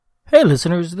Hey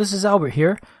listeners, this is Albert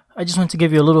here. I just want to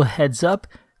give you a little heads up.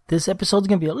 This episode's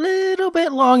going to be a little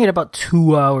bit long at about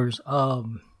 2 hours.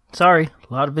 Sorry,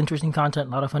 a lot of interesting content,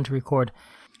 a lot of fun to record.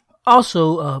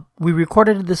 Also, we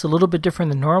recorded this a little bit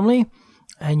different than normally,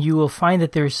 and you will find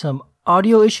that there's some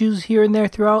audio issues here and there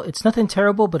throughout. It's nothing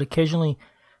terrible, but occasionally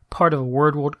part of a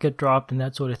word will get dropped and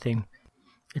that sort of thing.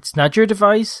 It's not your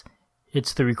device,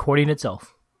 it's the recording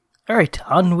itself. Alright,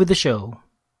 on with the show.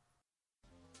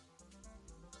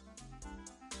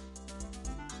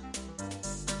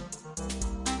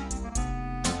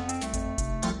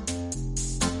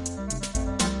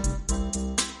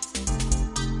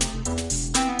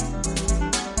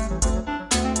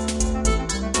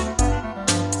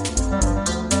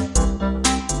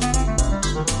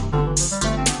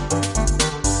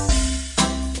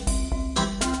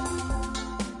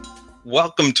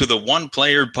 Welcome to the One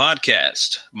Player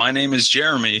Podcast. My name is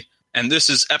Jeremy, and this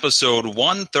is episode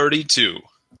 132.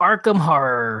 Arkham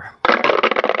Horror.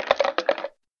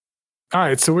 All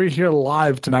right, so we're here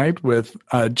live tonight with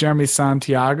Jeremy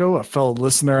Santiago, a fellow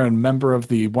listener and member of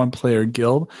the One Player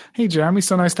Guild. Hey, Jeremy,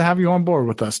 so nice to have you on board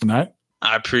with us tonight.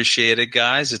 I appreciate it,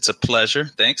 guys. It's a pleasure.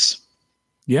 Thanks.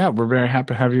 Yeah, we're very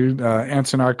happy to have you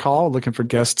answering our call, looking for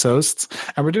guest hosts.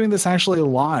 And we're doing this actually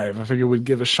live. I figured we'd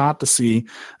give a shot to see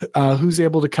who's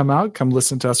able to come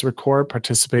listen to us record,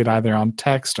 participate either on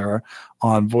text or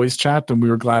on voice chat. And we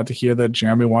were glad to hear that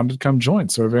Jeremy wanted to come join.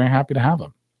 So we're very happy to have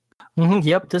him. Mm-hmm,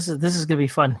 yep, this is going to be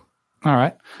fun. All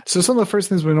right. So some of the first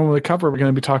things we normally cover, we're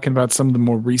going to be talking about some of the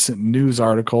more recent news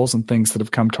articles and things that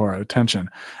have come to our attention.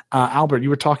 Albert, you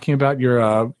were talking about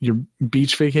your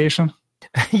beach vacation?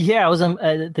 Yeah, I was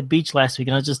at the beach last week,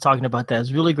 and I was just talking about that. It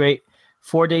was really great.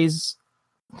 5 days,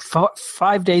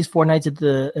 4 nights at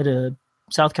a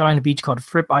South Carolina beach called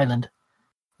Fripp Island.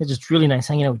 It's just really nice,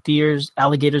 hanging out with deers,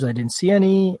 alligators. I didn't see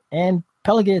any, and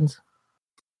pelicans.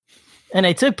 And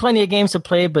I took plenty of games to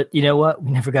play, but you know what? We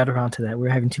never got around to that. We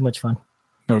were having too much fun.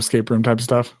 No escape room type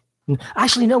stuff?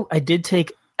 Actually, no. I did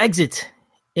take Exit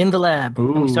in the lab.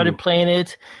 And we started playing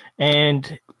it,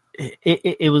 and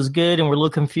it was good, and we're a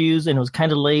little confused, and it was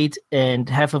kind of late, and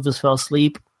half of us fell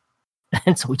asleep,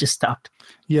 and so we just stopped.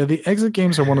 Yeah, the Exit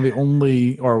games are one of the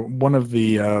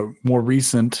more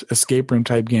recent escape room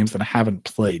type games that I haven't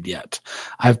played yet.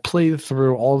 I've played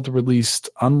through all of the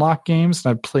released Unlock games,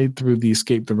 and I've played through the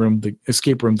Escape Room the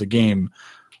game.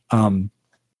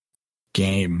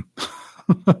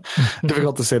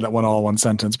 Difficult to say that one all in one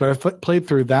sentence, but I've played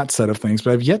through that set of things,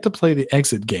 but I've yet to play the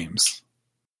Exit games.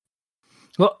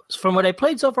 Well, from what I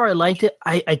played so far, I liked it.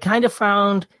 I kind of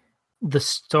found the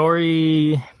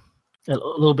story a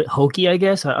little bit hokey, I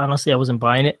guess. Honestly, I wasn't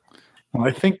buying it. Well,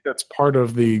 I think that's part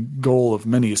of the goal of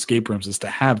many escape rooms is to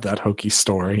have that hokey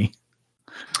story.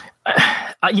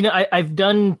 I've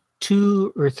done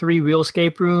 2 or 3 real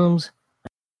escape rooms,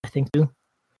 I think 2,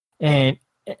 and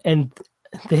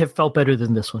they have felt better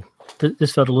than this one.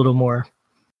 This felt a lot more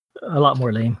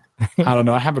lame. I don't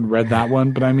know. I haven't read that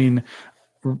one, but I mean,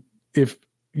 if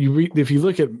you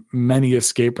look at many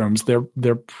escape rooms,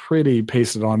 they're pretty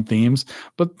pasted on themes.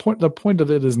 But the point of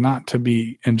it is not to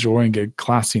be enjoying a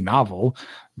classy novel.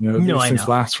 These things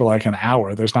last for like an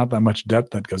hour. There's not that much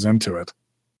depth that goes into it.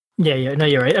 Yeah. No,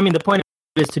 you're right. I mean, the point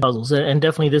is to puzzles, and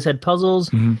definitely this had puzzles.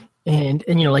 Mm-hmm.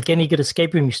 And like any good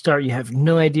escape room, you have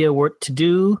no idea what to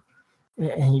do,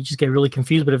 and you just get really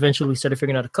confused. But eventually, we started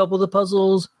figuring out a couple of the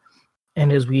puzzles.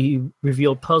 And as we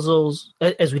did puzzles,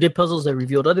 I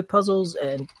revealed other puzzles,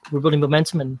 and we're building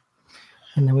momentum, and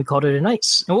then we called it a night.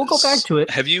 And we'll go back to it.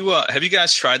 Have you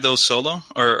guys tried those solo,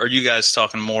 or are you guys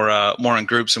talking more in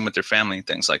groups and with your family and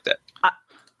things like that?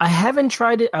 I haven't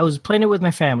tried it. I was playing it with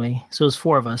my family, so it was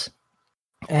 4 of us,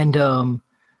 and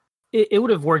it would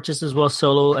have worked just as well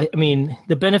solo. I mean,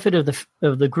 the benefit of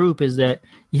the group is that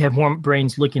you have more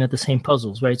brains looking at the same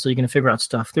puzzles, right? So you're going to figure out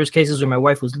stuff. There's cases where my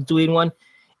wife was doing one,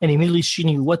 and immediately she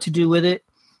knew what to do with it.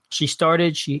 She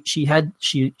started. She had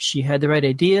the right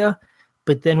idea,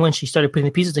 but then when she started putting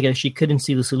the pieces together, she couldn't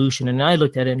see the solution. And I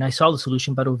looked at it and I saw the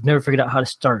solution, but I've never figured out how to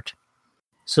start.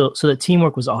 So the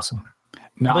teamwork was awesome.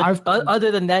 Now,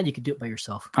 other than that, you could do it by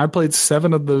yourself. I played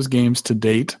 7 of those games to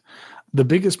date. The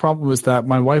biggest problem is that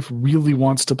my wife really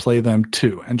wants to play them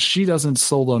too, and she doesn't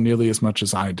solo nearly as much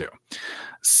as I do.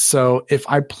 So if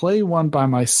I play one by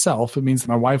myself, it means that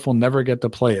my wife will never get to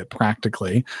play it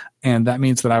practically, and that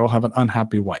means that I will have an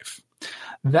unhappy wife.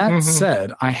 That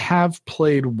said, I have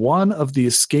played one of the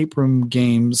escape room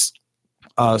games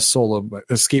solo,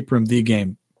 escape room the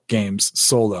game games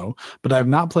solo, but I have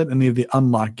not played any of the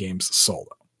Unlock games solo.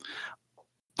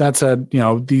 That said,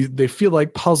 they feel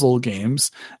like puzzle games,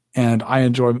 And I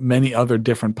enjoy many other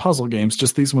different puzzle games.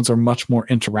 Just these ones are much more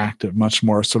interactive, much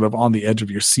more sort of on the edge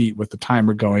of your seat with the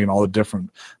timer going and all the different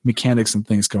mechanics and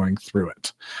things going through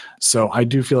it. So I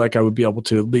do feel like I would be able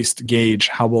to at least gauge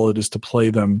how well it is to play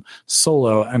them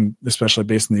solo, and especially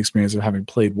based on the experience of having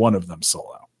played one of them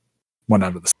solo, one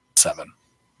out of the 7.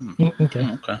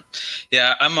 Okay.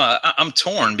 Yeah, I'm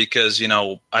torn because,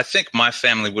 I think my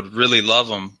family would really love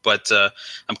them, but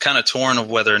I'm kind of torn of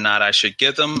whether or not I should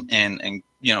give them and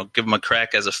give them a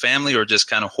crack as a family, or just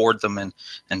kind of hoard them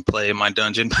and play my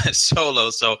dungeon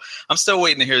solo. So I'm still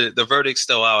waiting to hear the verdict's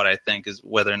still out, I think, is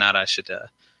whether or not I should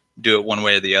do it one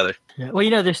way or the other. Yeah.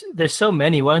 Well, there's so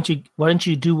many. Why don't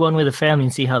you do one with a family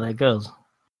and see how that goes?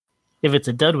 If it's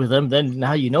a dud with them, then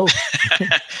now you know.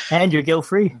 And you're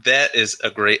guilt-free. That is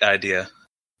a great idea.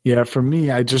 Yeah, for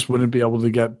me, I just wouldn't be able to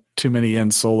get too many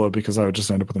in solo because I would just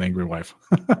end up with an angry wife.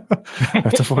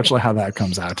 That's unfortunately how that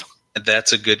comes out.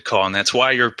 That's a good call, and that's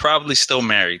why you're probably still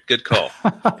married. Good call.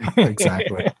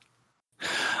 Exactly.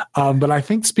 But I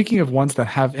think speaking of ones that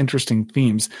have interesting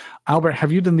themes, Albert,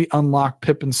 have you done the Unlock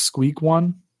Pip and Squeak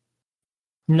one?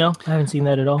 No, I haven't seen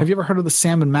that at all. Have you ever heard of the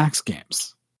Sam and Max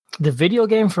games? The video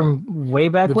game from way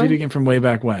back when? The video game from way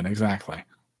back when, exactly.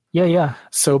 Yeah.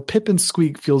 So Pip and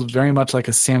Squeak feels very much like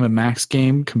a Sam and Max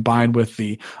game combined with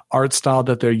the art style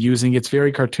that they're using. It's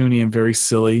very cartoony and very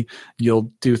silly. You'll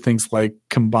do things like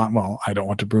combine. Well, I don't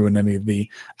want to ruin any of the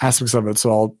aspects of it,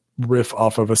 so I'll riff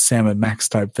off of a Sam and Max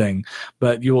type thing.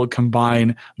 But you will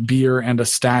combine beer and a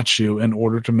statue in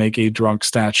order to make a drunk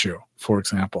statue, for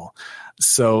example.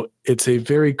 So it's a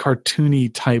very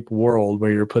cartoony type world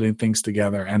where you're putting things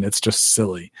together and it's just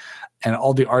silly. And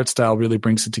all the art style really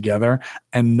brings it together.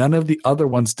 And none of the other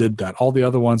ones did that. All the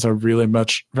other ones are really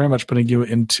very much putting you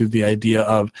into the idea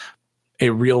of a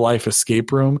real life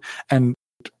escape room. And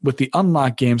with the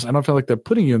Unlock games, I don't feel like they're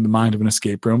putting you in the mind of an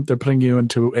escape room. They're putting you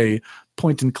into a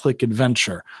point and click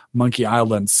adventure. Monkey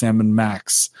Island, Sam and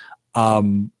Max,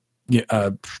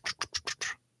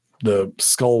 the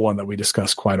Skull one that we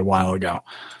discussed quite a while ago.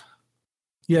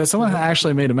 Yeah, someone had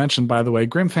actually made a mention, by the way,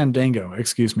 Grim Fandango.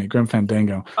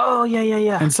 Oh,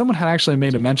 yeah. And someone had actually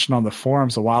made a mention on the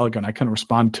forums a while ago, and I couldn't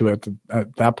respond to it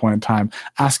at that point in time,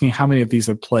 asking how many of these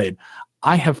I've played.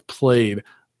 I have played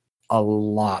a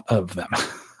lot of them.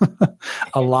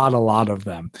 a lot of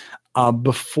them.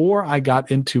 Before I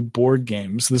got into board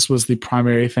games, this was the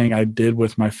primary thing I did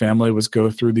with my family, was go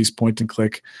through these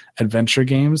point-and-click adventure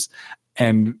games.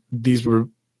 And these were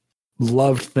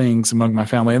loved things among my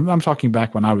family. And I'm talking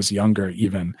back when I was younger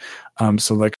even.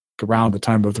 So like around the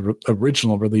time of the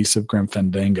original release of Grim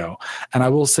Fandango. And I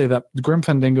will say that Grim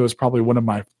Fandango is probably one of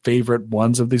my favorite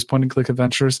ones of these point-and-click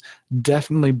adventures.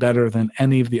 Definitely better than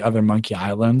any of the other Monkey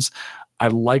Islands. I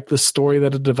like the story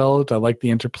that it developed. I like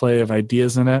the interplay of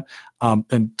ideas in it.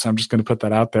 And so I'm just going to put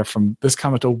that out there from this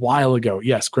comment a while ago.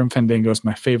 Yes, Grim Fandango is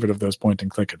my favorite of those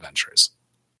point-and-click adventures.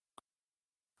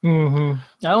 Mm-hmm.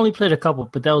 I only played a couple,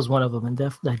 but that was one of them, and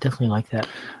I definitely like that.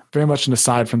 Very much an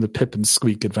aside from the Pip and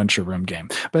Squeak Adventure Room game.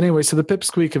 But anyway, so the Pip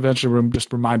Squeak Adventure Room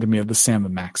just reminded me of the Sam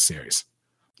and Max series.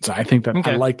 So I think that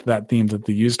I liked that theme that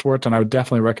they used for it, and I would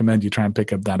definitely recommend you try and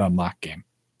pick up that Unlock game.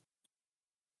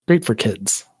 Great for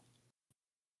kids.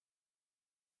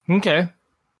 Okay.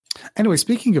 Anyway,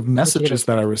 speaking of messages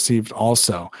that I received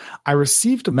also, I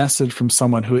received a message from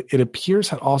someone who it appears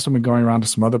had also been going around to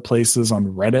some other places on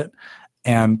Reddit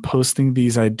and posting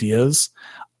these ideas.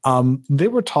 They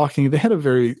had a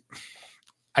very,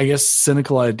 I guess,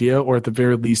 cynical idea, or at the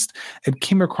very least, it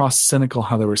came across cynical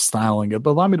how they were styling it, but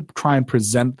allow me to try and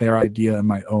present their idea in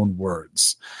my own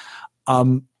words.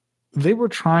 They were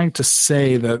trying to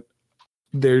say that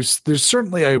there's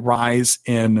certainly a rise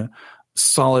in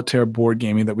solitaire board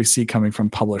gaming that we see coming from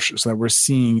publishers, that we're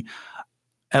seeing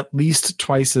at least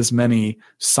twice as many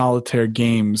solitaire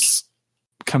games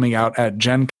coming out at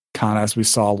Gen Con as we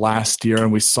saw last year,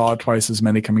 and we saw twice as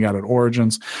many coming out at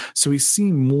Origins. So we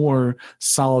see more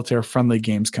solitaire friendly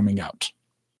games coming out.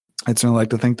 I'd certainly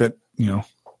like to think that,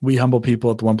 we humble people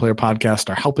at the One Player Podcast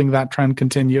are helping that trend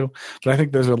continue, but I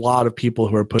think there's a lot of people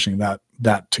who are pushing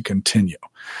that to continue.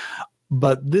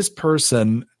 But this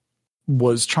person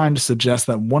was trying to suggest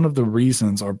that one of the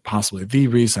reasons, or possibly the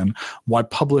reason, why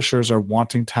publishers are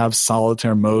wanting to have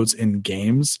solitaire modes in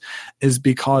games is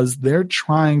because they're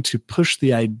trying to push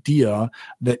the idea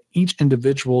that each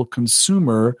individual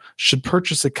consumer should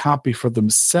purchase a copy for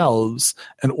themselves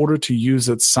in order to use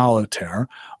it solitaire,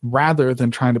 rather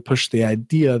than trying to push the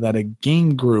idea that a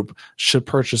game group should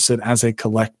purchase it as a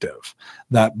collective.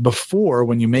 That before,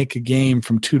 when you make a game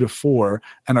from 2 to 4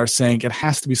 and are saying it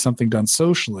has to be something done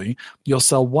socially, you'll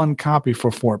sell one copy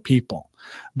for 4 people.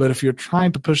 But if you're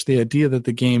trying to push the idea that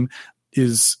the game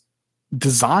is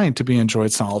designed to be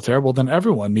enjoyed solitaire, well, then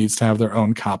everyone needs to have their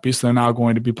own copies. So they're now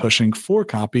going to be pushing 4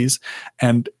 copies,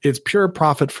 and it's pure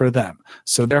profit for them.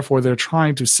 So therefore, they're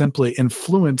trying to simply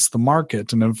influence the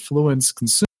market and influence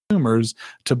consumers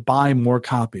to buy more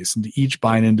copies and to each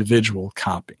buy an individual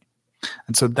copy.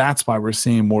 And so that's why we're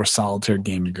seeing more solitaire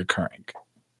gaming occurring.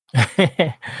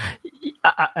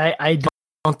 I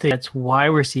don't think that's why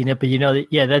we're seeing it, but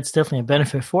that's definitely a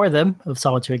benefit for them of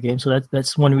solitaire games. So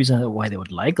that's one reason why they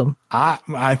would like them.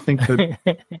 I think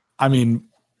that, I mean,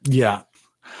 yeah,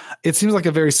 it seems like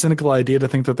a very cynical idea to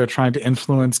think that they're trying to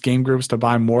influence game groups to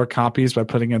buy more copies by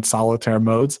putting in solitaire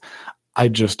modes. I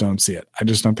just don't see it. I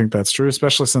just don't think that's true,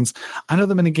 especially since I know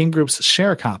that many game groups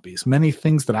share copies. Many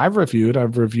things that I've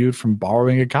reviewed from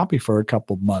borrowing a copy for a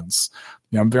couple months.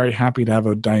 I'm very happy to have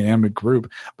a dynamic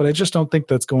group, but I just don't think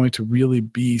that's going to really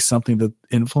be something that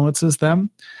influences them.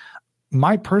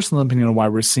 My personal opinion on why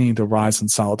we're seeing the rise in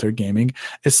solitaire gaming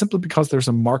is simply because there's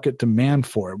a market demand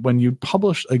for it. When you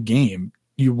publish a game,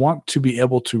 you want to be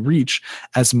able to reach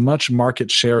as much market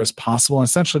share as possible, and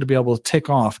essentially to be able to tick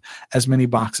off as many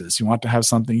boxes. You want to have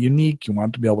something unique. You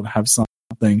want to be able to have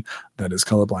something that is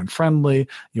colorblind friendly.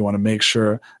 You want to make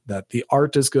sure that the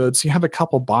art is good. So you have a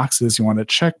couple boxes you want to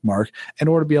check mark in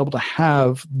order to be able to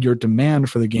have your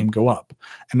demand for the game go up.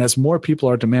 And as more people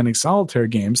are demanding solitaire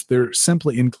games, they're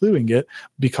simply including it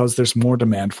because there's more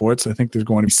demand for it. So I think they're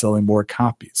going to be selling more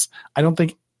copies. I don't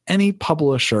think any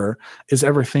publisher is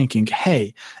ever thinking,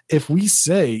 hey, if we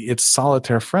say it's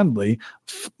solitaire friendly,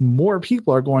 more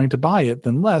people are going to buy it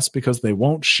than less because they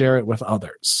won't share it with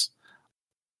others.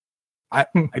 I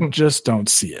just don't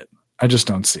see it. I just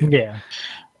don't see it.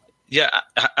 Yeah.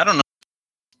 I don't know.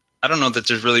 I don't know that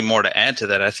there's really more to add to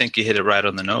that. I think you hit it right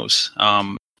on the nose.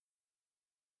 I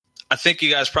think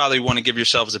you guys probably want to give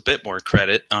yourselves a bit more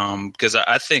credit because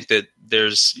I think that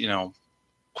there's,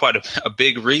 quite a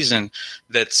big reason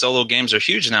that solo games are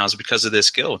huge now is because of this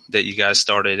guild that you guys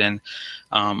started. And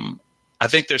I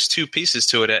think there's 2 pieces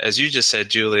to it. As you just said,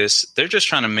 Julius, they're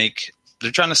trying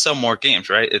to sell more games,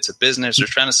 right? It's a business. They're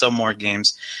trying to sell more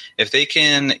games. If they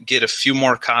can get a few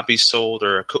more copies sold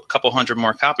or a couple hundred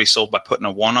more copies sold by putting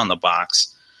a 1 on the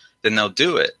box, then they'll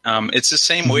do it. It's the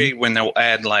same way when they'll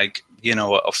add a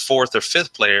 4th or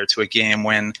 5th player to a game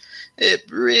when it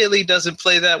really doesn't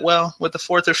play that well with the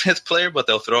 4th or 5th player, but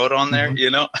they'll throw it on there,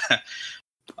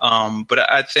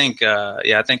 But I think,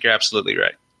 I think you're absolutely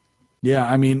right. Yeah,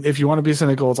 I mean, if you want to be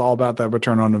cynical, it's all about that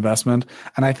return on investment.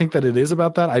 And I think that it is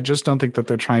about that. I just don't think that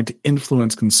they're trying to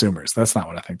influence consumers. That's not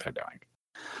what I think they're doing.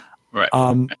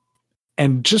 Right.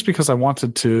 And just because I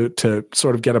wanted to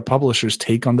sort of get a publisher's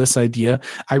take on this idea,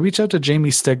 I reached out to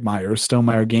Jamie Stegmaier,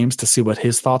 Stonemaier Games, to see what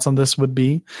his thoughts on this would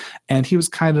be. And he was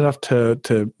kind enough to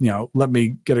let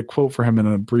me get a quote for him in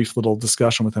a brief little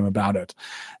discussion with him about it.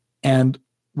 And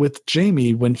with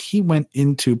Jamie, when he went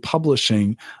into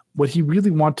publishing, what he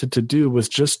really wanted to do was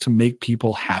just to make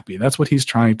people happy. That's what he's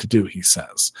trying to do, he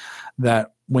says.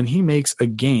 That when he makes a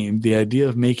game, the idea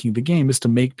of making the game is to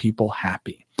make people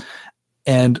happy.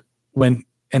 And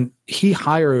he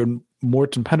hired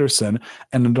Morten Pedersen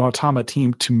and an Automa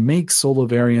team to make solo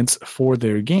variants for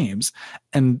their games.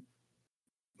 And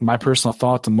my personal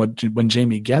thoughts on when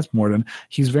Jamie gets Morten,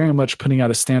 he's very much putting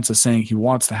out a stance of saying he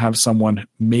wants to have someone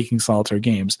making solitaire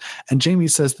games. And Jamie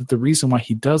says that the reason why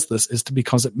he does this is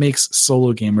because it makes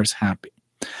solo gamers happy.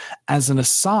 As an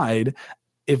aside,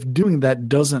 if doing that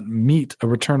doesn't meet a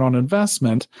return on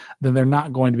investment, then they're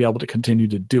not going to be able to continue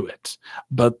to do it.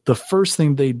 But the first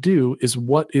thing they do is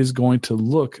what is going to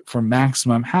look for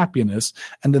maximum happiness,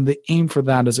 and then they aim for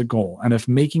that as a goal. And if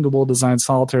making a well-designed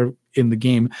solitaire in the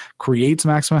game creates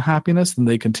maximum happiness, then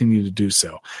they continue to do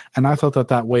so. And I thought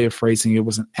that way of phrasing it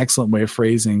was an excellent way of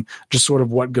phrasing just sort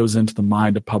of what goes into the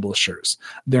mind of publishers.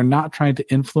 They're not trying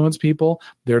to influence people.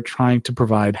 They're trying to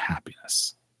provide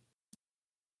happiness.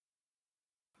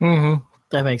 Mm-hmm.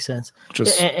 That makes sense.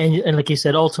 And like you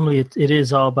said, ultimately it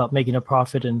is all about making a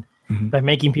profit, and by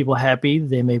making people happy,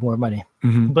 they make more money.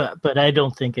 Mm-hmm. But I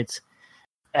don't think it's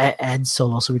add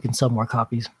solo so we can sell more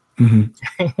copies.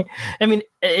 Mm-hmm. I mean,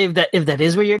 if that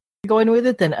is where you're going with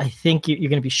it, then I think you're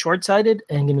going to be short-sighted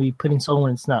and going to be putting solo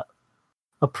when it's not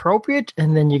appropriate,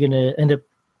 and then you're going to end up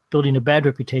building a bad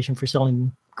reputation for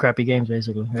selling crappy games,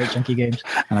 basically, right? Junky games.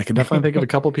 And I can definitely think of a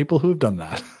couple people who've done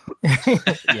that.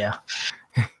 Yeah.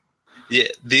 Yeah,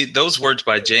 those words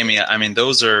by Jamie, I mean,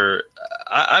 those are,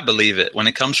 I believe it. When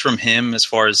it comes from him, as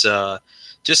far as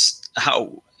just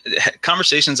how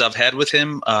conversations I've had with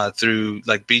him through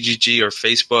like BGG or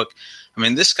Facebook, I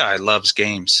mean, this guy loves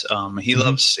games.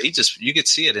 You could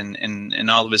see it in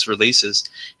all of his releases.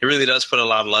 He really does put a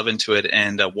lot of love into it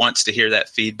and wants to hear that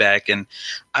feedback. And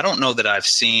I don't know that I've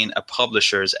seen a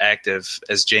publisher as active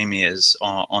as Jamie is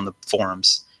on the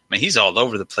forums. I mean, he's all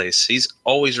over the place. He's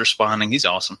always responding. He's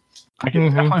awesome. I can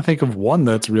definitely think of one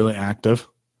that's really active.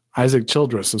 Isaac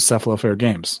Childress of Cephalofair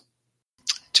Games.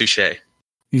 Touche.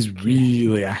 He's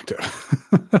really active.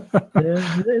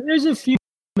 There's a few,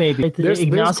 maybe. There's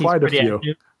quite a few.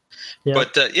 Yeah.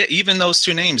 But even those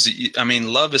two names, I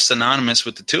mean, love is synonymous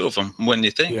with the two of them, wouldn't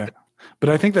you think? Yeah. But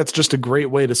I think that's just a great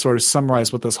way to sort of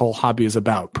summarize what this whole hobby is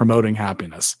about, promoting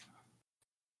happiness.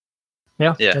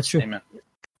 Yeah, that's true. Amen.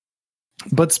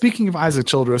 But speaking of Isaac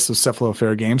Childress of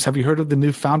Cephalofair Games, have you heard of the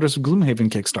new Founders of Gloomhaven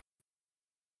Kickstarter?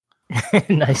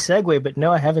 Nice segue, but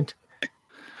no, I haven't.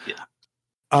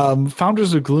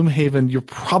 Founders of Gloomhaven, you're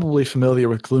probably familiar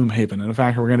with Gloomhaven. And in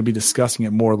fact, we're going to be discussing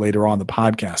it more later on the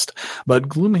podcast. But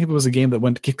Gloomhaven was a game that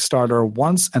went to Kickstarter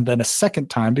once and then a second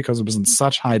time because it was in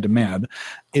such high demand.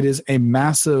 It is a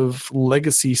massive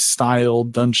legacy-style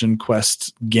dungeon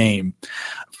quest game.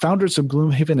 Founders of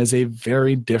Gloomhaven is a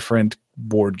very different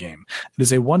board game. It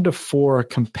is a 1-to-4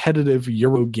 competitive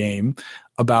Euro game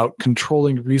about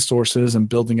controlling resources and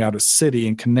building out a city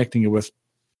and connecting it with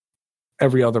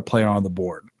every other player on the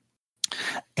board.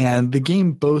 And the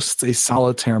game boasts a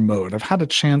solitaire mode. I've had a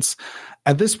chance.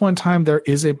 At this point in time, there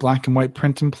is a black and white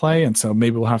print and play, and so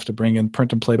maybe we'll have to bring in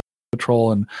Print and Play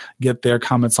Patrol and get their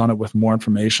comments on it with more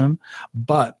information.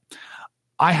 But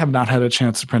I have not had a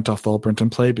chance to print off the whole print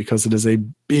and play because it is a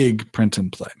big print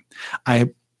and play. I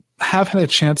have had a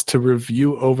chance to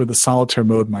review over the solitaire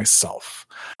mode myself.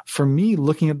 For me,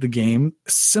 looking at the game,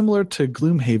 similar to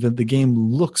Gloomhaven, the game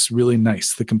looks really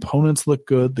nice. The components look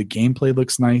good. The gameplay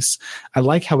looks nice. I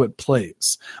like how it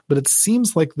plays. But it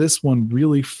seems like this one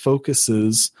really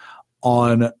focuses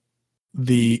on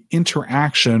the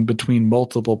interaction between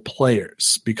multiple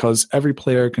players because every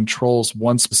player controls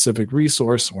one specific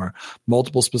resource or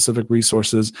multiple specific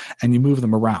resources, and you move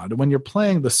them around. And when you're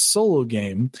playing the solo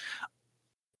game,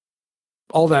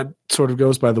 all that sort of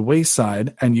goes by the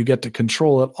wayside and you get to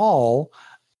control it all,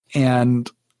 and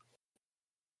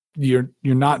you're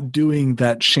not doing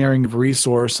that sharing of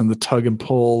resource and the tug and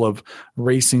pull of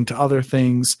racing to other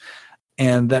things,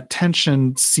 and that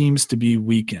tension seems to be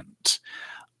weakened.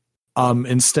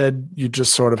 Instead, you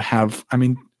just sort of have, I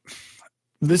mean,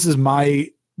 this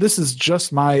is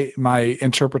just my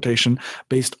interpretation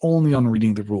based only on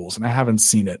reading the rules, and I haven't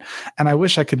seen it. And I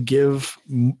wish I could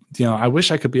I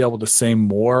wish I could be able to say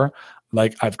more.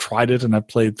 Like, I've tried it and I've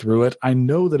played through it. I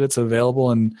know that it's available,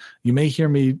 and you may hear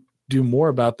me do more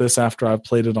about this after I've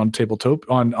played it on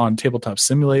Tabletop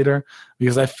Simulator,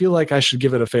 because I feel like I should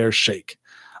give it a fair shake.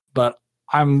 But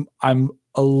I'm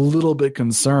a little bit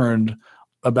concerned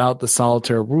about the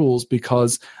solitaire rules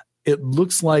because it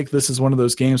looks like this is one of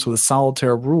those games where the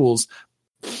solitaire rules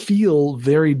feel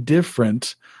very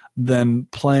different than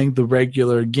playing the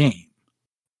regular game.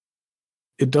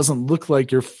 It doesn't look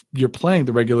like you're playing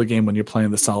the regular game when you're playing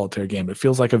the solitaire game. It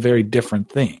feels like a very different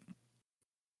thing.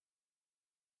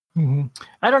 Mm-hmm.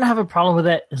 I don't have a problem with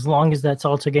that as long as that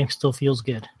solitaire game still feels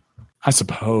good. I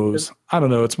suppose. I don't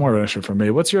know. It's more of an issue for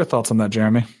me. What's your thoughts on that,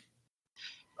 Jeremy?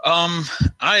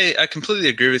 I completely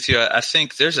agree with you. I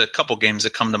think there's a couple games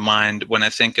that come to mind when I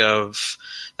think of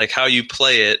like how you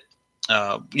play it,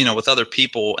 with other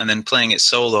people and then playing it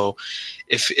solo.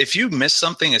 If you miss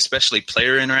something, especially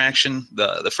player interaction,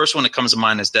 the first one that comes to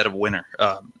mind is Dead of Winter.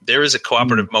 There is a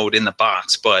cooperative mode in the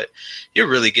box, but you're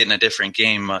really getting a different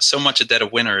game. So much of Dead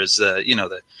of Winter is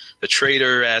the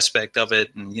trader aspect of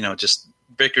it, and just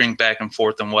bickering back and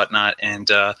forth and whatnot. And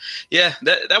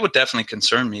that would definitely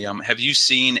concern me. Have you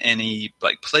seen any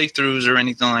like playthroughs or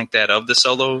anything like that of the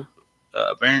solo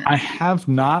variant? I have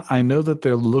not. I know that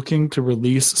they're looking to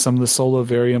release some of the solo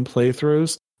variant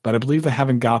playthroughs, but I believe they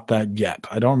haven't got that yet.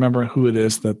 I don't remember who it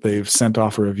is that they've sent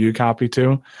off a review copy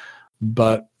to,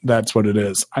 but that's what it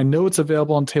is. I know it's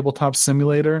available on Tabletop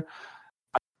Simulator.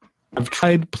 I've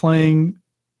tried playing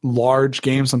large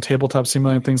games on Tabletop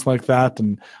Simulator and things like that,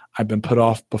 and I've been put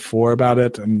off before about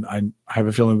it, and I have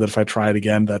a feeling that if I try it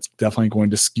again, that's definitely going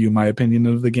to skew my opinion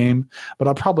of the game. But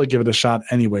I'll probably give it a shot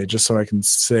anyway, just so I can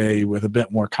say with a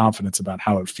bit more confidence about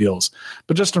how it feels.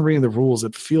 But just in reading the rules,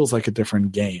 it feels like a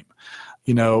different game.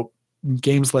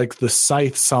 Games like the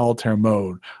Scythe Solitaire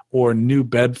Mode or New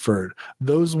Bedford,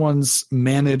 those ones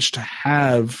manage to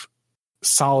have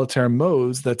solitaire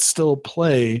modes that still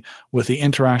play with the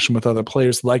interaction with other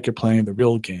players like you're playing the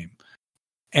real game.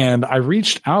 And I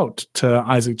reached out to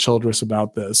Isaac Childress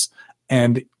about this,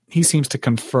 and he seems to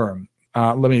confirm.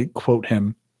 Let me quote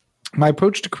him. My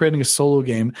approach to creating a solo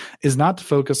game is not to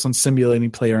focus on simulating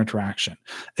player interaction.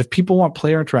 If people want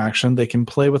player interaction, they can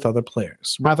play with other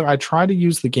players. Rather, I try to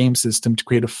use the game system to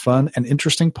create a fun and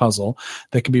interesting puzzle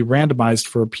that can be randomized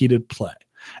for repeated play.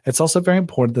 It's also very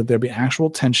important that there be actual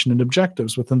tension and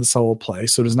objectives within the solo play,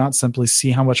 so it is not simply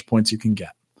see how much points you can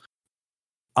get.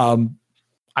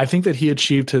 I think that he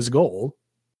achieved his goal.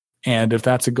 And if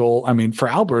that's a goal, I mean, for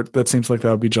Albert, that seems like that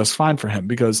would be just fine for him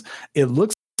because it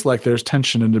looks like there's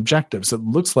tension and objectives. It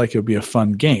looks like it would be a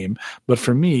fun game. But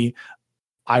for me,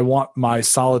 I want my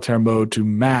solitaire mode to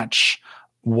match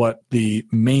what the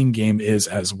main game is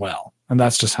as well. And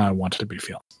that's just how I want it to be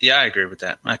feeling. Yeah, I agree with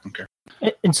that. I concur.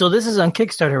 And so this is on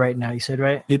Kickstarter right now, you said,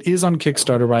 right? It is on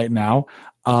Kickstarter right now.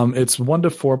 It's 1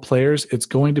 to 4 players. It's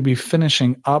going to be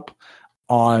finishing up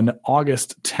on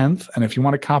August 10th. And if you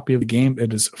want a copy of the game,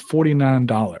 it is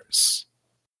 $49.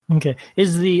 Okay.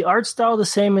 Is the art style the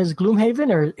same as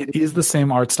Gloomhaven? Or it is the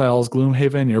same art style as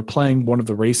Gloomhaven. You're playing one of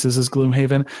the races as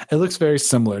Gloomhaven. It looks very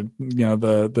similar. You know,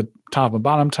 the top and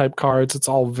bottom type cards, it's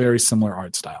all very similar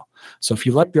art style. So if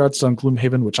you like the art style in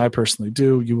Gloomhaven, which I personally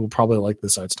do, you will probably like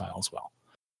this art style as well.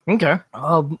 Okay.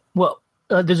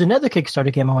 There's another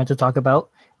Kickstarter game I want to talk about,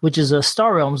 which is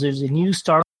Star Realms. There's a new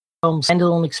Star Realms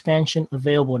standalone expansion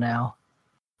available now.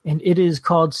 And it is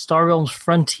called Star Realms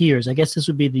Frontiers. I guess this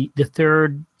would be the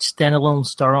third standalone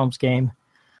Star Realms game.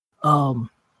 It's on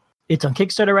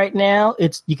Kickstarter right now.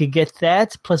 You could get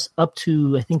that plus up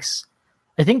to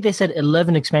I think they said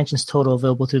 11 expansions total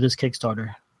available through this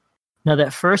Kickstarter. Now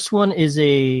that first one is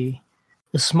a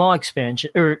small expansion,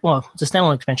 it's a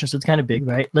standalone expansion, so it's kind of big,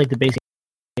 right? Like the basic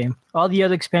game. All the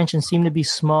other expansions seem to be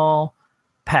small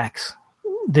packs.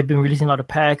 They've been releasing a lot of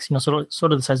packs,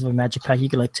 sort of the size of a Magic pack. You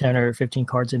get like 10 or 15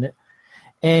 cards in it.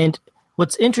 And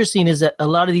what's interesting is that a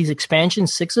lot of these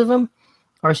expansions, 6 of them,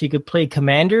 are so you could play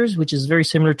commanders, which is very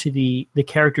similar to the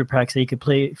character packs that you could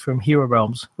play from Hero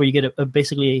Realms, where you get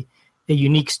basically a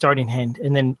unique starting hand,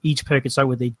 and then each player could start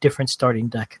with a different starting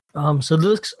deck. So it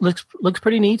looks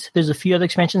pretty neat. There's a few other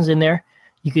expansions in there.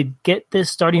 You could get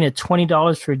this starting at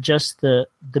 $20 for just the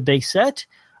base set,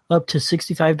 up to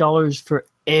 $65 for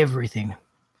everything.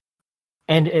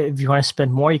 And if you want to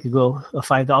spend more, you could go a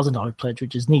 $5,000 pledge,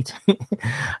 which is neat.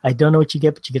 I don't know what you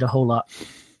get, but you get a whole lot.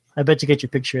 I bet you get your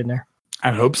picture in there.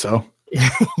 I hope so.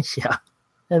 Yeah.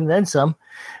 And then some.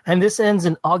 And this ends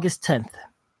in August 10th.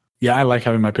 Yeah, I like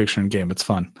having my picture in game. It's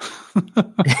fun.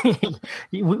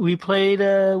 we played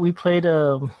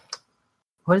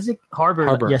what is it?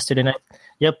 Harbor yesterday night.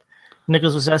 Yep.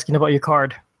 Nicholas was asking about your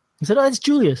card. He said, "Oh, it's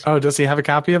Julius." Oh, does he have a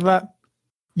copy of that?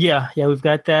 Yeah, we've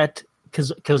got that.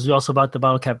 Because we also bought the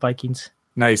Bottle Cap Vikings.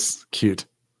 Nice. Cute.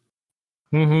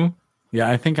 Mm-hmm. Yeah,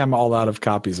 I think I'm all out of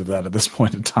copies of that at this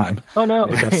point in time. Oh, no.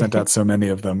 I've sent out so many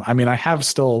of them. I mean, I have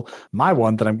still my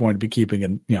one that I'm going to be keeping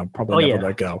and probably never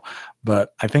let go.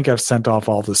 But I think I've sent off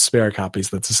all the spare copies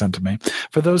that's sent to me.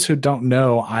 For those who don't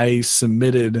know, I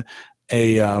submitted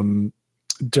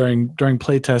during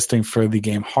playtesting for the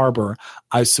game Harbor,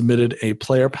 I submitted a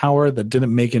player power that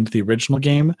didn't make it into the original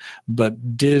game,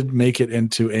 but did make it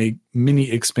into a mini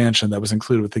expansion that was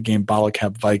included with the game Bottle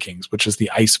Cap Vikings, which is the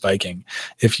Ice Viking.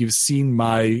 If you've seen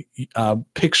my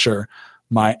picture,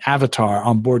 my avatar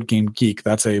on Board Game Geek,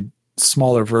 that's a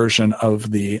smaller version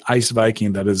of the Ice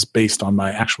Viking that is based on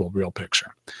my actual real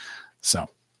picture. So,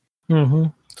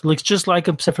 it looks just like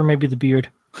him, except for maybe the beard.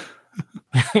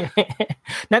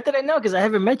 Not that I know, because I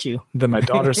haven't met you. Then my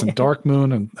daughter's in Dark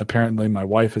Moon, and apparently my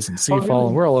wife is in Seafall, really?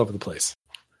 And we're all over the place.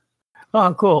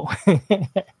 Oh, cool.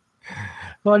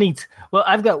 Well, neat. Well,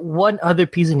 I've got one other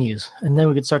piece of news, and then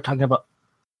we could start talking about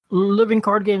living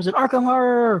card games and Arkham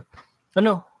Horror. Oh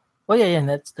no. Oh yeah, and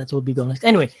that's what will be going next.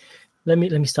 Anyway, let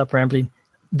me stop rambling.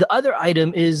 The other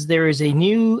item is there is a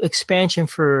new expansion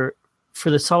for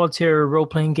the solitaire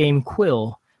role-playing game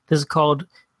Quill. This is called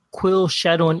Quill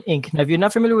Shadow and Ink. Now, if you're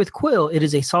not familiar with Quill, it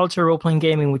is a solitaire role-playing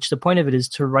game in which the point of it is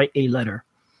to write a letter.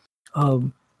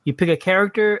 You pick a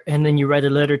character, and then you write a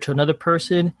letter to another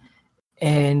person,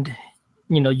 and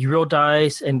you roll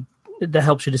dice, and that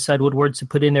helps you decide what words to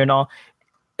put in there and all.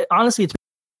 Honestly, it's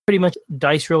pretty much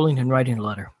dice rolling and writing a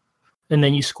letter, and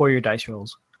then you score your dice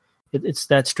rolls. It's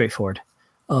that straightforward.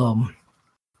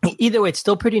 Either way, it's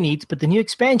still pretty neat, but the new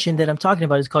expansion that I'm talking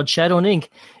about is called Shadow and Ink.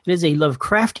 It is a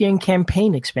Lovecraftian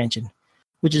campaign expansion,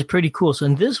 which is pretty cool. So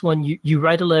in this one, you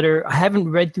write a letter. I haven't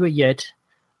read through it yet.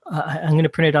 I'm going to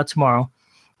print it out tomorrow.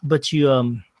 But you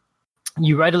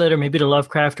write a letter maybe to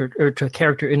Lovecraft or to a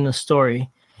character in the story.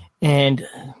 And,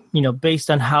 based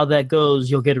on how that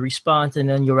goes, you'll get a response, and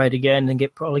then you'll write again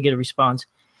and probably get a response.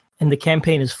 And the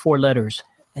campaign is 4 letters.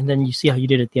 And then you see how you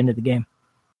did at the end of the game.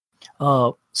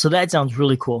 So that sounds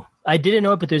really cool. I didn't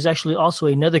know it, but there's actually also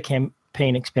another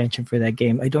campaign expansion for that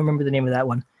game. I don't remember the name of that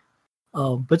one.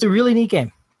 But it's a really neat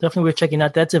game. Definitely worth checking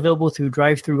out. That's available through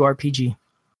Drive-Thru RPG.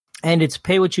 And it's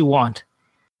pay what you want.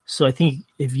 So I think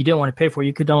if you didn't want to pay for it,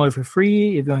 you could download it for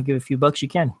free. If you want to give a few bucks, you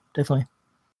can. Definitely.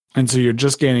 And so you're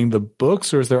just gaining the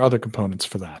books, or is there other components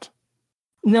for that?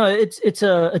 No, it's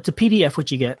a PDF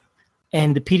what you get.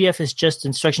 And the PDF is just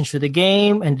instructions for the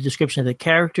game and the description of the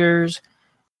characters,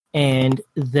 and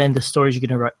then the stories you're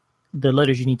going to write, the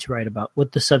letters you need to write about,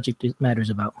 what the subject matters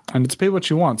about. And it's pay what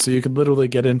you want, so you could literally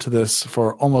get into this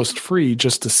for almost free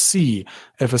just to see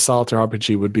if a solitaire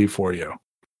RPG would be for you.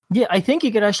 Yeah, I think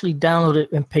you could actually download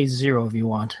it and pay $0 if you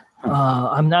want.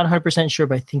 I'm not 100% sure,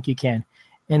 but I think you can.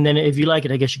 And then if you like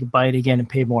it, I guess you could buy it again and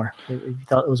pay more if you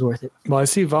thought it was worth it. Well, I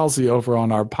see Valzi over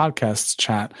on our podcast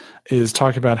chat is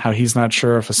talking about how he's not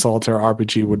sure if a solitaire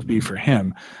RPG would be for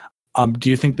him. Do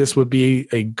you think this would be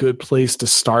a good place to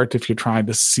start if you're trying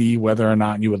to see whether or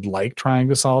not you would like trying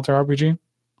the solitaire RPG?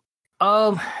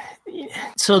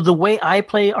 So the way I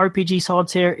play RPG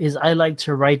solitaire is I like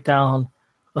to write down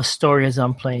a story as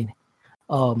I'm playing,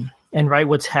 and write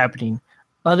what's happening.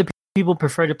 Other people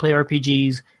prefer to play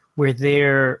RPGs where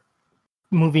they're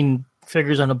moving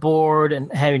figures on a board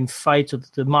and having fights with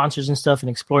the monsters and stuff and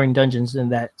exploring dungeons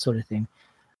and that sort of thing.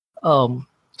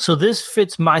 So this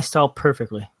fits my style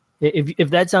perfectly. If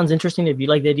that sounds interesting, if you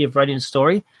like the idea of writing a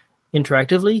story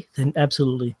interactively, then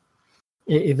absolutely.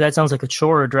 If that sounds like a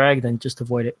chore or a drag, then just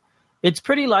avoid it. It's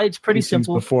pretty light. It's pretty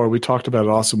simple. Before we talked about it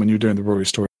also when you were doing the Rory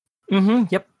story. Mm-hmm.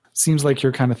 Yep. Seems like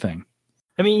your kind of thing.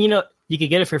 I mean, you could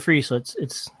get it for free, so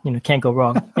it's can't go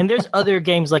wrong. And there's other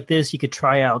games like this you could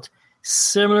try out,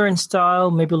 similar in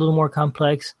style, maybe a little more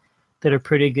complex, that are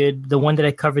pretty good. The one that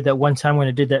I covered that one time when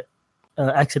I did that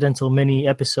accidental mini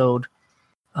episode,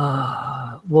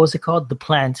 what was it called? The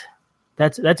Plant.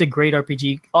 That's a great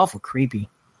RPG. Awful creepy,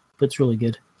 but it's really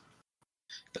good.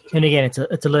 And again,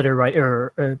 it's a letter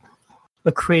writer or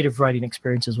a creative writing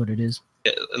experience is what it is.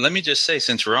 Let me just say,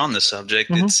 since we're on the subject,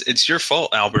 it's your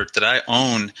fault, Albert, that I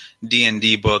own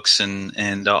D&D books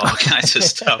and all kinds of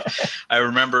stuff. I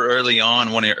remember early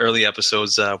on, one of your early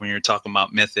episodes when you were talking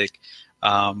about Mythic.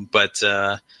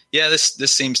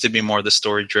 This seems to be more the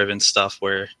story-driven stuff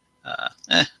where,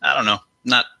 I don't know,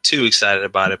 not too excited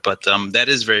about it, but that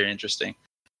is very interesting.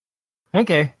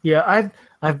 Okay, yeah,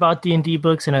 I've bought D&D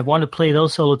books and I've wanted to play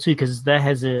those solo too because that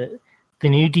has the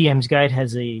new DM's Guide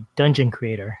has a dungeon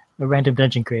creator. A random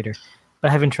dungeon creator, but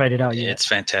I haven't tried it out yet. It's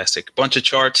fantastic. Bunch of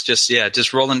charts,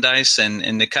 just rolling dice,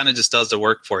 and it kind of just does the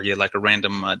work for you, like a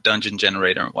random dungeon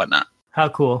generator and whatnot. How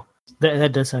cool!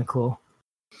 That does sound cool.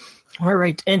 All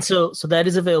right, and so that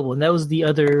is available, and that was the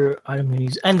other item we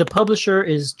use. And the publisher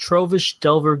is Trovish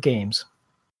Delver Games.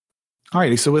 All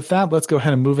righty, so with that, let's go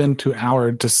ahead and move into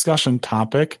our discussion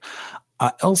topic: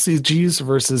 LCGs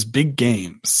versus big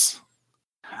games.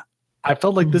 I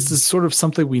felt like this is sort of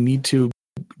something we need to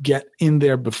get in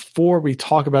there before we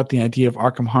talk about the idea of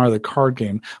Arkham Horror, the card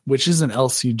game, which is an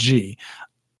LCG.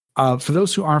 For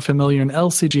those who aren't familiar, an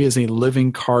LCG is a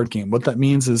living card game. What that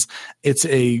means is it's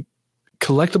a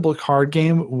collectible card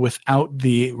game without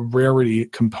the rarity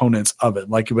components of it,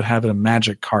 like you would have in a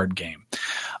Magic card game.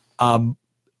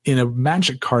 In a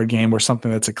Magic card game or something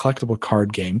that's a collectible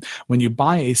card game, when you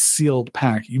buy a sealed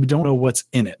pack, you don't know what's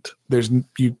in it.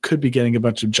 You could be getting a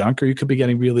bunch of junk, or you could be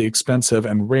getting really expensive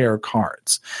and rare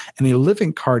cards. In a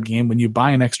living card game, when you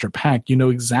buy an extra pack, you know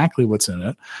exactly what's in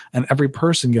it, and every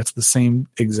person gets the same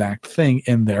exact thing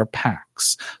in their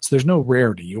packs. So there's no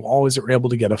rarity. You always are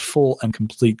able to get a full and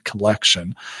complete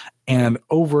collection. And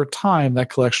over time,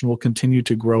 that collection will continue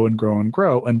to grow and grow and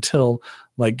grow until,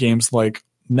 like games like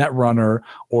Netrunner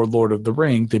or Lord of the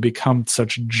Ring, they become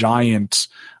such giant,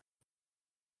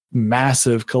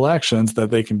 massive collections that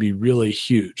they can be really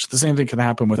huge. The same thing can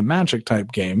happen with a Magic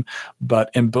type game,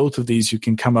 but in both of these, you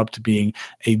can come up to being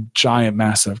a giant,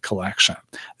 massive collection.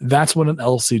 That's what an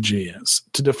LCG is.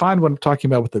 To define what I'm talking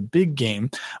about with a big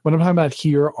game, what I'm talking about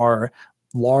here are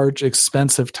large,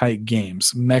 expensive type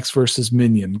games. Mechs vs.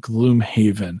 Minion,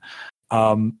 Gloomhaven,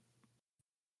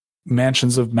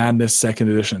 Mansions of Madness 2nd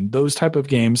Edition. Those type of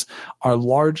games are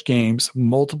large games,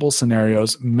 multiple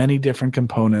scenarios, many different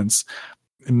components.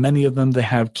 Many of them, they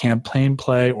have campaign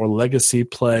play or legacy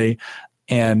play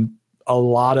and a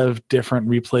lot of different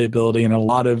replayability and a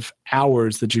lot of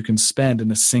hours that you can spend in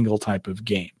a single type of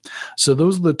game. So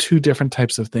those are the two different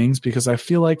types of things, because I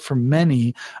feel like for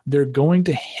many, they're going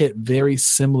to hit very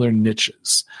similar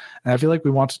niches. And I feel like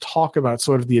we want to talk about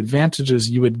sort of the advantages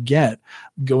you would get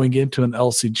going into an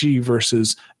LCG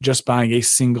versus just buying a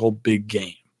single big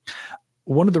game.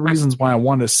 One of the reasons why I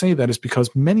want to say that is because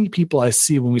many people I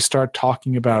see when we start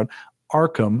talking about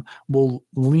Arkham will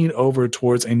lean over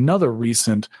towards another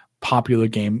recent popular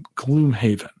game,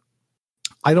 Gloomhaven.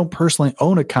 I don't personally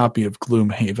own a copy of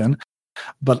Gloomhaven,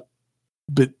 but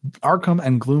Arkham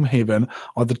and Gloomhaven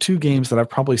are the two games that I've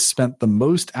probably spent the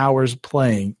most hours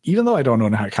playing, even though I don't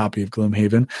own a copy of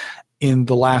Gloomhaven, in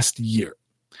the last year.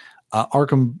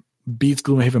 Arkham beats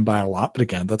Gloomhaven by a lot, but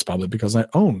again, that's probably because I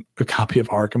own a copy of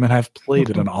Arkham and have played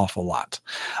it an awful lot.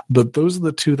 But those are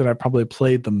the two that I probably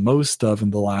played the most of in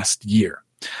the last year.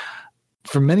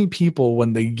 For many people,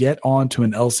 when they get onto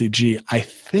an LCG, I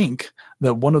think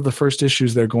that one of the first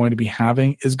issues they're going to be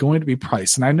having is going to be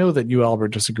price. And I know that you, Albert,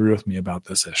 disagree with me about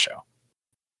this issue.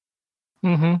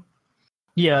 Mm-hmm.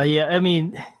 Yeah. I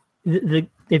mean,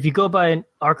 if you go buy an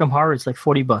Arkham Horror, it's like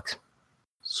 $40.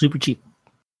 Super cheap.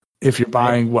 If you're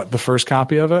buying, the first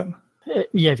copy of it?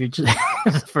 Yeah, if you're just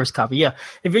the first copy, yeah.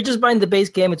 If you're just buying the base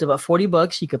game, it's about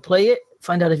 $40. You could play it,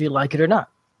 find out if you like it or not.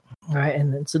 All right,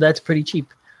 and so that's pretty cheap.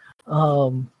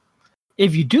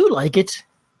 If you do like it,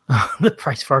 the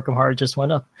price for Arkham Horror just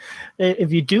went up.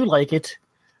 If you do like it,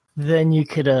 then you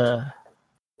could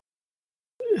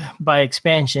buy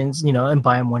expansions, and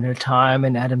buy them one at a time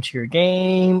and add them to your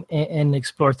game and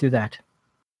explore through that.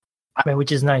 I mean,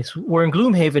 which is nice. Where in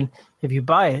Gloomhaven, if you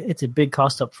buy it, it's a big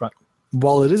cost up front.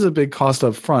 While it is a big cost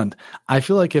up front, I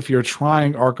feel like if you're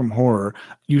trying Arkham Horror,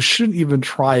 you shouldn't even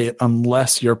try it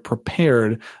unless you're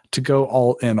prepared to go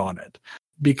all in on it.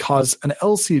 Because an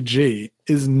LCG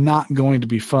is not going to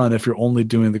be fun if you're only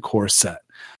doing the core set.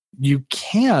 You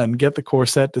can get the core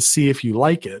set to see if you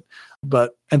like it,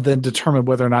 and then determine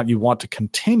whether or not you want to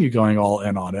continue going all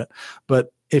in on it.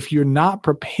 But if you're not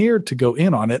prepared to go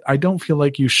in on it, I don't feel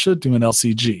like you should do an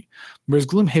LCG. Whereas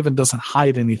Gloomhaven doesn't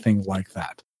hide anything like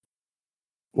that.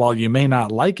 While you may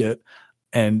not like it,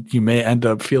 and you may end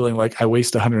up feeling like I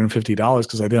waste $150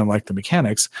 because I didn't like the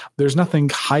mechanics, there's nothing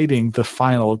hiding the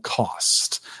final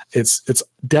cost. It's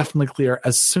definitely clear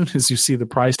as soon as you see the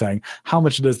price tag how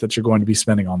much it is that you're going to be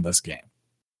spending on this game.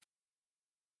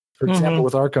 For example,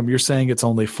 with Arkham, you're saying it's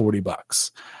only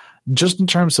 $40. Just in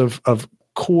terms of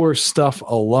core stuff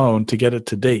alone to get it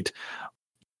to date,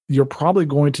 you're probably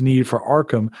going to need for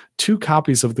Arkham 2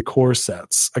 copies of the core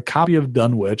sets, a copy of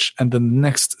Dunwich, and the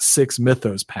next 6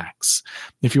 Mythos packs.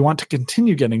 If you want to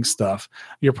continue getting stuff,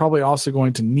 you're probably also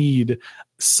going to need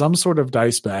some sort of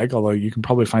dice bag, although you can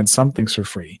probably find some things for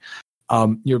free.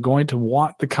 You're going to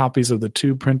want the copies of the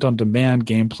 2 print-on-demand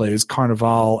gameplays,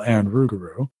 Carnival and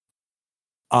Rougarou.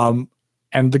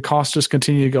 And the costs just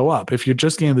continue to go up. If you're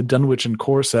just getting the Dunwich and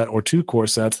core set or 2 core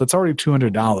sets, that's already $200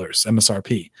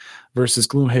 MSRP versus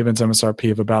Gloomhaven's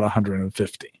MSRP of about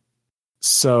 $150.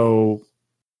 So,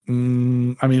 I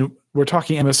mean, we're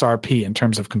talking MSRP in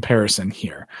terms of comparison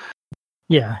here.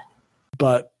 Yeah.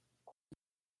 But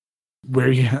what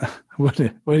are you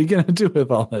going to do with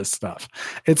all this stuff?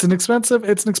 It's an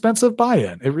expensive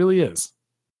buy-in. It really is.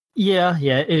 Yeah,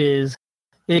 it is.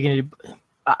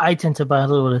 I tend to buy a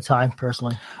little at a time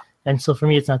personally. And so for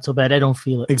me, it's not so bad. I don't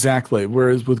feel it. Exactly.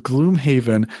 Whereas with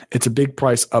Gloomhaven, it's a big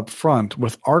price up front.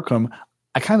 With Arkham,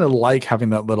 I kind of like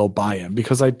having that little buy-in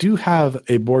because I do have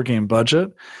a board game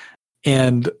budget.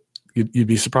 And you'd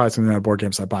be surprised in the amount of board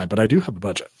games I buy, but I do have a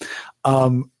budget.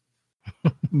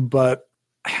 But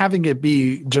having it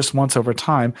be just once over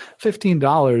time, $15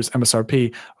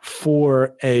 MSRP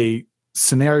for a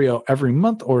scenario every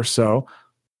month or so,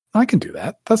 I can do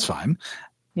that. That's fine.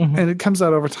 Mm-hmm. And it comes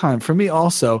out over time. For me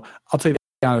also, I'll tell you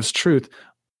the honest truth,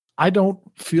 I don't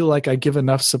feel like I give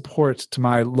enough support to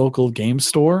my local game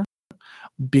store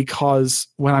because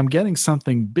when I'm getting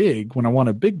something big, when I want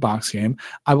a big box game,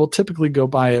 I will typically go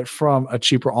buy it from a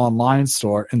cheaper online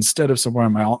store instead of somewhere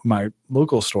in my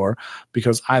local store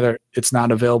because either it's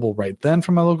not available right then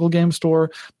from my local game store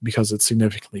because it's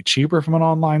significantly cheaper from an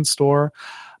online store.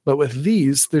 But with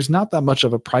these, there's not that much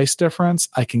of a price difference.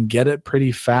 I can get it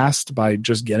pretty fast by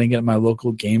just getting it at my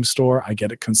local game store. I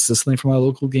get it consistently from my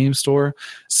local game store.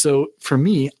 So for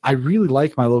me, I really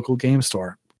like my local game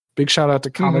store. Big shout out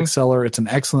to Comic Cellar. It's an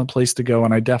excellent place to go,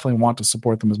 and I definitely want to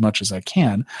support them as much as I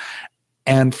can.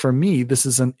 And for me, this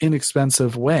is an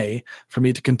inexpensive way for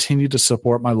me to continue to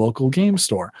support my local game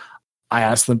store. I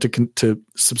asked them to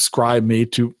subscribe me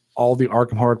to all the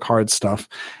Arkham Horror card stuff.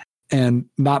 And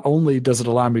not only does it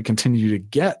allow me to continue to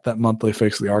get that monthly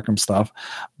fix of the Arkham stuff,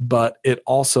 but it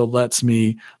also lets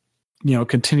me,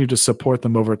 continue to support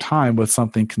them over time with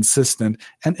something consistent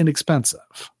and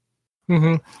inexpensive.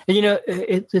 Mm-hmm. And,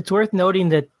 it's worth noting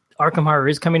that Arkham Horror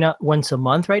is coming out once a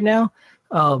month right now.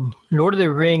 Lord of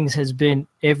the Rings has been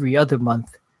every other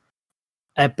month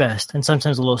at best, and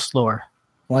sometimes a little slower.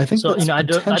 Well, I think that's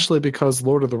potentially because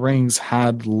Lord of the Rings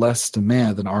had less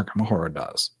demand than Arkham Horror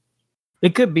does.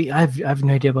 It could be. I have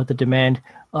no idea about the demand.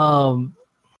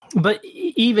 But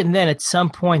even then, at some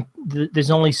point, there's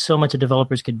only so much a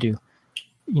developers could do.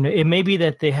 It may be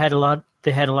that they had a lot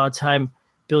of time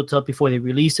built up before they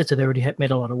released it, so they already had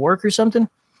made a lot of work or something.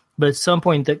 But at some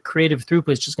point, the creative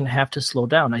throughput is just going to have to slow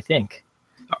down, I think.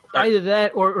 Either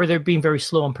that, or they're being very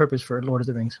slow on purpose for Lord of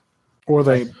the Rings. Or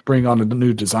they bring on a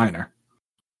new designer.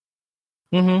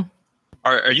 Mm-hmm.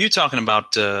 Are you talking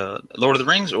about Lord of the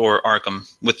Rings or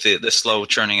Arkham with the slow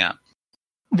churning out?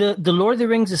 The Lord of the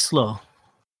Rings is slow.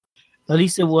 At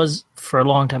least it was for a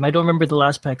long time. I don't remember the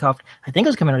last pack off. I think it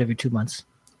was coming out every 2 months.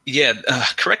 Yeah,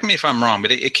 correct me if I'm wrong,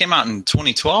 but it came out in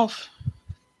 2012?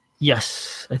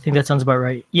 Yes, I think that sounds about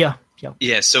right. Yeah.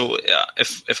 Yeah, so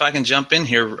if I can jump in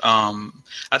here,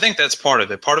 I think that's part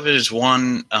of it. Part of it is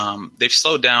one, they've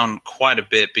slowed down quite a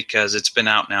bit because it's been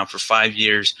out now for 5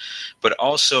 years, but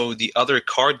also the other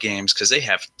card games, because they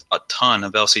have a ton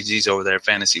of LCGs over there,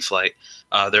 Fantasy Flight.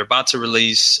 They're about to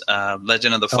release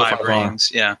Legend of the Five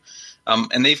Rings. Yeah,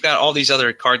 and they've got all these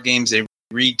other card games. They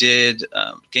redid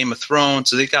Game of Thrones,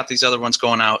 so they've got these other ones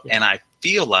going out, and I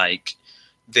feel like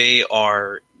they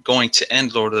are going to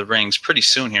end Lord of the Rings pretty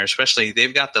soon here, especially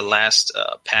they've got the last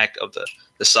pack of the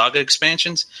Saga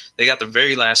expansions. They got the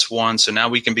very last one, so now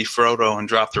we can be Frodo and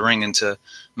drop the ring into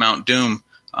Mount Doom.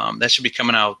 That should be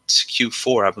coming out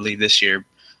Q4, I believe, this year.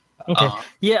 Okay.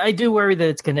 Yeah, I do worry that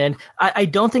it's going to end. I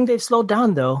don't think they've slowed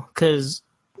down, though, because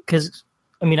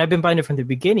I mean, I've been buying it from the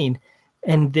beginning,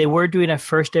 and they were doing it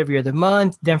first every other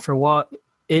month. Then for a while,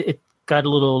 it got a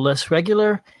little less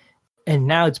regular, and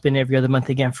now it's been every other month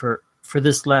again for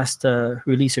this last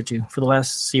release or two, for the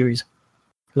last series,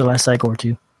 for the last cycle or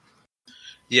two.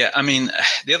 Yeah, I mean,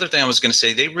 the other thing I was going to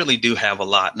say, they really do have a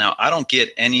lot. Now, I don't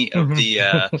get any of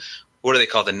the what do they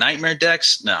call the nightmare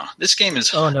decks? No, this game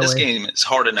is game is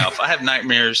hard enough. I have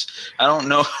nightmares. I don't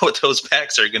know what those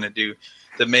packs are going to do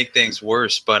to make things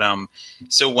worse. But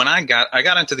so when I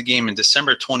got into the game in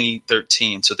December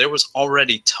 2013, so there was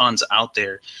already tons out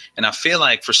there, and I feel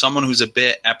like for someone who's a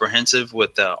bit apprehensive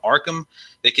with Arkham,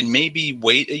 they can maybe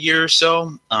wait a year or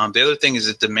so. The other thing is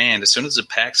the demand. As soon as the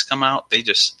packs come out,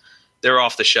 they're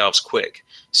off the shelves quick.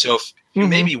 So if you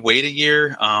maybe wait a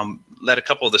year, let a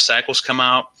couple of the cycles come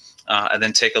out, and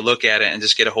then take a look at it and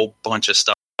just get a whole bunch of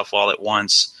stuff all at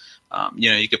once.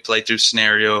 You could play through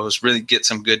scenarios, really get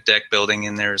some good deck building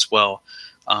in there as well.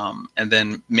 And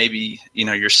then maybe,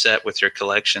 you're set with your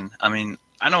collection. I mean,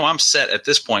 I know I'm set at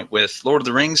this point with Lord of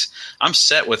the Rings. I'm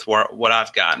set with what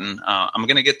I've gotten. I'm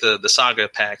going to get the Saga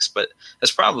packs, but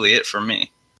that's probably it for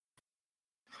me.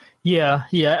 Yeah.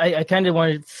 I kind of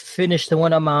want to finish the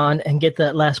one I'm on and get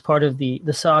that last part of the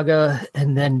Saga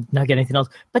and then not get anything else.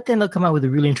 But then they'll come out with a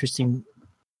really interesting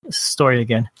story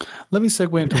again. Let me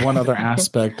segue into one other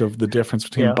aspect of the difference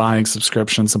between buying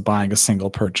subscriptions and buying a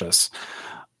single purchase.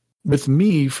 With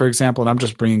me, for example, and I'm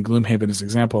just bringing Gloomhaven as an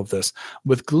example of this.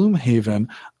 With Gloomhaven,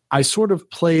 I sort of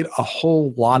played a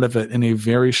whole lot of it in a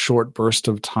very short burst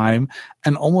of time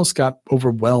and almost got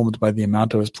overwhelmed by the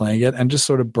amount I was playing it and just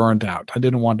sort of burned out. I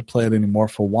didn't want to play it anymore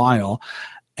for a while.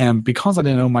 And because I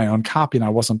didn't own my own copy and I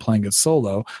wasn't playing it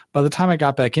solo, by the time I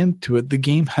got back into it, the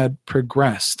game had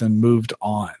progressed and moved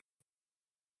on.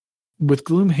 With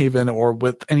Gloomhaven, or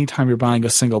with any time you're buying a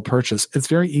single purchase, it's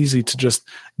very easy to just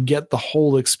get the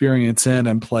whole experience in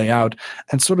and play out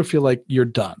and sort of feel like you're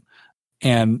done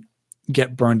and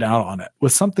get burned out on it.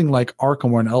 With something like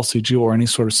Arkham or an LCG or any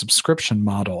sort of subscription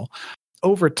model,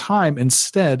 over time,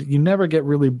 instead, you never get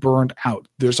really burned out.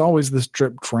 There's always this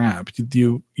drip drab.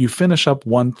 You finish up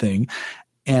one thing,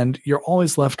 and you're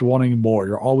always left wanting more.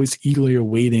 You're always eagerly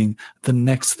awaiting the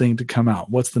next thing to come out.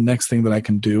 What's the next thing that I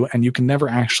can do? And you can never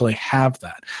actually have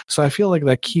that. So I feel like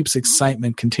that keeps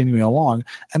excitement continuing along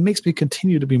and makes me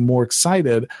continue to be more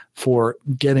excited for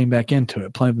getting back into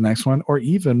it, playing the next one, or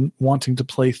even wanting to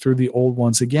play through the old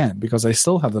ones again, because I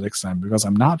still have that excitement because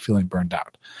I'm not feeling burned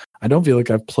out. I don't feel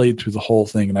like I've played through the whole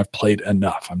thing and I've played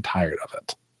enough. I'm tired of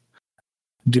it.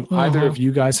 Do either of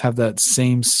you guys have that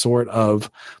same sort of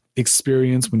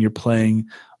experience when you're playing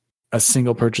a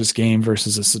single purchase game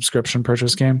versus a subscription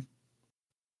purchase game?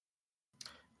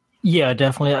 Yeah,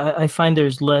 definitely. I find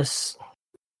there's less.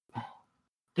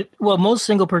 Well, most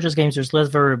single purchase games, there's less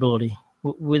variability.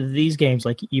 With these games,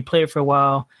 like you play it for a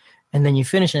while and then you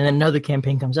finish it and then another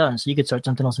campaign comes out. So you could start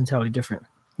something else entirely different.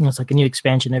 It's like a new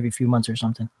expansion every few months or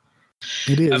something.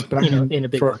 It is. But in a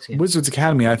big box, yeah. Wizards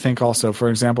Academy, I think also, for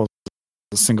example,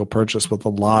 a single purchase with a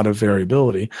lot of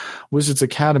variability. Wizards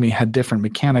Academy had different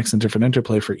mechanics and different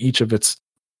interplay for each of its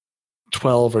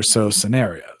 12 or so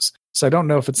scenarios. So I don't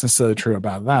know if it's necessarily true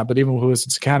about that, but even with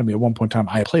Wizards Academy, at one point in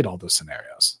time, I played all those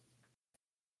scenarios.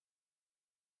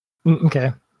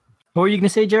 Okay. What were you going to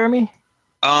say, Jeremy?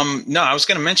 No, I was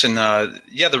going to mention, the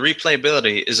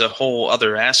replayability is a whole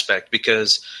other aspect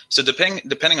because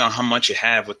depending on how much you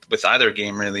have with either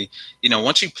game, really,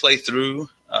 once you play through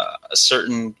a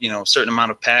certain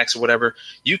amount of packs or whatever,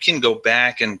 you can go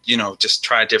back and just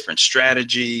try a different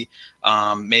strategy,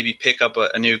 maybe pick up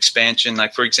a new expansion.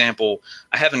 Like for example,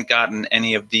 I haven't gotten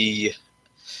any of the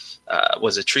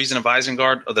was it Treason of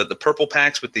Isengard, or the purple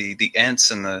packs with the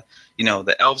Ents and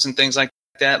the elves and things like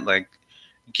that, like.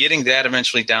 Getting that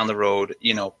eventually down the road,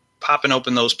 popping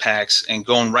open those packs and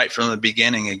going right from the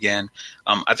beginning again.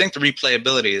 I think the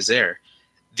replayability is there.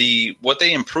 What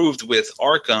they improved with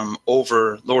Arkham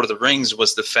over Lord of the Rings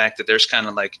was the fact that there's kind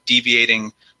of like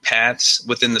deviating paths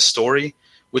within the story,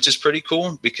 which is pretty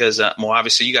cool because,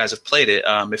 obviously you guys have played it.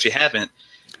 If you haven't,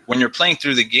 when you're playing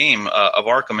through the game of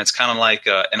Arkham, it's kind of like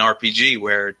an RPG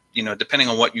where, depending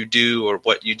on what you do or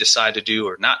what you decide to do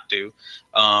or not do,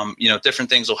 different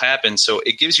things will happen. So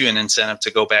it gives you an incentive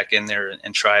to go back in there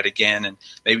and try it again and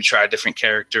maybe try different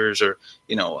characters or,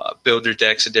 build your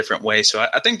decks a different way. So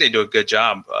I think they do a good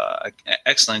job,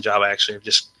 excellent job actually of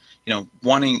just,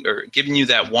 wanting or giving you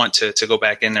that want to go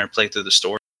back in there and play through the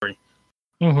story.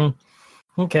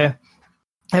 Mm-hmm. Okay.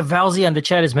 Valzy on the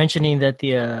chat is mentioning that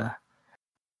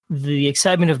the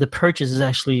excitement of the purchase is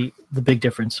actually the big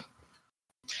difference.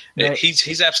 Right.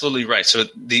 He's absolutely right. So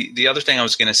the other thing I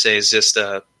was going to say is just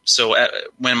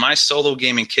when my solo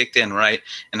gaming kicked in, right,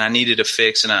 and I needed a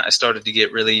fix, and I started to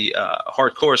get really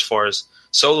hardcore as far as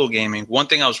solo gaming. One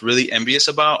thing I was really envious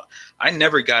about, I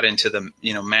never got into the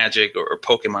Magic or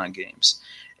Pokemon games,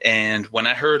 and when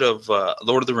I heard of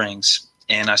Lord of the Rings,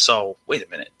 and I saw, wait a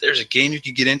minute, there's a game you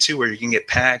could get into where you can get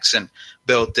packs and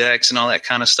build decks and all that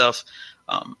kind of stuff.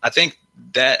 I think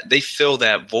that they fill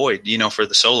that void, for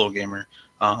the solo gamer.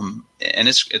 And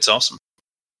it's awesome.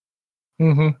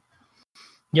 Mm-hmm.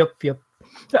 Yep.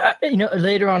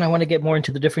 Later on, I want to get more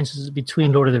into the differences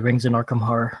between Lord of the Rings and Arkham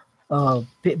Horror,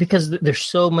 because there's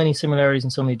so many similarities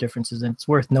and so many differences, and it's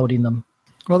worth noting them.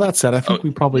 Well, that said, I think we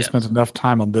probably spent enough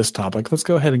time on this topic. Let's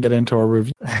go ahead and get into our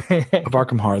review of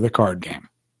Arkham Horror, the card game.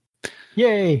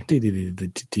 Yay!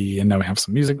 And now we have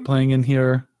some music playing in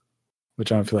here,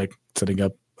 which I don't feel like setting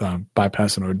up.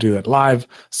 Bypassing or do that live.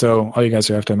 So all you guys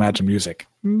have to imagine music.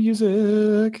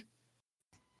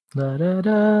 Da, da,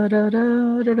 da, da,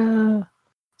 da, da, da.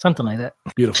 Something like that.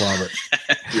 Beautiful, Albert.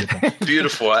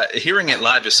 Beautiful. Hearing it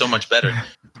live is so much better.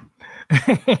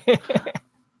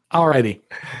 Alrighty.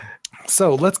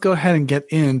 So let's go ahead and get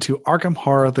into Arkham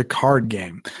Horror, the card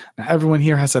game. Now, everyone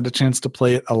here has had a chance to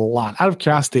play it a lot. Out of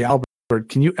curiosity, Albert,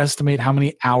 can you estimate how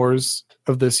many hours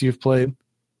of this you've played?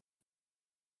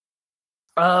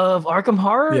 Of Arkham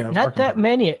Horror? Yeah, Not Arkham that Horror.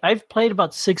 many. I've played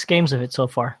about 6 games of it so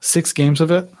far. 6 games of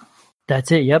it?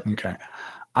 That's it, yep. Okay.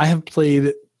 I have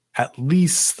played at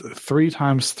least 3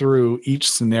 times through each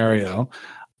scenario.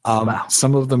 Wow.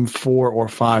 Some of them 4 or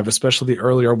 5, especially the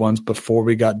earlier ones before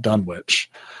we got Dunwich.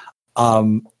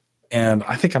 And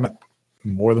I think I'm at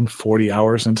more than 40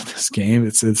 hours into this game.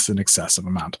 It's an excessive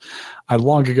amount. I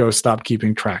long ago stopped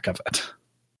keeping track of it.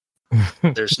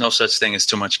 There's no such thing as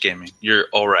too much gaming. You're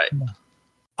all right.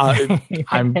 I'm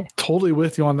totally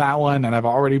with you on that one, and I've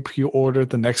already pre-ordered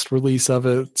the next release of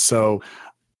it, so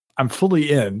I'm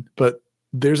fully in, but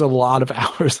there's a lot of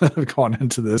hours that have gone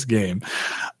into this game.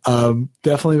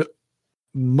 Definitely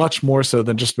much more so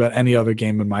than just about any other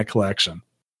game in my collection.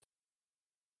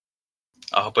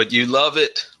 Oh, but you love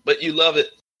it.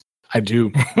 I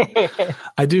do.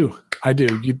 I do.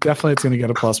 You definitely, it's going to get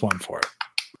a +1 for it.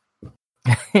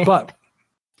 But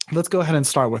let's go ahead and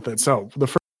start with it. So the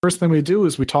first thing we do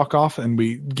is we talk off and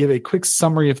we give a quick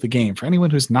summary of the game. For anyone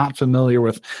who's not familiar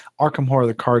with Arkham Horror,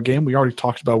 the card game, we already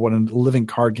talked about what a living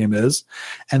card game is.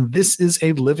 And this is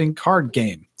a living card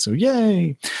game. So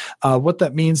yay! What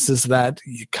that means is that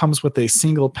it comes with a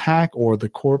single pack or the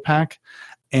core pack.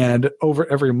 And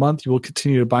over every month, you will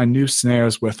continue to buy new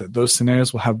scenarios with it. Those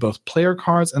scenarios will have both player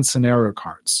cards and scenario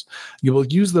cards. You will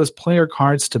use those player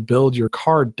cards to build your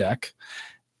card deck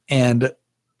and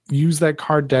use that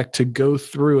card deck to go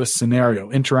through a scenario,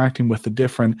 interacting with the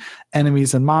different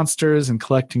enemies and monsters and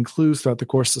collecting clues throughout the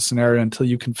course of the scenario until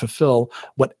you can fulfill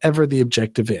whatever the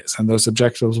objective is. And those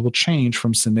objectives will change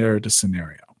from scenario to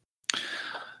scenario.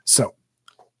 So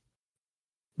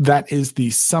that is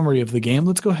the summary of the game.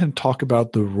 Let's go ahead and talk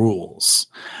about the rules.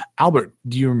 Albert,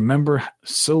 do you remember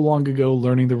so long ago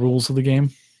learning the rules of the game?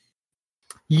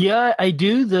 Yeah, I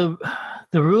do.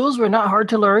 The rules were not hard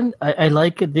to learn. I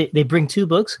like it. They bring 2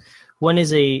 books. One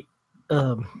is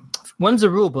one's a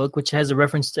rule book, which has a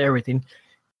reference to everything.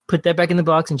 Put that back in the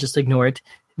box and just ignore it.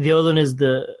 The other one is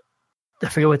I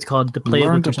forget what it's called, the playbook.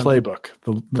 Learn to play book.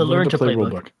 The Learn to Play rule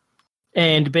book.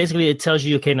 And basically it tells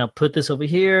you, okay, now put this over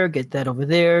here, get that over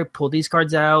there, pull these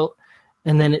cards out,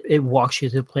 and then it walks you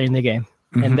through playing the game.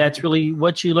 Mm-hmm. And that's really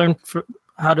what you learn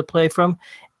how to play from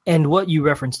and what you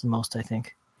reference the most, I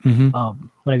think,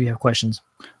 whenever you have questions.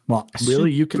 Well,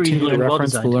 really? You continue to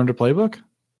reference the Learn to Play book?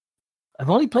 I've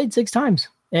only played 6 times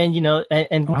and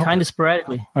kind of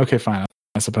sporadically. Okay, fine.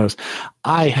 I suppose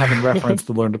I haven't referenced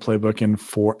the Learn to Play book in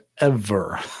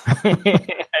forever.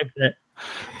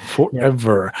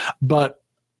 Forever. Yeah. But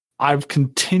I've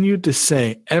continued to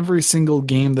say every single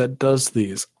game that does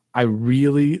these, I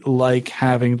really like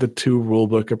having the 2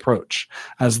 rulebook approach.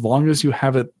 As long as you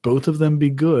have it, both of them be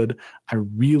good, I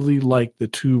really like the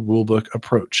 2 rulebook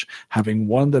approach. Having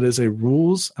one that is a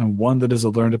rules and one that is a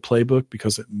learn to play book,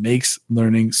 because it makes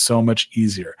learning so much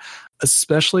easier,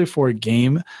 especially for a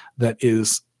game that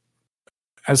is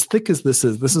as thick as this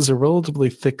is. This is a relatively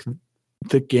thick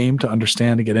game to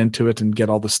understand and get into it and get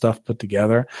all the stuff put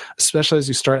together, especially as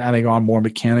you start adding on more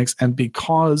mechanics. And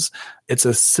because it's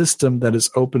a system that is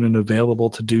open and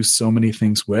available to do so many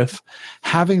things with,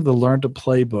 having the Learn to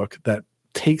Play book that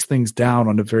takes things down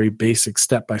on a very basic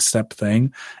step-by-step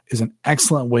thing is an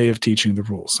excellent way of teaching the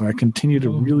rules. So I continue to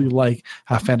really like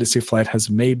how Fantasy Flight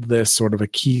has made this sort of a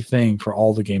key thing for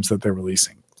all the games that they're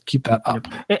releasing. Keep that up.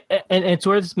 And it's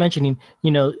worth mentioning,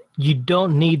 you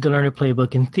don't need the Learn to Play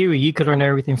book. In theory, you could learn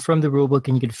everything from the rule book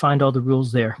and you could find all the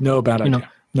rules there. No bad idea.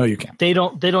 No, you can't. They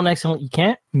don't accidentally, you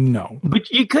can't? No. But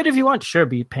you could if you want. Sure,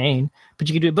 be a pain. But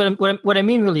you could do it. But what I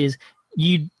mean really is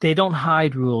they don't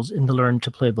hide rules in the Learn to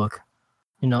Play book.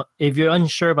 If you're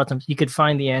unsure about them, you could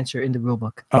find the answer in the rule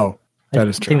book. Oh, that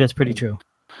is true. I think that's pretty true.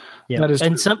 Yeah. That is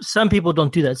and true. some people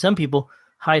don't do that. Some people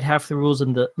hide half the rules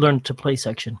in the Learn to Play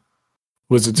section.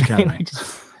 Wizards Academy. It's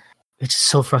just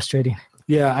so frustrating.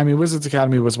 Yeah, I mean, Wizards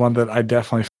Academy was one that I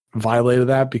definitely violated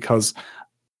that because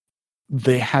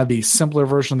they had the simpler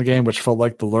version of the game, which felt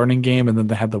like the learning game, and then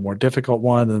they had the more difficult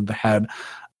one, and then they had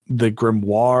the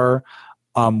Grimoire,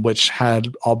 which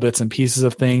had all bits and pieces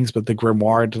of things, but the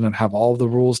Grimoire didn't have all of the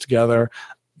rules together.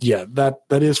 Yeah, that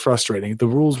is frustrating. The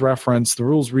rules reference, the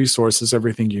rules resource is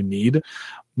everything you need.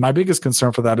 My biggest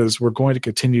concern for that is we're going to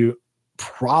continue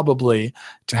probably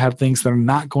to have things that are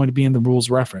not going to be in the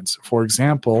rules reference. For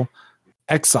example,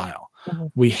 Exile. Mm-hmm.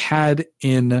 We had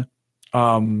in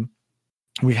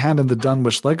the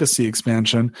Dunwich Legacy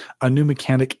expansion a new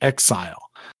mechanic,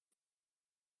 Exile.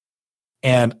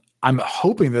 And I'm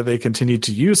hoping that they continue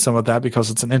to use some of that because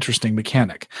it's an interesting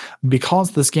mechanic.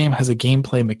 Because this game has a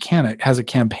gameplay mechanic, has a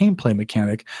campaign play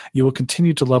mechanic, you will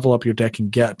continue to level up your deck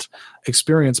and get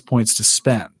experience points to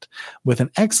spend. With an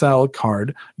Exile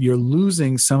card, you're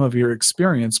losing some of your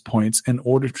experience points in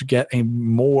order to get a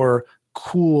more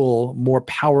cool, more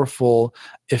powerful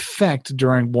effect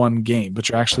during one game, but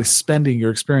you're actually spending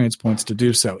your experience points to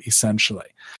do so, essentially.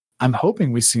 I'm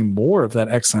hoping we see more of that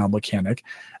Exile mechanic,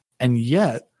 and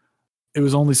yet it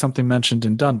was only something mentioned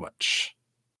in Dunwich.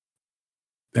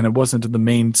 And it wasn't in the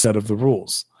main set of the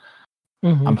rules.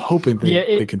 Mm-hmm. I'm hoping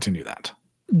they continue that.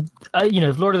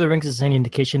 If Lord of the Rings is any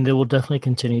indication, they will definitely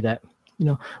continue that.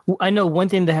 I know one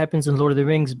thing that happens in Lord of the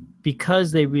Rings,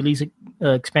 because they release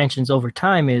expansions over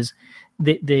time, is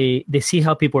they see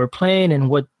how people are playing and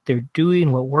what they're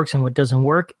doing, what works and what doesn't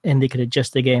work, and they can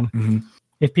adjust the game. Mm-hmm.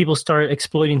 If people start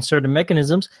exploiting certain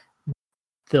mechanisms,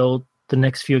 the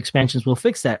next few expansions will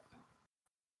fix that.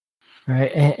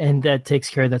 Right, and that takes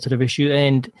care of that sort of issue.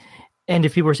 And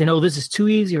if people are saying, "Oh, this is too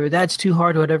easy" or "That's too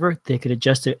hard" or whatever, they could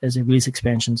adjust it as they release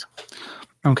expansions.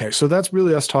 Okay, so that's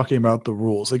really us talking about the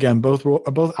rules. Again, both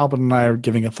Albert and I are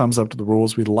giving a thumbs up to the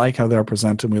rules. We like how they're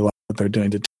presented. We like what they're doing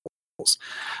to the rules.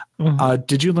 Mm-hmm.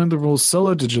 Did you learn the rules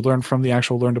solo? Did you learn from the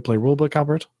actual Learn to Play rulebook,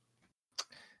 Albert?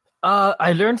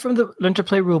 I learned from the Learn to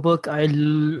Play rulebook.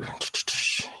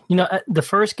 The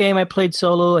first game I played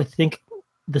solo. I think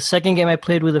the second game I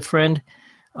played with a friend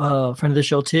of the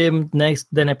show, Tim.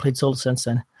 Then I played solo since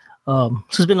then. So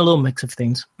it's been a little mix of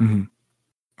things. Mm-hmm.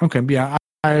 Okay, yeah.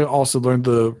 I also learned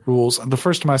the rules. The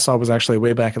first time I saw was actually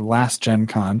way back at last Gen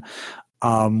Con,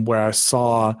 where I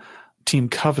saw Team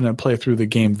Covenant play through the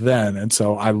game then, and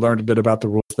so I learned a bit about the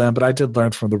rules then, but I did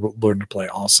learn from the Learn to Play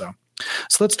also.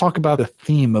 So let's talk about the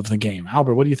theme of the game.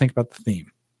 Albert, what do you think about the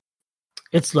theme?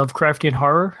 It's Lovecraftian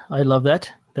horror. I love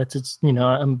that.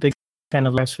 I'm a big fan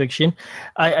of science fiction.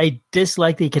 I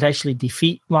dislike that you could actually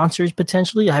defeat monsters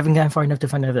potentially. I haven't gotten far enough to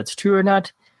find out if that's true or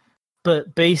not. But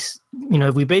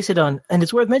if we base it on, and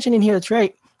it's worth mentioning here, that's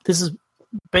right, this is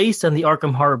based on the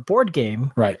Arkham Horror board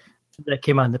game, right, that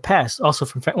came out in the past. Also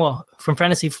from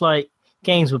Fantasy Flight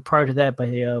Games, but prior to that by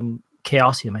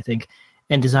Chaosium, I think,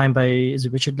 and designed by, is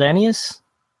it Richard Lanius?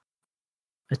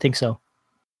 I think so.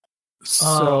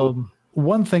 So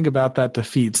one thing about that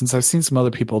defeat, since I've seen some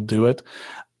other people do it,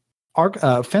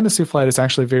 Fantasy Flight is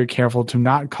actually very careful to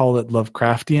not call it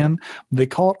Lovecraftian. They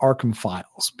call it Arkham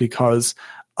Files because,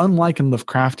 unlike in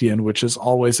Lovecraftian, which is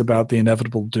always about the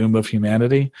inevitable doom of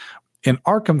humanity, in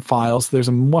Arkham Files, there's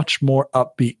a much more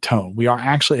upbeat tone. We are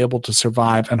actually able to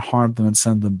survive and harm them and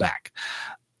send them back.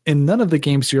 In none of the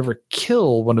games do you ever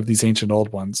kill one of these ancient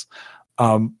old ones.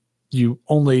 You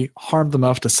only harm them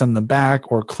enough to send them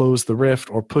back or close the rift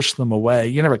or push them away.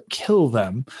 You never kill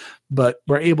them, but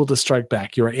we're able to strike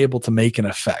back. You're able to make an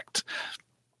effect.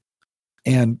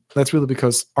 And that's really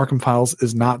because Arkham Files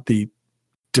is not the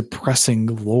depressing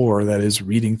lore that is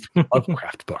reading through a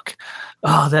Lovecraft book.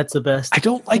 Oh, that's the best. I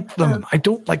don't like them. I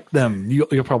don't like them.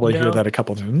 You'll probably hear that a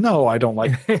couple of times. No, I don't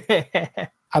like them.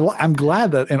 I'm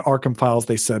glad that in Arkham Files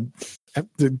they said,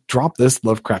 drop this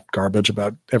Lovecraft garbage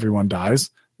about everyone dies.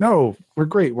 No, we're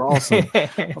great. We're awesome.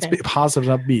 Let's be positive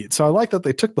and upbeat. So I like that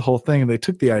they took the whole thing and they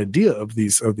took the idea of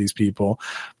these people,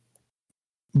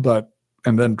 and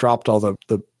then dropped all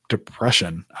the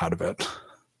depression out of it.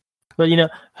 But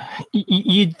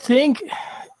you'd think,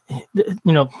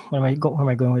 where am I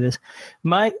going with this?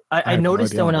 I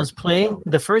noticed that when I was playing,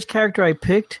 the first character I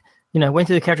picked, I went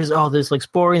through the characters. Oh, this looks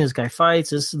boring. This guy fights.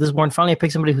 This one. Finally, I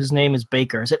picked somebody whose name is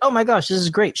Baker. I said, "Oh my gosh, this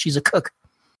is great. She's a cook."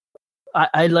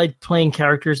 I like playing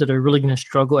characters that are really going to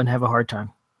struggle and have a hard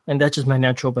time, and that's just my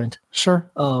natural bent.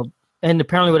 Sure. And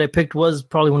apparently, what I picked was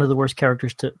probably one of the worst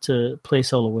characters to play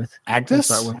solo with. Agnes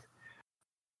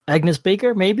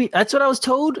Baker, maybe. That's what I was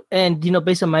told, and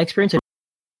based on my experience, it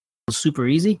was super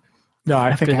easy. No,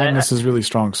 I think Agnes is really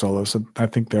strong solo, so I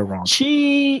think they're wrong.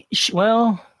 She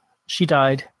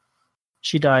died.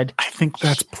 She died. I think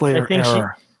that's player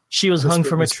error. She was hung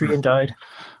from a tree and died.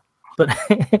 But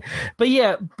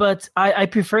I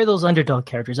prefer those underdog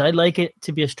characters. I like it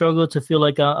to be a struggle, to feel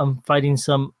like I'm fighting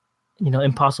some,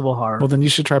 impossible horror. Well, then you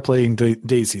should try playing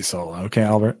Daisy solo. Okay,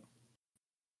 Albert?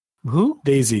 Who?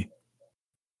 Daisy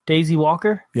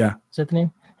Walker? Yeah. Is that the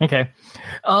name? Okay.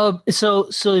 So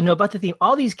about the theme,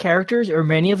 all these characters, or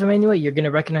many of them anyway, you're going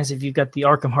to recognize if you've got the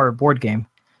Arkham Horror board game,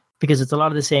 because it's a lot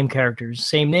of the same characters,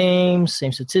 same names,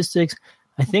 same statistics.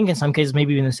 I think in some cases,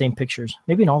 maybe even the same pictures.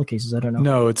 Maybe in all the cases, I don't know.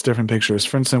 No, it's different pictures.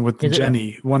 For instance, with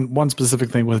Jenny, one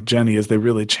specific thing with Jenny is they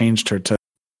really changed her to.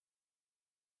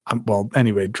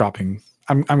 Dropping.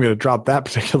 I'm going to drop that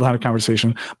particular line of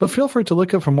conversation, but feel free to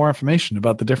look up for more information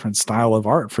about the different style of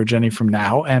art for Jenny from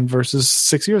now and versus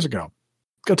 6 years ago.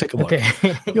 Go take a look.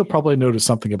 Okay. You'll probably notice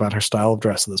something about her style of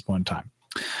dress at this point in time.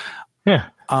 Yeah.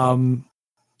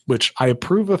 Which I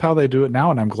approve of how they do it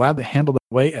now, and I'm glad they handled it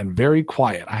that way and very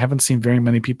quiet. I haven't seen very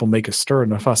many people make a stir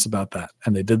and a fuss about that,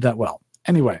 and they did that well.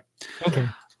 Anyway. Okay.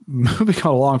 Moving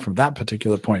on along from that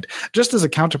particular point, just as a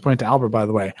counterpoint to Albert, by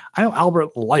the way, I know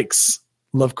Albert likes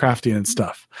Lovecraftian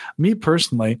stuff. Me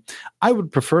personally, I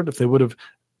would prefer it if they would have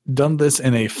done this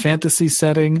in a fantasy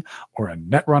setting or a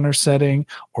Netrunner setting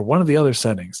or one of the other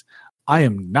settings. I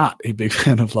am not a big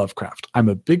fan of Lovecraft. I'm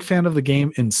a big fan of the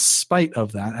game in spite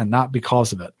of that and not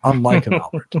because of it, unlike an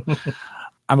Albert.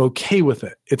 I'm okay with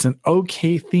it. It's an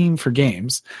okay theme for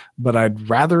games, but I'd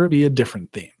rather it be a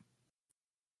different theme.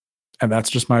 And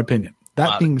that's just my opinion.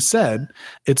 That being said,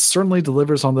 it certainly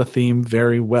delivers on the theme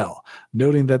very well.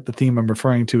 Noting that the theme I'm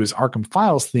referring to is Arkham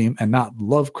Files theme and not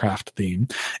Lovecraft theme,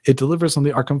 it delivers on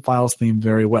the Arkham Files theme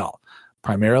very well,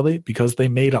 primarily because they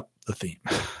made up the theme.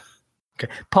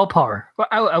 Okay. Pulp horror. Well,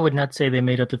 I would not say they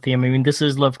made up the theme. I mean, this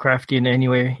is Lovecraftian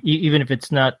anyway, even if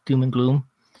it's not doom and gloom.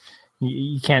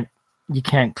 You can't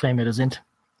claim it isn't.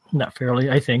 Not fairly,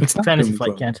 I think. Fantasy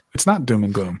Flight can't. It's not doom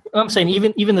and gloom. I'm saying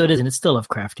even though it isn't, it's still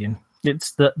Lovecraftian.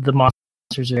 It's the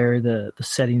monsters there, the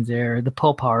settings there, the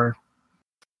pulp horror.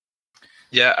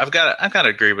 Yeah, I've got to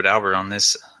agree with Albert on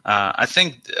this. I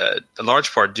think a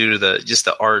large part due to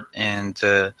the art and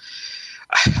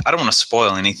I don't want to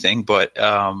spoil anything, but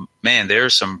man,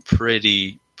 there's some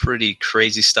pretty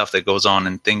crazy stuff that goes on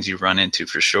and things you run into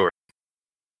for sure.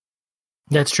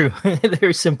 That's true.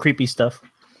 There's some creepy stuff.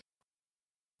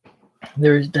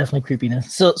 There is definitely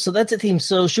creepiness. So that's a theme.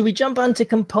 So should we jump on to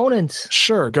components?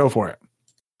 Sure, go for it.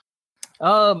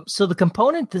 So the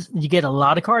component, you get a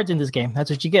lot of cards in this game. That's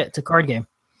what you get. It's a card game.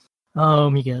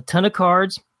 You get a ton of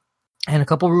cards and a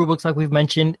couple rulebooks like we've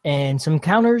mentioned, and some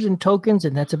counters and tokens,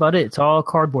 and that's about it. It's all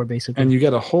cardboard basically. And you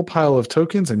get a whole pile of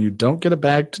tokens, and you don't get a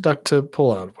bag to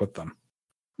pull out with them.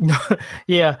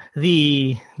 Yeah,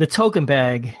 the token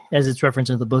bag, as it's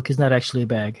referenced in the book, is not actually a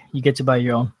bag. You get to buy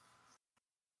your own.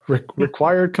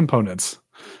 Required components.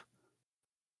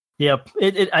 Yep.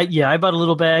 I bought a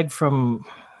little bag from,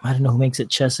 I don't know who makes it,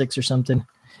 Chessex or something,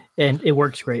 and it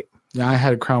works great. Yeah, I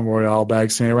had a Crown Royale bag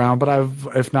sitting around, but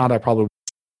if not, I probably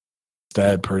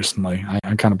instead, personally.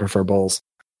 I kind of prefer bowls.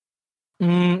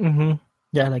 Mm-hmm.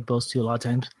 Yeah, I like bowls too a lot of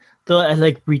times. Though I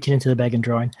like reaching into the bag and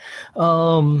drawing.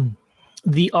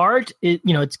 The art,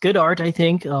 it's good art, I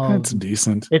think. It's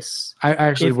decent. I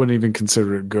actually wouldn't even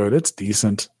consider it good. It's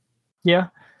decent. Yeah.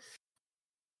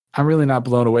 I'm really not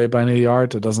blown away by any of the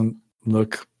art. It doesn't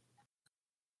look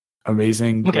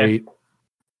amazing, great.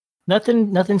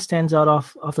 Nothing stands out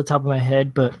off the top of my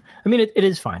head, but I mean it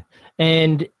is fine.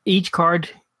 And each card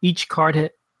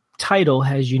title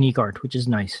has unique art, which is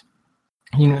nice.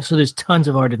 So there's tons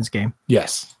of art in this game.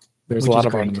 Yes, there's a lot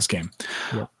of art in this game.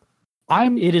 Yep.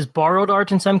 It is borrowed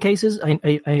art in some cases.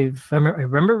 I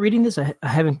remember reading this. I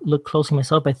haven't looked closely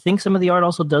myself. I think some of the art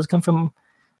also does come from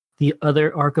the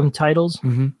other Arkham titles.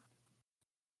 Mm-hmm.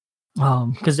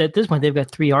 Because at this point they've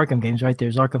got 3 Arkham games, right?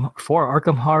 There's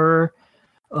Arkham Horror,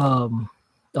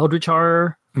 Eldritch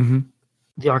Horror, mm-hmm.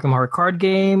 the Arkham Horror card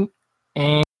game,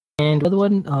 and the other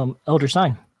one, Elder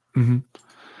Sign. Mm-hmm.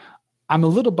 I'm a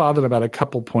little bothered about a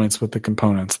couple points with the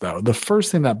components, though. The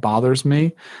first thing that bothers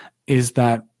me is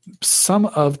that some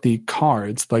of the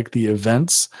cards, like the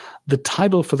events, the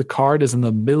title for the card is in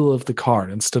the middle of the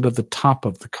card instead of the top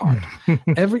of the card.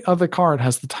 Every other card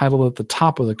has the title at the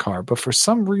top of the card, but for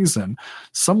some reason,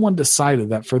 someone decided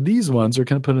that for these ones, they're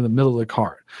going to put it in the middle of the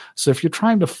card. So if you're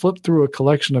trying to flip through a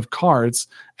collection of cards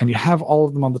and you have all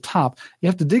of them on the top, you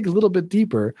have to dig a little bit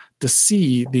deeper to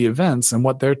see the events and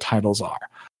what their titles are.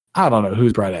 I don't know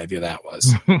whose bright idea that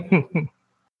was.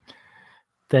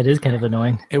 That is kind of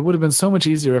annoying. It would have been so much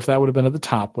easier if that would have been at the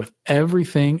top with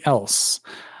everything else.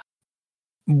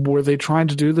 Were they trying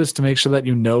to do this to make sure that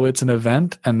it's an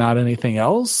event and not anything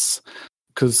else?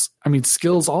 Because,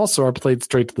 skills also are played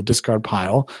straight to the discard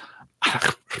pile.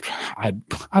 I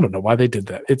don't know why they did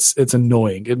that. It's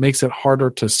annoying. It makes it harder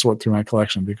to sort through my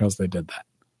collection because they did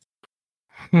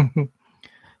that.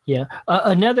 Yeah.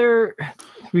 Another,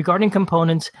 regarding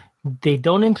components, they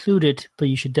don't include it, but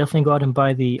you should definitely go out and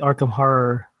buy the Arkham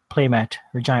Horror playmat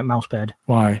or giant mouse pad.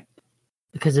 Why?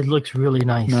 Because it looks really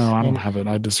nice. No, I don't have it.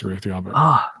 I disagree with you, Albert.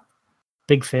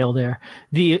 Big fail there.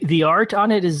 The art on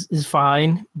it is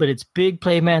fine, but it's big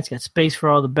playmat. It's got space for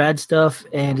all the bad stuff,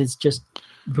 and it's just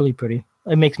really pretty.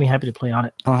 It makes me happy to play on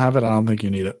it. I'll have it. I don't think you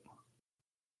need it.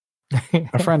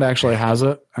 A friend actually has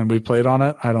it, and we played on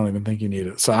it. I don't even think you need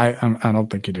it. So I don't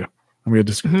think you do. I'm going to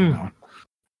disagree with that one.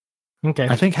 Okay.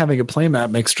 I think having a playmat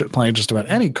makes playing just about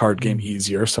any card game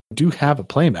easier. So I do have a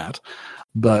playmat,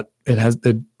 but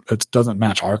it doesn't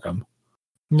match Arkham.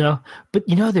 No, but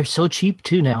they're so cheap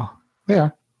too now. Yeah.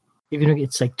 Even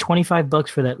it's like $25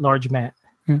 for that large mat.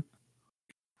 Yeah.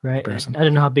 Right. I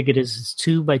don't know how big it is. It's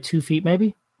 2 by 2 feet,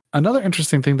 maybe. Another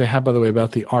interesting thing they have, by the way,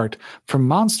 about the art, for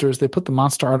monsters, they put the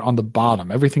monster art on the bottom.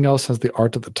 Everything else has the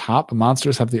art at the top.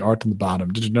 Monsters have the art on the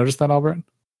bottom. Did you notice that, Albert?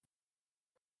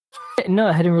 No,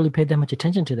 I hadn't really paid that much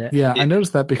attention to that. Yeah, I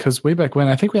noticed that because way back when,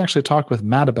 I think we actually talked with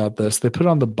Matt about this, they put it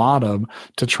on the bottom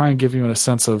to try and give you a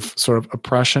sense of sort of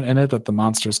oppression in it, that the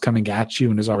monster is coming at you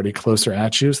and is already closer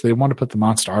at you. So they want to put the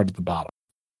monster art at the bottom.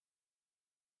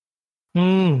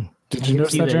 Did you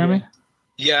notice that, Jeremy?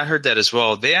 Yeah, I heard that as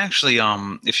well. They actually,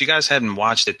 if you guys hadn't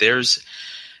watched it, there's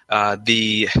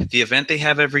the event they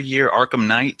have every year, Arkham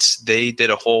Knights. They did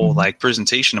a whole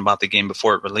presentation about the game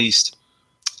before it released.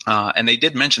 And they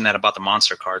did mention that about the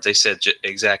monster cards. They said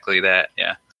exactly that.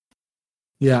 Yeah.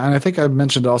 Yeah. And I think I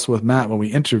mentioned also with Matt when we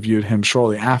interviewed him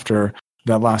shortly after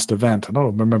that last event. I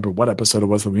don't remember what episode it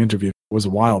was that we interviewed. It was a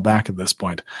while back at this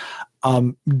point.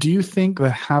 Do you think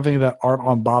that having that art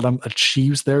on bottom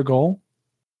achieves their goal?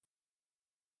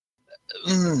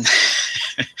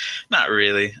 Not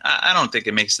really. I don't think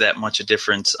it makes that much a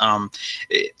difference.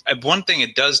 One thing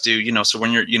it does do, so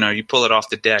when you pull it off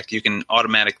the deck, you can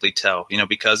automatically tell,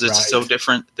 because it's so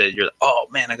different that you're, oh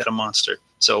man, I got a monster.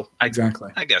 So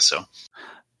exactly, I guess so.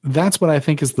 That's what I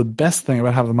think is the best thing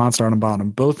about having the monster on the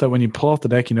bottom. Both that when you pull off the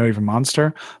deck, you have a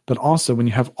monster, but also when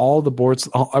you have all the boards,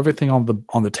 everything on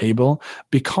the table,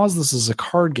 because this is a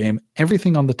card game,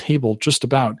 everything on the table just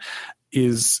about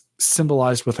is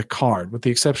symbolized with a card, with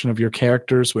the exception of your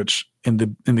characters, which in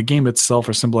the game itself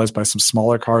are symbolized by some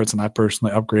smaller cards, and I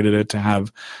personally upgraded it to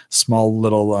have small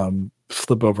little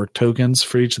flip over tokens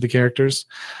for each of the characters.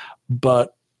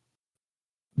 But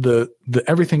the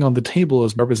everything on the table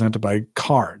is represented by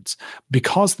cards.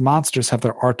 Because the monsters have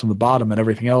their art on the bottom and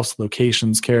everything else,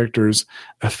 locations, characters,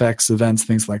 effects, events,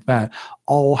 things like that,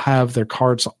 all have their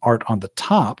cards art on the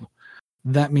top.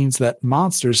 That means that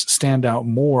monsters stand out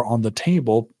more on the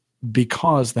table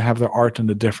because they have their art in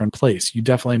a different place. You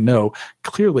definitely know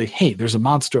clearly, hey, there's a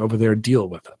monster over there, deal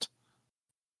with it.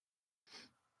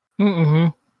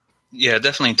 Mm-hmm. Yeah,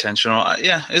 definitely intentional.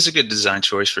 Yeah, it's a good design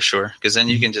choice for sure. Because then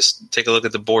you can just take a look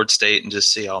at the board state and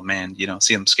just see, oh man,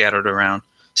 see them scattered around,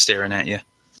 staring at you.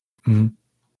 Mm-hmm.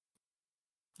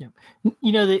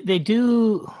 Yeah, they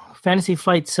do. Fantasy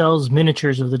Flight sells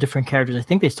miniatures of the different characters. I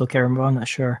think they still carry them, but I'm not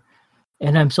sure.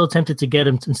 And I'm so tempted to get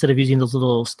them instead of using those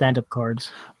little stand-up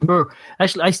cards. Or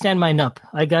actually, I stand mine up.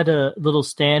 I got a little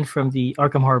stand from the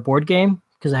Arkham Horror board game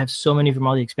because I have so many from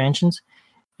all the expansions.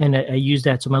 And I use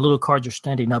that, so my little cards are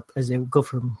standing up as they go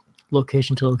from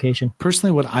location to location.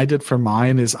 Personally, what I did for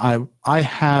mine is I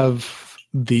have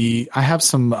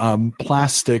some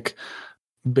plastic,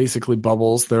 basically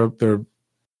bubbles. They're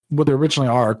what they originally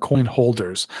are coin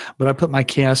holders, but I put my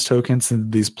chaos tokens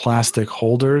in these plastic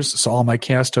holders, so all my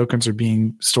chaos tokens are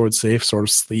being stored safe, sort of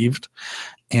sleeved.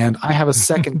 And I have a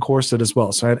second core set as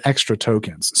well, so I had extra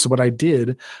tokens. So what I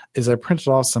did is I printed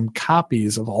off some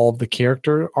copies of all of the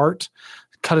character art,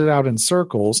 cut it out in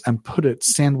circles, and put it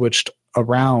sandwiched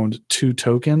around 2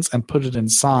 tokens and put it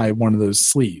inside one of those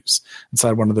sleeves,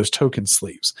 inside one of those token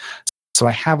sleeves. So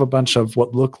I have a bunch of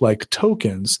what look like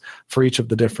tokens for each of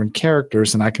the different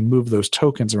characters, and I can move those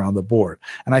tokens around the board.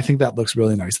 And I think that looks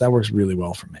really nice. That works really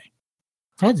well for me.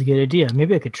 That's a good idea.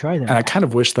 Maybe I could try that. And I kind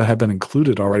of wish that had been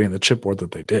included already in the chipboard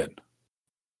that they did.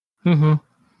 Mm-hmm.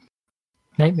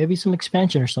 Maybe some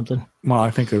expansion or something. Well,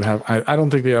 I think they would have. I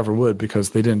don't think they ever would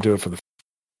because they didn't do it for the.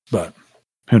 But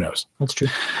who knows? That's true.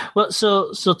 Well,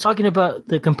 so talking about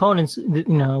the components,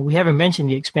 we haven't mentioned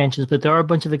the expansions, but there are a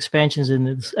bunch of expansions in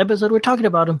this episode. We're talking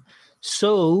about them.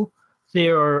 So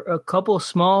there are a couple of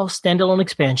small standalone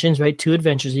expansions, right? 2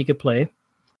 adventures you could play.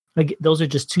 Like, those are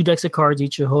just 2 decks of cards,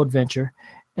 each a whole adventure.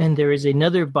 And there is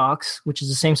another box, which is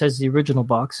the same size as the original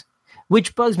box,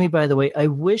 which bugs me, by the way. I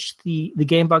wish the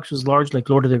game box was large like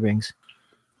Lord of the Rings,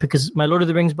 because my Lord of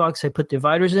the Rings box, I put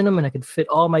dividers in them, and I could fit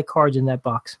all my cards in that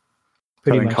box.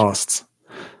 Pretty cutting much. Costs.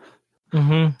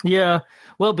 Mm-hmm. Yeah.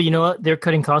 Well, but you know what? They're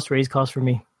cutting costs, raise costs for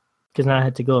me, because now I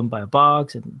had to go and buy a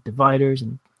box and dividers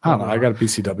and. I don't know. I got a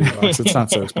BCW box. It's not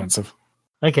so expensive.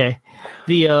 Okay.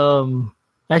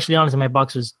 Actually, honestly, my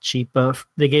box was cheap.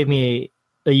 They gave me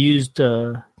a used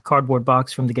cardboard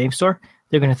box from the game store.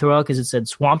 They're going to throw out because it said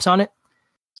swamps on it.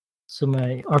 So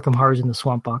my Arkham Horror is in the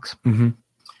swamp box.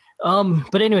 Mm-hmm.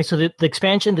 But anyway, so the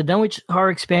expansion, the Dunwich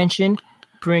Horror expansion,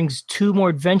 brings 2 more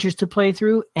adventures to play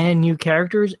through and new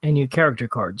characters and new character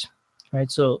cards. Right.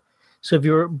 So if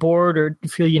you're bored or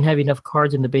feel you didn't have enough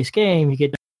cards in the base game, you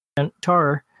get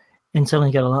Horror and suddenly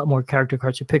you get a lot more character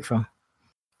cards to pick from.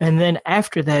 And then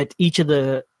after that, each of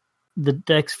the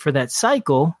decks for that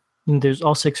cycle, and there's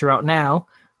all 6 are out now,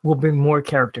 will bring more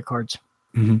character cards.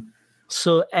 Mm-hmm.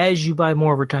 So as you buy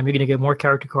more over time, you're going to get more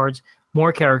character cards,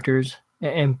 more characters,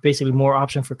 and basically more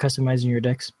option for customizing your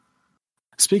decks.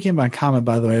 Speaking of my comment,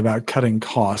 by the way, about cutting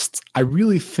costs, I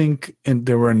really think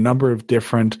there were a number of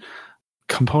different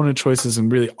component choices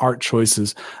and really art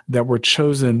choices that were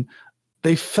chosen.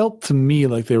 They felt to me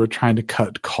like they were trying to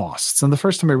cut costs. And the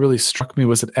first time it really struck me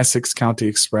was at Essex County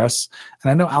Express.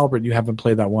 And I know, Albert, you haven't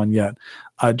played that one yet.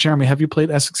 Jeremy, have you played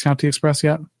Essex County Express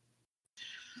yet?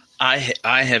 I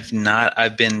have not.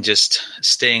 I've been just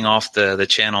staying off the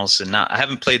channels and I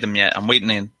haven't played them yet. I'm waiting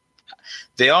in.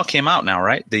 They all came out now,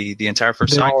 right? The entire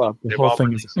first cycle. The whole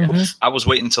thing. Mm-hmm. I was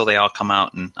waiting until they all come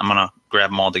out, and I'm gonna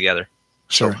grab them all together.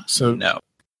 Sure. So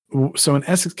in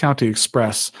Essex County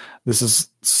Express, this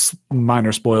is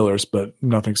minor spoilers, but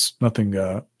nothing.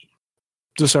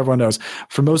 Just so everyone knows,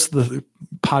 for most of the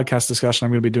podcast discussion,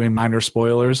 I'm going to be doing minor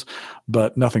spoilers,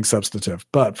 but nothing substantive.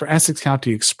 But for Essex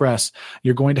County Express,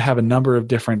 you're going to have a number of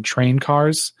different train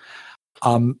cars.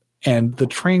 And the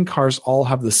train cars all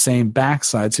have the same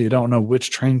backside, so you don't know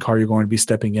which train car you're going to be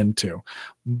stepping into.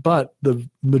 But the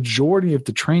majority of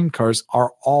the train cars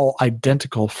are all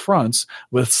identical fronts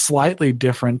with slightly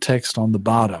different text on the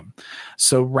bottom.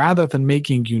 So rather than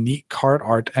making unique card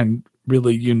art and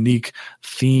really unique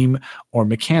theme or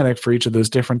mechanic for each of those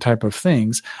different type of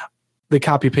things, they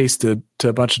copy-pasted to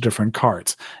a bunch of different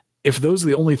cards. If those are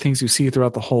the only things you see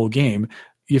throughout the whole game,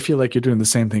 you feel like you're doing the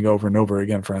same thing over and over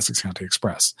again for Essex County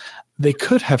Express. They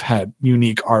could have had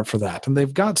unique art for that, and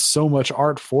they've got so much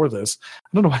art for this. I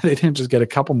don't know why they didn't just get a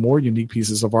couple more unique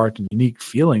pieces of art and unique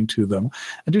feeling to them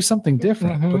and do something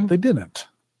different, but they didn't.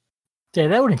 Yeah,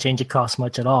 that wouldn't change the cost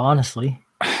much at all, honestly.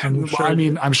 I'm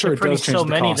sure it does change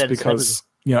the cost because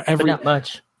but not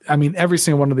much. I mean, every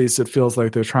single one of these, it feels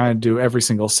like they're trying to do every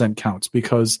single cent counts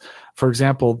because, for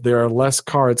example, there are less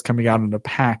cards coming out in a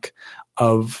pack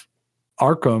of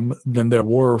Arkham than there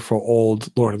were for old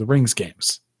Lord of the Rings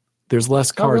games. There's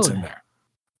less cards in there.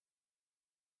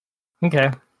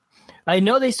 Okay. I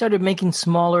know they started making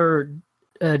smaller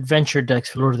adventure decks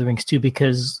for Lord of the Rings too,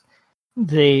 because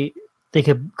they they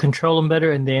could control them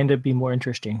better, and they end up being more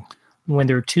interesting. When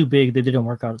they were too big, they didn't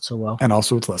work out so well. And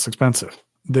also, it's less expensive.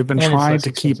 They've been trying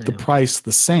to keep the price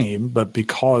the same, but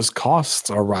because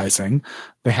costs are rising,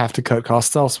 they have to cut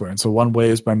costs elsewhere. And so one way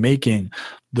is by making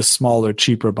the smaller,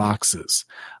 cheaper boxes,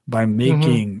 by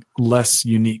making less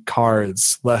unique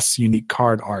cards, less unique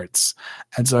card arts.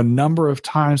 And so a number of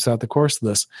times throughout the course of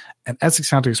this, and Essex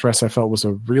County Express I felt was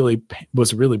a really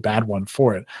bad one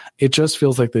for it. It just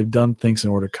feels like they've done things in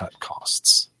order to cut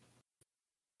costs.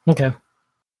 Okay.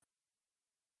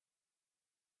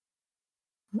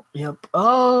 Yep.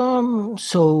 So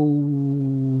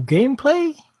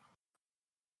gameplay?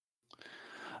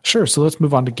 Sure. So let's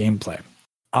move on to gameplay.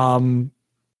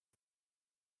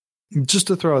 Just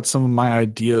to throw out some of my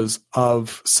ideas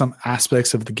of some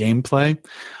aspects of the gameplay,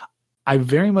 I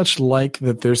very much like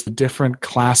that there's the different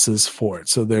classes for it.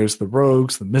 So there's the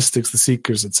rogues, the mystics, the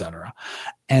seekers, etc.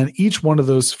 And each one of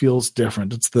those feels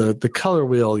different. It's the color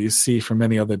wheel you see for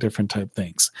many other different type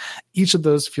things. Each of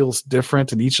those feels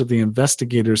different, and each of the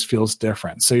investigators feels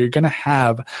different. So you're going to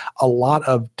have a lot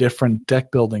of different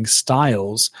deck building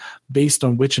styles based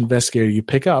on which investigator you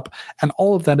pick up. And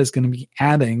all of that is going to be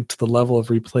adding to the level of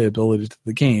replayability to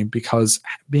the game, because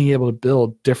being able to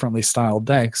build differently styled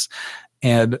decks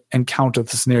and counter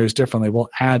the scenarios differently will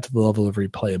add to the level of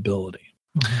replayability.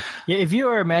 Yeah, if you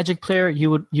are a Magic player, you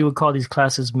would call these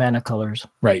classes mana colors.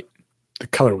 Right. The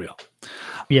color wheel.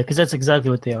 Yeah, because that's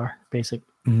exactly what they are, basic.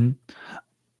 Mm-hmm.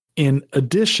 In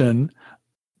addition,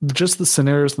 just the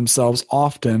scenarios themselves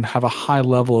often have a high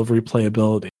level of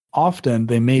replayability. Often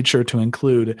they made sure to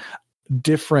include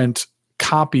different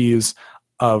copies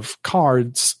of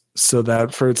cards, so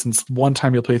that, for instance, one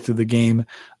time you'll play through the game,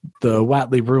 the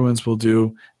Watley Ruins will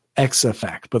do X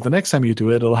effect, but the next time you do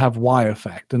it, it'll have Y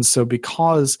effect. And so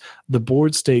because the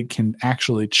board state can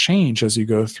actually change as you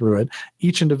go through it,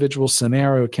 each individual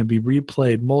scenario can be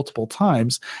replayed multiple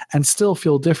times and still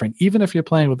feel different. Even if you're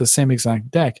playing with the same exact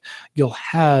deck, you'll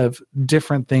have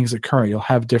different things occurring. You'll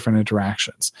have different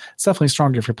interactions. It's definitely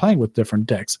stronger if you're playing with different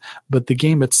decks, but the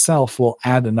game itself will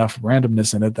add enough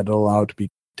randomness in it that it'll allow it to be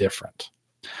different.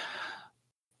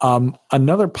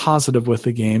 Another positive with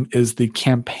the game is the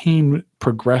campaign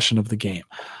progression of the game.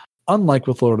 Unlike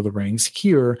with Lord of the Rings,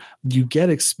 here you get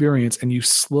experience and you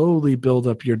slowly build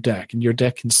up your deck, and your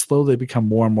deck can slowly become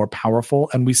more and more powerful.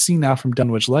 And we see now from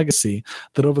Dunwich Legacy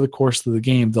that over the course of the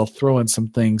game, they'll throw in some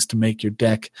things to make your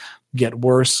deck get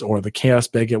worse, or the Chaos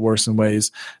Bag get worse in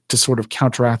ways to sort of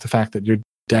counteract the fact that your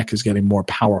deck is getting more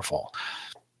powerful.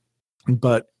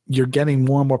 But you're getting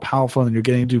more and more powerful, and you're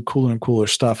getting to do cooler and cooler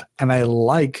stuff. And I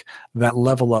like that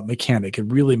level up mechanic.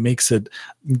 It really makes it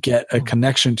get a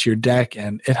connection to your deck,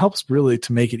 and it helps really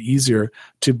to make it easier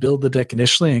to build the deck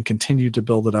initially and continue to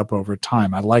build it up over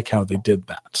time. I like how they did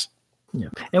that. Yeah.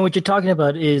 And what you're talking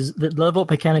about is the level up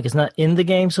mechanic is not in the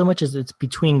game so much as it's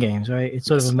between games, right? It's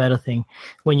sort of a meta thing.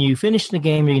 When you finish the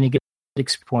game, you're going to get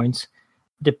 6 points,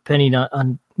 depending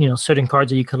on certain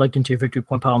cards that you collect into your victory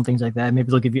point pile and things like that.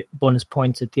 Maybe they'll give you bonus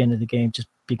points at the end of the game just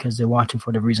because they want to for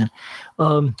whatever reason.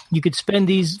 You could spend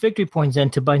these victory points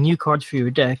then to buy new cards for your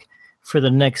deck for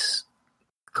the next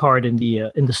card in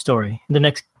the story, the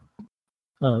next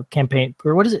campaign,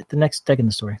 or what is it? The next deck in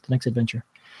the story, the next adventure.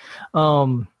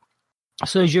 So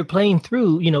as you're playing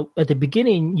through, at the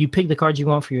beginning you pick the cards you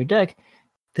want for your deck.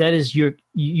 That is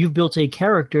you've built a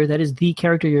character. That is the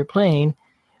character you're playing.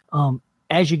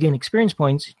 As you gain experience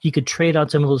points, you could trade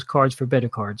out some of those cards for better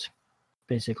cards,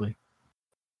 basically.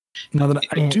 Now, that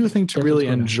I do think to really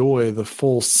enjoy the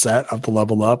full set of the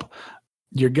level up,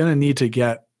 you're going to need to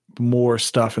get more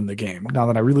stuff in the game. Now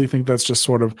that I really think that's just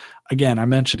sort of, again, I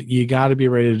mentioned you got to be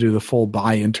ready to do the full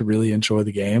buy-in to really enjoy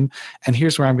the game. And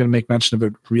here's where I'm going to make mention of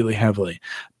it really heavily.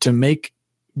 To make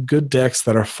good decks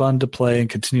that are fun to play and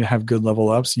continue to have good level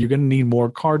ups, you're going to need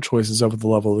more card choices over the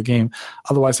level of the game.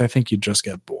 Otherwise, I think you'd just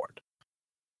get bored.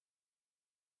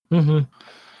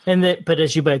 Mm-hmm. But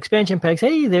as you buy expansion packs,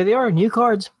 hey, there they are, new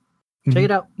cards. Check it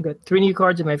out. I've got 3 new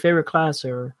cards in my favorite class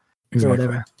or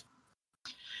whatever.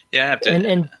 Yeah, I have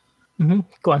to.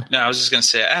 Go on. No, I was just going to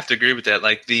say I have to agree with that.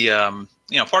 Like the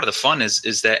part of the fun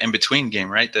is that in between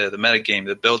game, right? The meta game,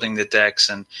 the building the decks,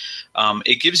 and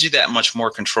it gives you that much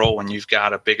more control when you've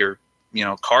got a bigger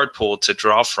card pool to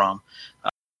draw from.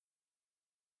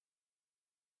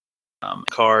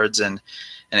 Cards and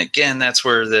again, that's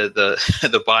where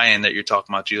the buy-in that you're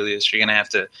talking about, Julius. You're going to have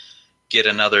to get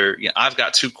another. I've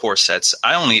got 2 core sets.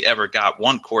 I only ever got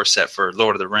 1 core set for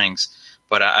Lord of the Rings,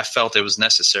 but I felt it was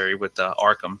necessary with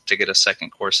Arkham to get a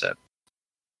second core set.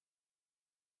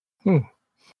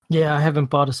 Yeah, I haven't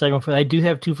bought a second one for that. I do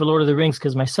have 2 for Lord of the Rings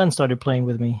because my son started playing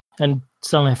with me, and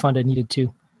suddenly I found I needed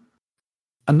 2.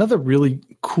 Another really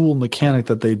cool mechanic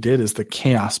that they did is the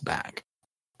chaos bag.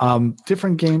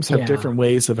 Different games have different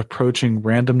ways of approaching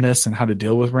randomness and how to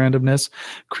deal with randomness.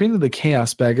 Creating the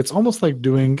chaos bag, it's almost like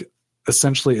doing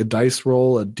essentially a dice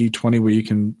roll, a D20, where you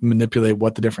can manipulate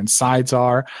what the different sides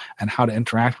are and how to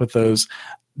interact with those.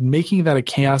 Making that a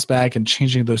chaos bag and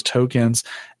changing those tokens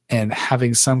and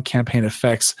having some campaign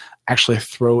effects actually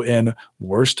throw in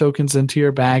worse tokens into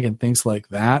your bag and things like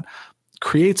that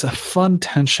creates a fun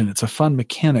tension. It's a fun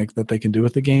mechanic that they can do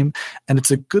with the game, and it's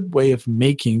a good way of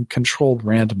making controlled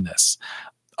randomness,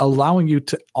 allowing you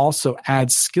to also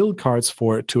add skill cards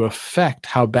for it to affect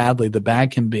how badly the bag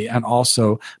can be, and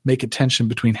also make a tension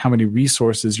between how many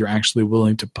resources you're actually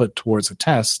willing to put towards a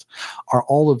test, are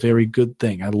all a very good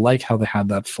thing. I like how they had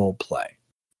that full play.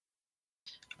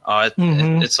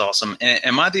 It's awesome.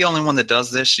 Am I the only one that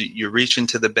does this? You reach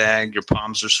into the bag, your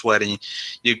palms are sweaty,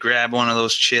 you grab one of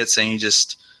those chits and you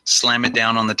just slam it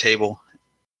down on the table.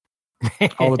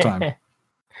 All the time.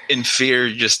 In fear,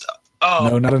 just,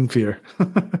 No, not in fear.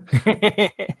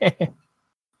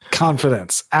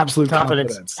 Confidence. Absolute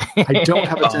confidence. I don't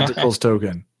have a tentacles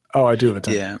token. Oh, I do have a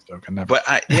tentacles token. Never. But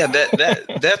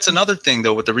that's another thing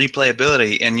though with the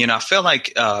replayability. And I feel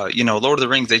like Lord of the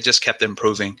Rings, they just kept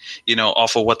improving,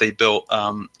 off of what they built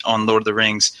on Lord of the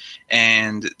Rings,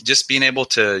 and just being able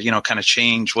to kind of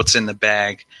change what's in the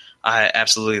bag. I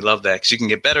absolutely love that because you can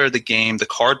get better at the game. The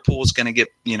card pool is going to get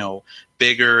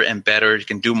bigger and better. You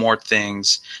can do more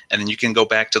things, and then you can go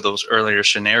back to those earlier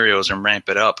scenarios and ramp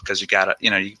it up because you've got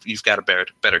a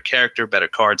better character, better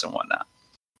cards, and whatnot.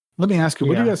 Let me ask you,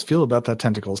 what do you guys feel about that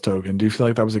tentacles token? Do you feel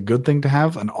like that was a good thing to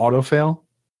have, an auto fail?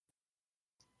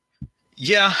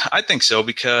 Yeah, I think so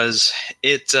because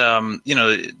it,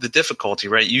 the difficulty,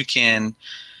 right? You can,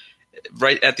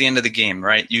 right at the end of the game,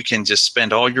 right? You can just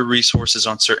spend all your resources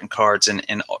on certain cards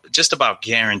and just about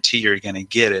guarantee you're going to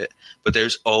get it. But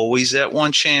there's always that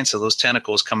one chance of those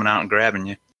tentacles coming out and grabbing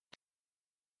you.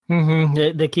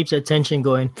 That keeps that tension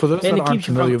going. For those that aren't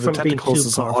familiar, the tentacles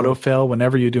is an auto fail.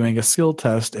 Whenever you're doing a skill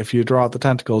test, if you draw out the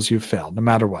tentacles, you've failed, no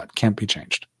matter what. Can't be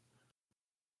changed.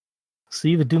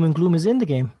 See, the doom and gloom is in the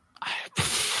game.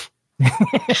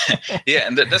 Yeah,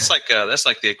 and that's like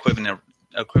the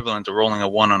equivalent to rolling a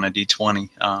 1 on a D20.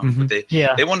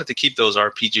 But they wanted to keep those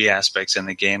RPG aspects in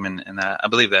the game, and I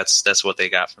believe that's what they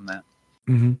got from that.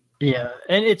 Mm-hmm. Yeah,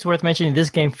 and it's worth mentioning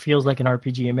this game feels like an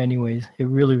RPG in many ways. It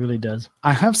really, really does.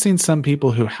 I have seen some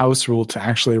people who house rule to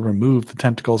actually remove the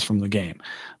tentacles from the game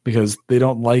because they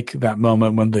don't like that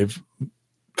moment when they've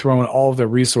thrown all of their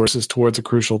resources towards a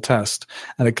crucial test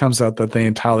and it comes out that they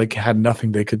entirely had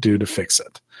nothing they could do to fix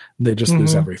it. They just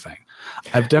lose everything.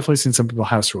 I've definitely seen some people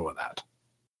house rule with that.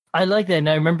 I like that. And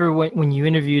I remember when you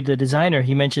interviewed the designer,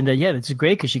 he mentioned that, this is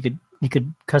great because you could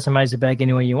customize the bag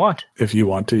any way you want. If you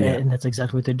want to, yeah. And that's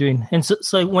exactly what they're doing. And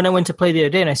so when I went to play the other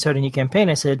day and I started a new campaign,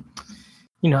 I said,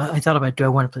 I thought about, do I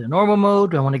want to play the normal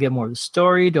mode? Do I want to get more of the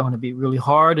story? Do I want to be really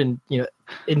hard? And,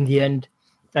 in the end,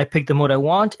 I picked the mode I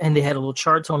want, and they had a little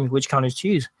chart telling me which counters to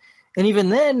use. And even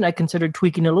then, I considered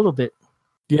tweaking a little bit.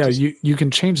 Yeah, you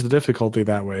can change the difficulty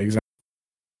that way.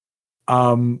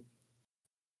 Exactly.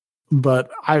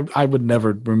 But I would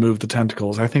never remove the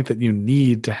tentacles. I think that you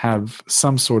need to have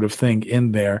some sort of thing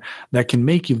in there that can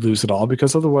make you lose it all,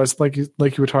 because otherwise, like you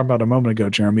were talking about a moment ago,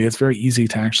 Jeremy, it's very easy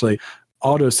to actually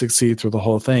auto succeed through the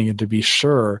whole thing and to be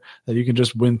sure that you can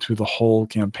just win through the whole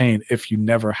campaign if you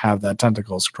never have that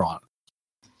tentacles drawn.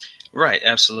 Right,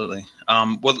 absolutely.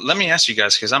 Well, let me ask you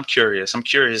guys, because I'm curious. I'm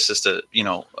curious as to,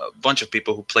 a bunch of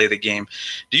people who play the game.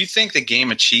 Do you think the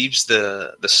game achieves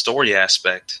the story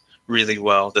aspect really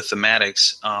well, the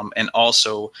thematics, and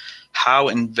also how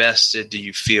invested do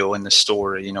you feel in the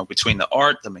story, between the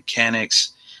art, the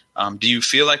mechanics? Do you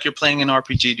feel like you're playing an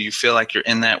RPG? Do you feel like you're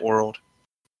in that world?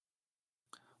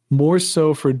 More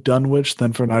so for Dunwich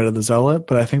than for Night of the Zealot,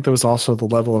 but I think there was also the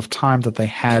level of time that they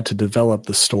had to develop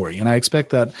the story. And I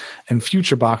expect that in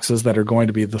future boxes that are going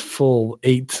to be the full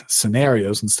 8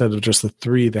 scenarios instead of just the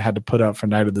 3 they had to put out for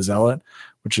Night of the Zealot,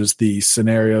 which is the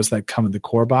scenarios that come in the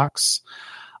core box.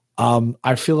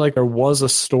 I feel like there was a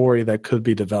story that could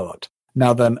be developed.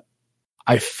 Now then,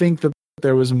 I think that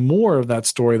there was more of that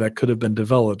story that could have been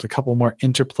developed, a couple more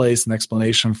interplays and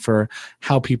explanation for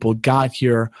how people got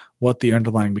here, what the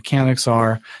underlying mechanics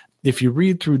are. If you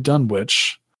read through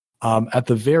Dunwich, at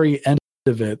the very end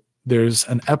of it, there's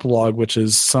an epilogue, which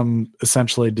is some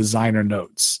essentially designer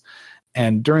notes.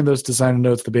 And during those designer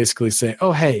notes, they basically say,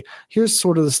 oh, hey, here's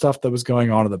sort of the stuff that was going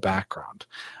on in the background.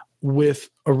 With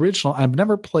original, I've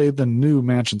never played the new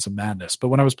Mansions of Madness, but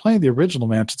when I was playing the original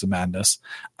Mansions of Madness,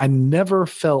 I never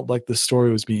felt like the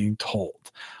story was being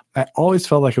told. I always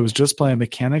felt like it was just playing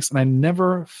mechanics, and I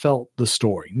never felt the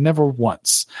story, never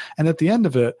once. And at the end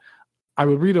of it, I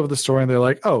would read over the story and they're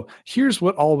like, oh, here's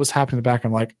what all was happening in the back.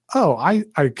 I'm like, oh, I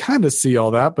kind of see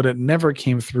all that, but it never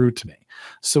came through to me.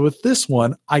 So with this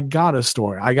one, I got a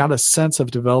story. I got a sense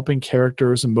of developing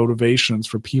characters and motivations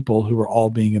for people who were all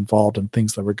being involved in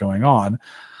things that were going on,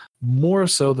 more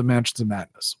so than Mansions of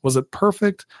Madness. Was it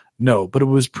perfect? No, but it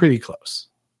was pretty close.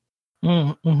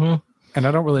 Mm-hmm. And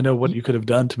I don't really know what you could have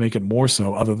done to make it more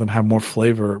so other than have more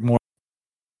flavor, more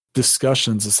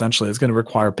discussions. Essentially, it's going to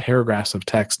require paragraphs of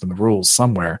text in the rules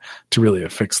somewhere to really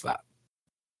fix that.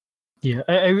 Yeah,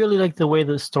 I really like the way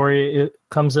the story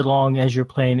comes along as you're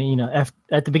playing. You know,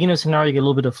 at the beginning of the scenario, you get a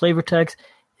little bit of flavor text,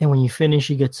 and when you finish,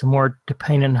 you get some more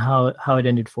depending on how it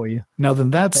ended for you. Now,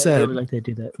 then that said, I really like they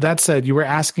do that. That said, you were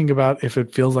asking about if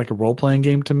it feels like a role-playing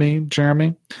game to me,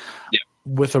 Jeremy. Yeah.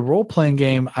 With a role-playing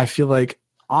game, I feel like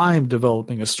I'm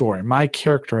developing a story. My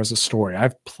character has a story.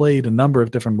 I've played a number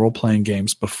of different role-playing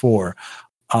games before,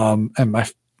 and my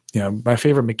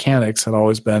favorite mechanics had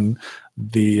always been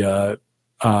the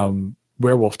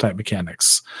werewolf type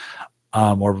mechanics,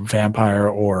 or vampire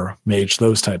or mage,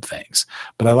 those type things.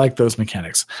 But I like those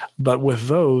mechanics. But with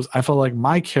those, I felt like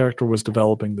my character was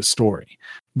developing the story.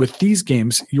 With these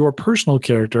games, your personal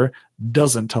character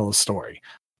doesn't tell a story.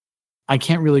 I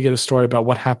can't really get a story about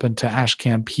what happened to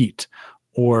Ashcan Pete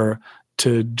or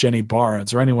to Jenny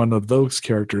Barnes or any one of those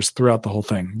characters throughout the whole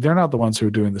thing. They're not the ones who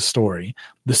are doing the story.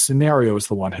 The scenario is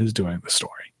the one who's doing the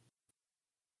story.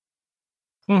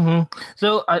 Mm-hmm.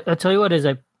 So I'll tell you what is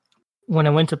when I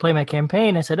went to play my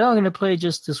campaign, I said, I'm going to play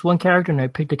just this one character, and I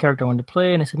picked the character I wanted to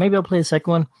play, and I said, maybe I'll play the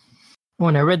second one.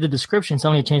 When I read the description,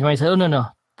 somebody changed my mind. I said, oh, no.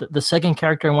 The second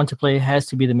character I want to play has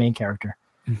to be the main character.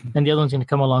 Mm-hmm. And the other one's going to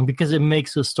come along because it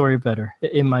makes the story better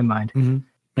in my mind. Mm-hmm.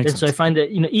 And so I find that,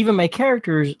 even my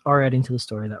characters are adding to the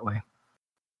story that way.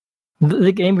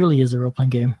 The game really is a role-playing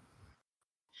game.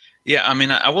 Yeah, I mean,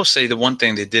 I will say the one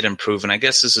thing they did improve, and I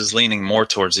guess this is leaning more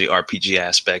towards the RPG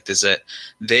aspect, is that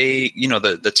they,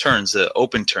 the turns, the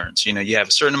open turns, you have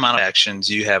a certain amount of actions,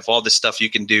 you have all this stuff you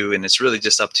can do, and it's really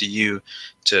just up to you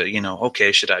to,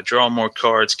 okay, should I draw more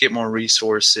cards, get more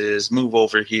resources, move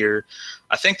over here?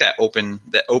 I think that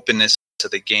openness to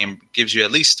the game gives you at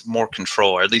least more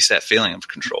control, or at least that feeling of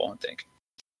control, I think.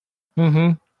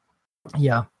 Mm-hmm.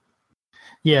 Yeah.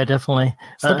 Yeah, definitely.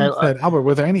 Albert,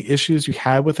 were there any issues you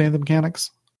had with any of the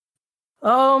mechanics?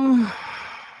 No,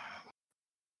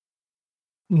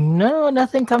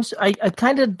 nothing comes to, I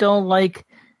kind of don't like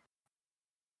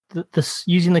the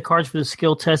using the cards for the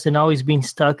skill test and always being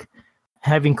stuck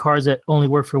having cards that only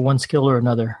work for one skill or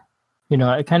another.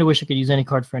 I kind of wish I could use any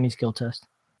card for any skill test.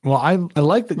 Well, I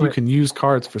like that you can use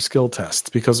cards for skill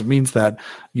tests because it means that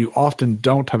you often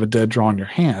don't have a dead draw in your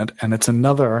hand, and it's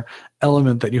another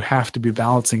element that you have to be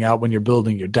balancing out when you're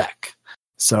building your deck.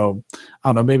 So, I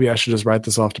don't know, maybe I should just write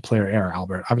this off to player error,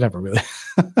 Albert. I've never really...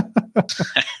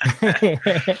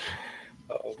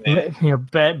 Oh, man.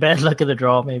 Bad luck of the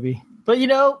draw, maybe. But,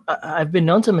 I've been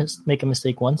known to make a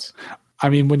mistake once. I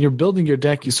mean, when you're building your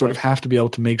deck, you sort of have to be able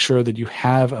to make sure that you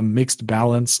have a mixed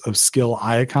balance of skill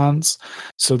icons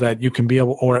so that you can be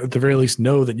able, or at the very least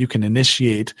know that you can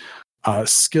initiate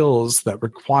skills that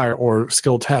require, or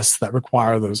skill tests that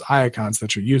require those icons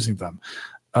that you're using them.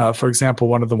 For example,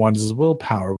 one of the ones is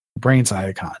willpower, brains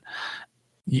icon.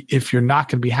 If you're not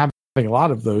going to be having a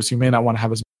lot of those, you may not want to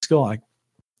have as many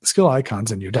skill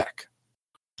icons in your deck.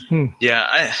 Yeah,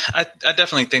 I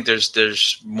definitely think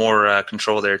there's more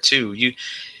control there too.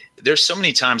 There's so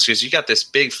many times because you got this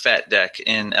big fat deck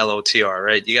in LOTR,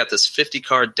 right? You got this 50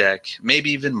 card deck,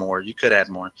 maybe even more. You could add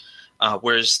more.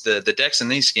 Whereas the decks in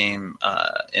this game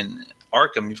in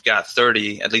Arkham, you've got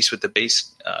 30, at least with the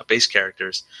base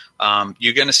characters.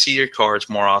 You're going to see your cards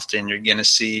more often. You're going to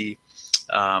see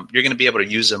you're going to be able to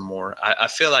use them more. I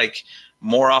feel like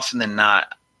more often than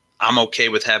not, I'm okay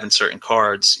with having certain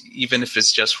cards, even if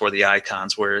it's just for the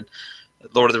icons. Where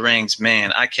Lord of the Rings,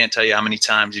 man, I can't tell you how many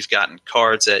times you've gotten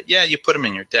cards that, yeah, you put them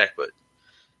in your deck, but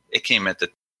it came at the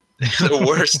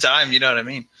worst time. You know what I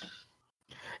mean?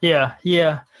 Yeah.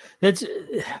 And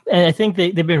I think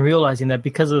they've been realizing that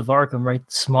because of Arkham, right?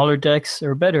 Smaller decks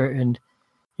are better, and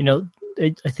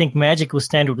I think Magic was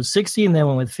standard with 60, and then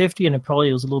went with 50, and it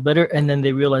probably was a little better. And then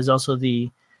they realized also I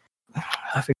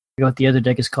forget what the other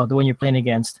deck is called, the one you're playing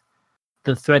against.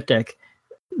 The threat deck,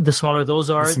 the smaller those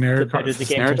are, the better the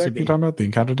game tends to be. You're talking about the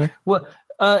encounter deck? Well,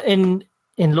 in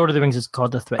Lord of the Rings, it's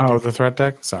called the threat deck. Oh, the threat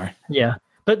deck? Sorry. Yeah,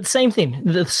 but same thing.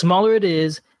 The smaller it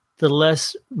is, the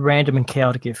less random and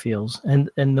chaotic it feels, and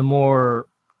the more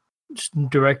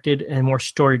directed and more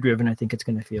story driven I think it's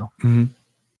going to feel. Mm-hmm.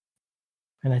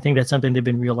 And I think that's something they've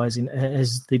been realizing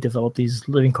as they develop these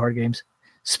living card games,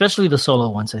 especially the solo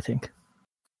ones, I think.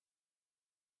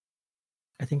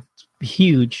 I think it's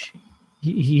huge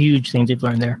things they've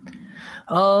learned there.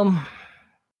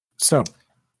 So,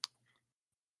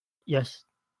 yes.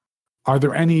 Are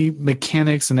there any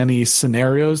mechanics and any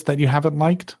scenarios that you haven't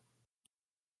liked?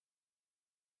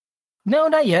 No,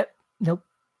 not yet. Nope.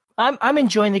 I'm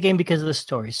enjoying the game because of the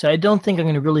story, so I don't think I'm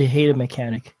going to really hate a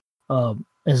mechanic,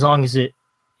 as long as it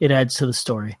adds to the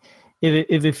story.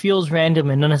 If it feels random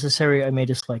and unnecessary, I may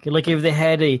dislike it. Like if they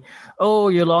had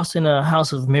you're lost in a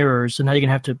house of mirrors, so now you're going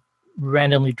to have to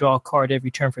randomly draw a card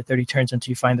every turn for 30 turns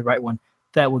until you find the right one.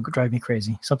 That would drive me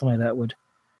crazy. Something like that would.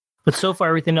 But so far,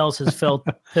 everything else has felt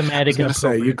thematic and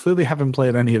appropriate. You clearly haven't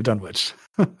played any of Dunwich.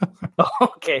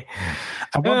 Okay.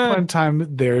 At one point in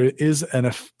time, there is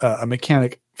a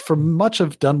mechanic. For much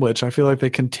of Dunwich, I feel like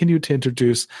they continue to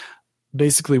introduce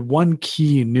basically one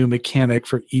key new mechanic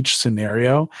for each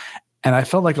scenario. And I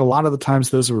felt like a lot of the times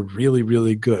those were really,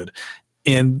 really good.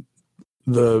 In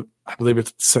I believe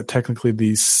it's technically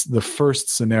the first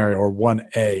scenario, or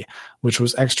 1A, which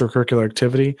was extracurricular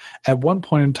activity. At one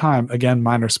point in time, again,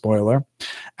 minor spoiler,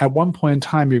 at one point in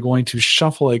time, you're going to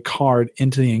shuffle a card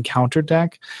into the encounter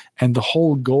deck, and the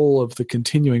whole goal of the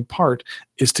continuing part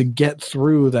is to get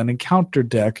through that encounter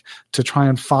deck to try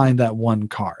and find that one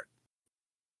card.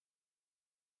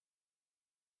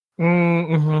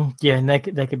 Mm-hmm. Yeah, and that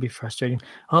could be frustrating.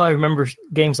 I remember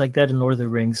games like that in Lord of the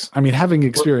Rings. I mean, having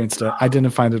experienced it, I didn't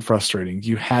find it frustrating.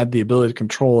 You had the ability to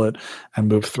control it and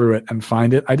move through it and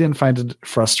find it. I didn't find it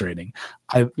frustrating.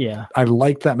 I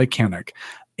liked that mechanic.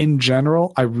 In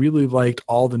general, I really liked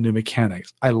all the new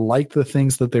mechanics. I liked the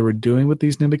things that they were doing with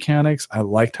these new mechanics. I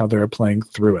liked how they were playing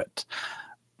through it.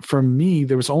 For me,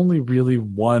 there was only really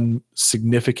one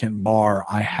significant bar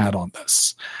I had on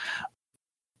this.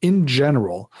 In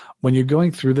general, when you're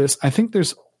going through this, I think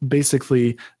there's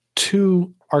basically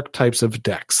two archetypes of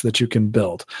decks that you can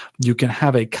build. You can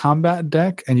have a combat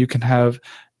deck, and you can have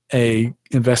an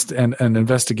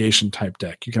investigation type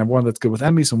deck. You can have one that's good with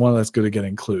enemies and one that's good at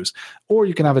getting clues. Or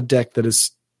you can have a deck that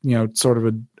is, sort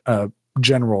of a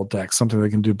general deck, something that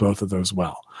can do both of those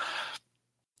well.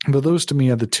 But those to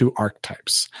me are the two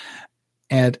archetypes.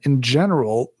 And in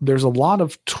general, there's a lot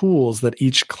of tools that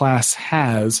each class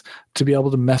has to be able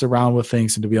to mess around with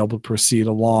things and to be able to proceed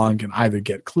along and either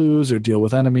get clues or deal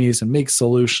with enemies and make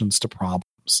solutions to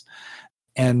problems.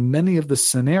 And many of the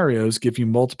scenarios give you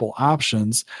multiple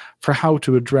options for how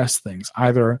to address things.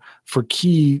 Either for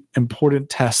key important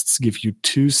tests, give you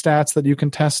 2 stats that you can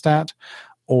test at,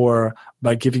 or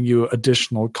by giving you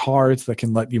additional cards that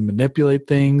can let you manipulate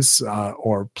things,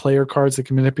 or player cards that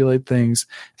can manipulate things.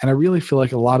 And I really feel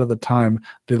like a lot of the time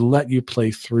they let you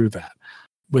play through that.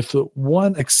 With the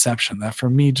one exception that for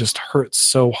me just hurts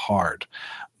so hard.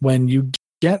 When you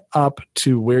get up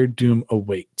to where doom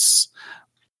awaits,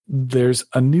 there's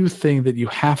a new thing that you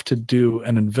have to do,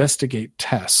 an investigate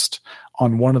test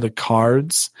on one of the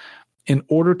cards in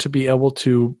order to be able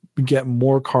to get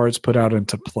more cards put out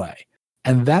into play.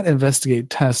 And that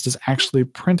investigate test is actually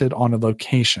printed on a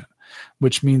location,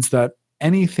 which means that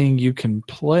anything you can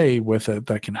play with it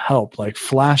that can help, like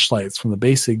flashlights from the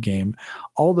basic game,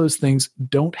 all those things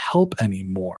don't help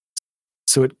anymore.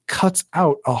 So it cuts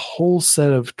out a whole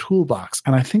set of toolbox.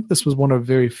 And I think this was one of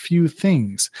very few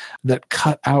things that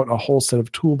cut out a whole set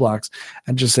of toolbox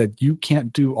and just said, you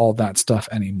can't do all that stuff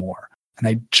anymore. And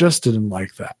I just didn't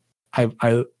like that.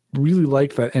 I really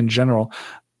like that in general.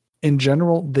 In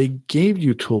general, they gave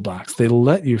you toolbox. They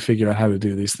let you figure out how to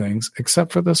do these things,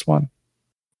 except for this one.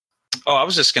 Oh, I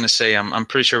was just going to say, I'm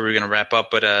pretty sure we're going to wrap up,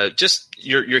 but just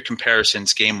your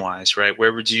comparisons game-wise, right?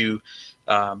 Where would you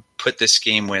put this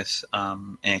game with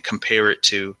and compare it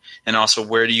to? And also,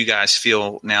 where do you guys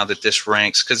feel now that this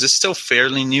ranks? Because it's still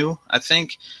fairly new, I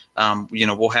think.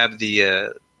 We'll have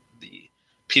the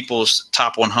People's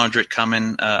Top 100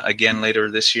 coming again later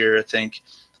this year, I think.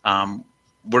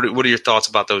 What are your thoughts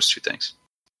about those two things?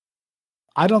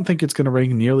 I don't think it's going to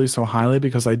rank nearly so highly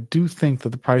because I do think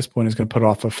that the price point is going to put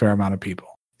off a fair amount of people.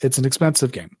 It's an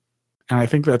expensive game. And I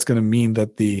think that's going to mean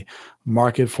that the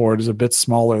market for it is a bit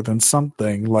smaller than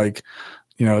something like,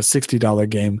 a $60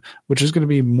 game, which is going to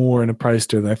be more in a price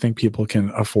tier than I think people can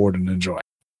afford and enjoy.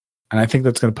 And I think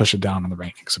that's going to push it down on the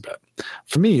rankings a bit.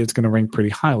 For me, it's going to rank pretty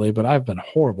highly, but I've been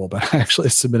horrible about actually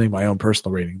submitting my own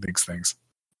personal rating these things.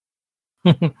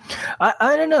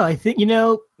 I don't know. I think,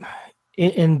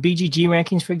 in BGG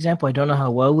rankings, for example, I don't know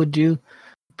how well it would do,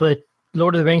 but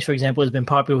Lord of the Rings, for example, has been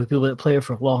popular with people that play it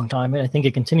for a long time, and I think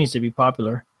it continues to be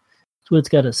popular. So it's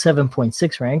got a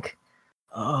 7.6 rank.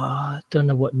 Don't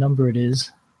know what number it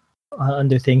is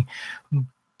under thing,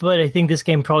 But I think this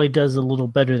game probably does a little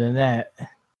better than that.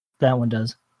 That one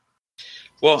does.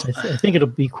 Well, So I think it'll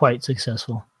be quite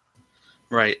successful.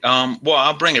 Right. Well,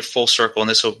 I'll bring it full circle, and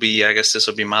this will be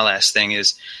my last thing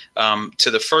is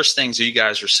to the first things that you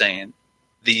guys were saying,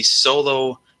 the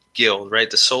solo guild, right?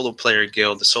 The solo player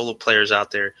guild, the solo players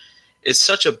out there. It's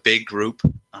such a big group,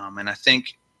 and I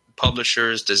think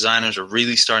publishers, designers are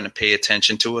really starting to pay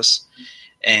attention to us.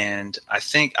 And I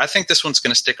think this one's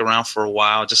going to stick around for a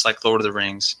while, just like Lord of the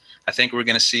Rings. I think we're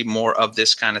going to see more of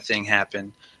this kind of thing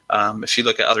happen. If you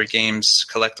look at other games,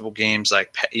 collectible games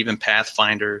like even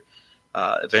Pathfinder,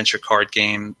 adventure card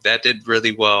game, that did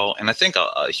really well. And I think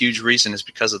a huge reason is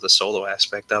because of the solo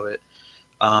aspect of it.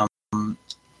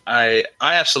 I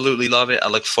absolutely love it. I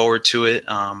look forward to it.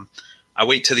 I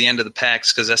wait till the end of the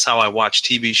packs because that's how I watch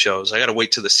TV shows. I got to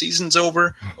wait till the season's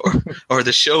over or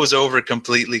the show's over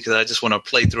completely because I just want to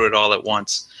play through it all at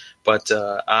once. But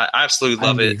I absolutely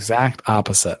love it. The exact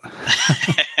opposite.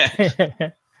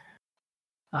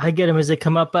 I get them as they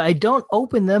come up, but I don't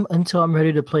open them until I'm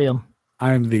ready to play them.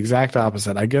 I'm the exact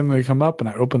opposite. I get them, they come up, and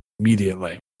I open them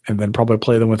immediately, and then probably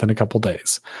play them within a couple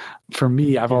days. For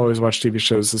me, I've always watched TV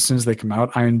shows as soon as they come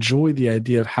out. I enjoy the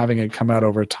idea of having it come out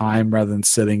over time rather than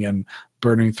sitting and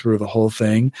burning through the whole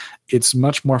thing. It's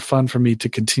much more fun for me to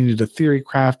continue to theory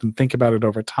craft and think about it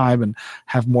over time and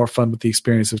have more fun with the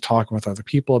experience of talking with other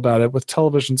people about it. With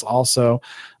televisions also,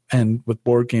 and with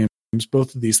board games,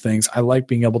 both of these things, I like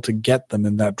being able to get them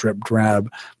in that drip drab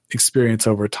experience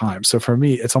over time. So for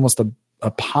me, it's almost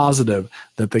a positive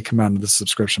that they come out of the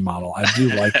subscription model. I do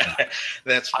like that.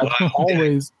 That's what I'm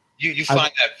always. You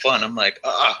find that fun. I'm like,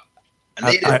 I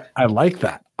like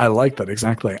that. I like that.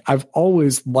 Exactly. I've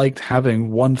always liked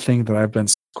having one thing that I've been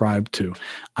subscribed to.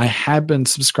 I had been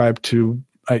subscribed to,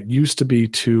 it used to be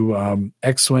to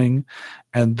X-Wing,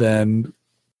 and then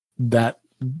that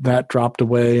dropped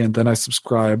away. And then I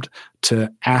subscribed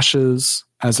to Ashes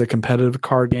as a competitive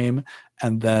card game.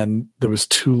 And then there was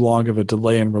too long of a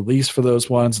delay in release for those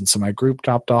ones. And so my group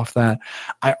dropped off that.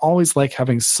 I always like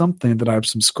having something that I've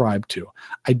subscribed to.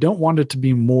 I don't want it to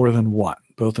be more than one,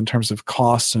 both in terms of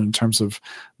cost and in terms of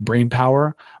brain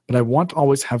power. But I want to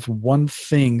always have one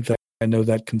thing that I know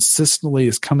that consistently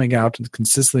is coming out and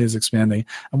consistently is expanding,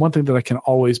 and one thing that I can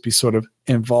always be sort of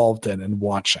involved in and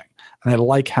watching. And I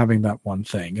like having that one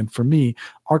thing. And for me,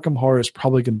 Arkham Horror is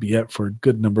probably going to be it for a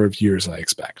good number of years, I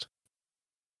expect.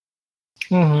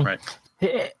 Mm-hmm. Right.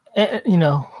 You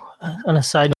know, on a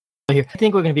side note here, I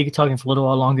think we're going to be talking for a little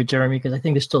while longer, Jeremy, because I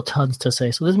think there's still tons to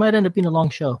say. So this might end up being a long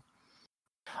show.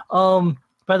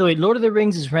 By the way, Lord of the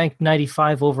Rings is ranked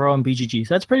 95 overall in BGG.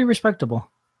 So that's pretty respectable.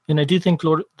 And I do think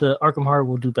the Arkham Horror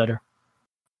will do better.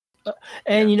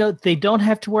 And, you know, they don't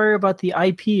have to worry about the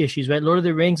IP issues, right? Lord of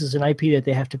the Rings is an IP that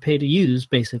they have to pay to use,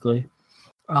 basically.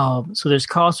 So there's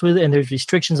costs with it, and there's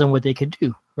restrictions on what they could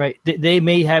do, right? They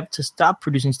may have to stop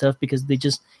producing stuff because they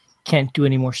just can't do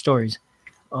any more stories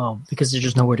because there's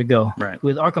just nowhere to go. Right.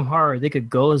 With Arkham Horror, they could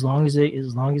go as long as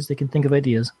they can think of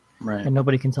ideas, right? And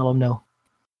nobody can tell them no.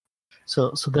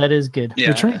 So that is good. Yeah.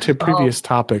 Returning to a previous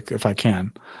topic, if I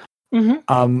can.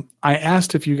 Mm-hmm. I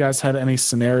asked if you guys had any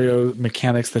scenario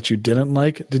mechanics that you didn't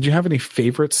like. Did you have any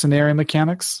favorite scenario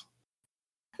mechanics?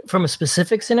 From a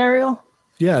specific scenario?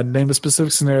 Yeah, name a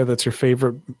specific scenario that's your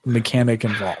favorite mechanic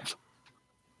involved.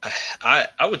 I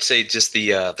would say just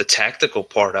the tactical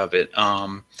part of it,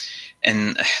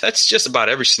 and that's just about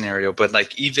every scenario. But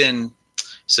like even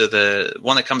so, the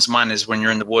one that comes to mind is when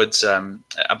you're in the woods.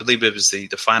 I believe it was the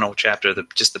final chapter,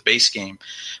 just the base game,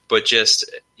 but just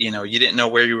you didn't know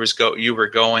where you were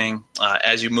going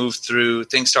as you moved through.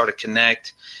 Things started to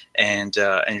connect, and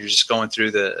you're just going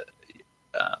through the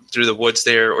woods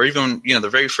there, or even the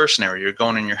very first scenario, you're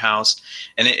going in your house,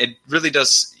 and it really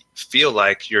does feel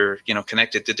like you're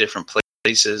connected to different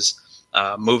places,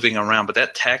 moving around. But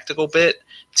that tactical bit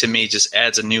to me just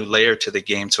adds a new layer to the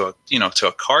game, to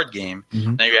a card game.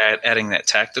 Mm-hmm. Now you're adding that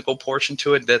tactical portion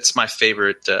to it. That's my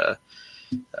favorite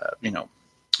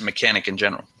mechanic in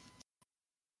general.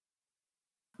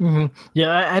 Mm-hmm.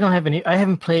 Yeah, I don't have any. I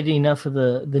haven't played enough of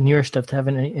the newer stuff to have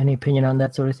any opinion on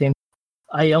that sort of thing.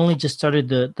 I only just started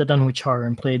the Dunwich Horror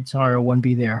and played Scenario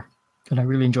 1B there, and I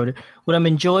really enjoyed it. What I'm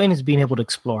enjoying is being able to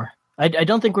explore. I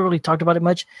don't think we really talked about it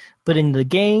much, but in the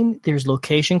game, there's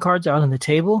location cards out on the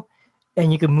table,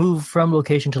 and you can move from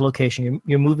location to location.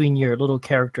 You're moving your little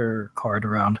character card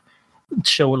around to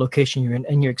show what location you're in,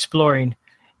 and you're exploring,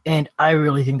 and I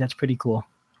really think that's pretty cool.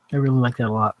 I really like that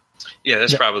a lot. Yeah,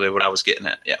 that's probably what I was getting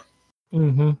at, yeah.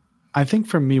 Mm-hmm. I think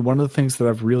for me, one of the things that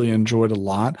I've really enjoyed a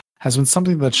lot has been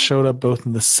something that showed up both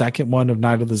in the second one of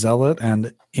Night of the Zealot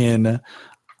and in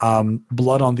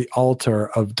Blood on the Altar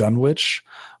of Dunwich,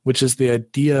 which is the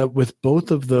idea with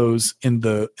both of those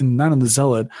not in the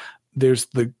Zealot, there's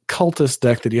the cultist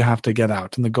deck that you have to get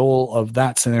out. And the goal of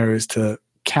that scenario is to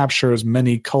capture as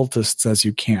many cultists as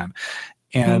you can.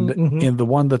 And in the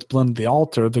one that's Blend the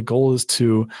Altar, the goal is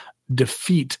to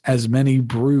defeat as many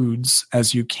broods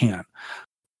as you can.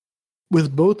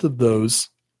 With both of those,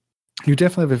 you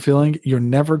definitely have a feeling you're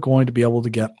never going to be able to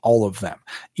get all of them.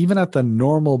 Even at the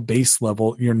normal base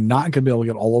level, you're not going to be able to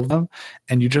get all of them,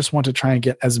 and you just want to try and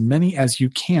get as many as you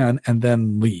can and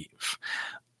then leave.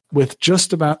 With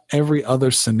just about every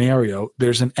other scenario,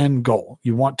 there's an end goal.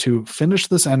 You want to finish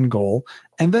this end goal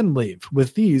and then leave.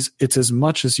 With these, it's as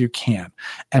much as you can.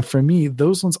 And for me,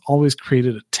 those ones always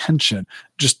created a tension,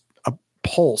 just a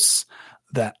pulse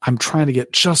that I'm trying to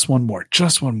get just one more,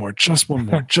 just one more, just one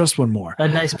more, just one more. A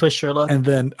nice push, Sherlock. And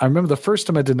then I remember the first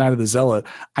time I did Night of the Zealot,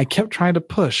 I kept trying to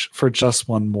push for just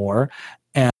one more.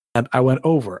 And I went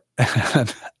over,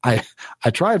 and I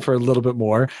tried for a little bit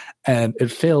more, and it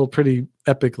failed pretty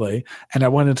epically. And I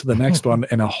went into the next one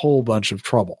in a whole bunch of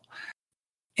trouble.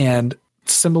 And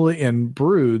similarly in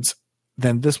Broods,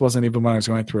 then this wasn't even when I was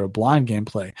going through a blind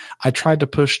gameplay. I tried to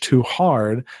push too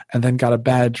hard and then got a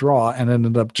bad draw and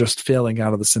ended up just failing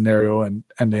out of the scenario and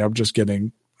ending up just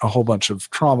getting a whole bunch of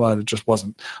trauma. And it just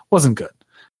wasn't good.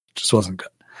 It just wasn't good.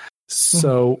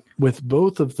 So with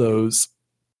both of those,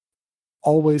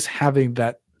 always having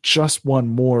that just one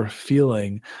more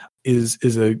feeling is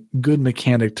a good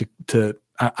mechanic to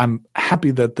I'm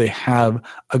happy that they have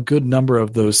a good number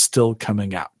of those still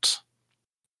coming out.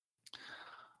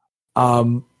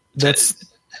 Go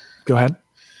ahead.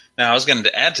 Now I was going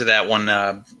to add to that one,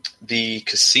 the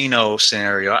casino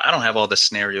scenario. I don't have all the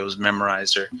scenarios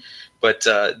memorized, but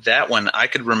that one I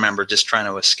could remember just trying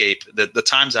to escape. The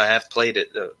times I have played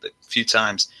it, the few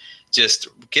times, just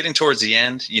getting towards the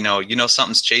end, you know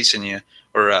something's chasing you.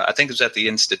 Or I think it was at the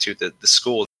Institute, the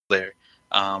school there.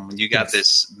 You got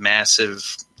this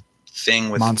massive thing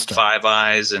with monster. 5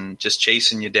 eyes and just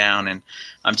chasing you down, and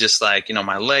I'm just like,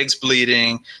 my leg's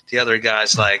bleeding. The other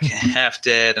guy's like half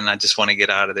dead, and I just want to get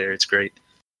out of there. It's great.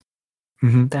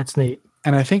 That's neat.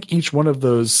 And I think each one of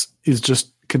those is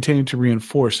just continuing to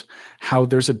reinforce how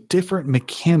there's a different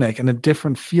mechanic and a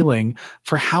different feeling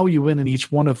for how you win in each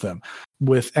one of them.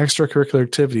 With extracurricular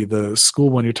activity, the school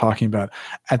one you're talking about,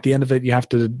 at the end of it, you have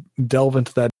to delve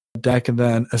into that deck and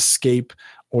then escape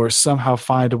or somehow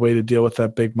find a way to deal with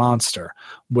that big monster.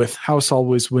 With House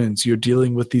Always Wins, you're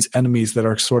dealing with these enemies that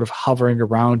are sort of hovering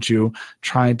around you,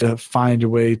 trying to find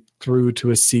your way through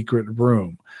to a secret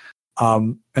room.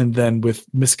 And then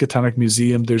with Miskatonic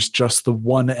Museum, there's just the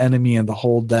one enemy in the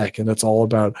whole deck, and it's all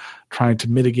about trying to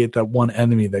mitigate that one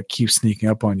enemy that keeps sneaking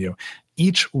up on you.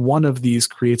 Each one of these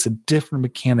creates a different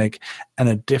mechanic and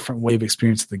a different way of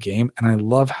experiencing the game, and I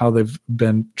love how they've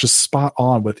been just spot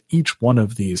on with each one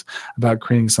of these about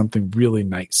creating something really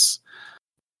nice.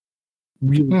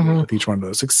 Really good with each one of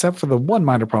those, except for the one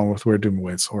minor problem with Where Doom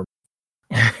Awaits, or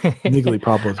niggly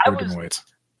problem with Where Doom Awaits.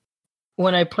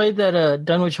 When I played that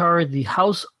Dunwich Horror, the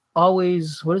house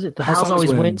always, what is it? The house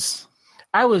always wins.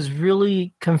 I was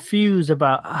really confused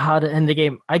about how to end the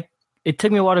game. It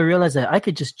took me a while to realize that I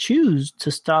could just choose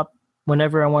to stop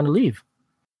whenever I want to leave.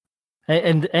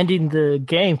 And ending the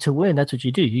game to win, that's what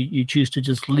you do. You choose to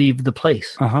just leave the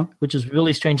place, which is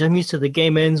really strange. I'm used to the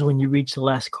game ends when you reach the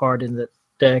last card in the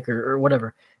deck or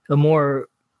whatever. A more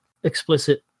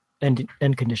explicit end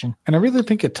condition. And I really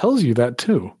think it tells you that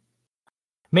too.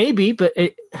 Maybe, but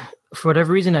for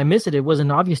whatever reason I missed it. It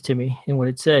wasn't obvious to me in what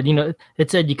it said.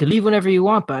 It said you could leave whenever you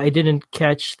want, but I didn't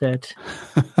catch that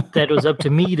it was up to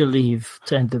me to leave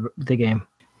to end the game.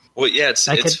 Well, yeah,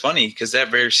 it's funny because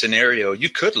that very scenario, you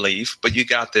could leave, but you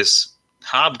got this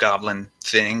hobgoblin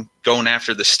thing going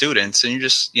after the students, and you're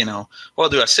just, well,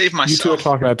 do I save myself? You two are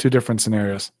talking about two different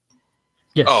scenarios.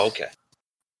 Yes. Oh, okay.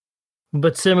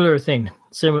 But similar thing,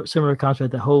 similar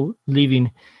concept, the whole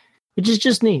leaving, which is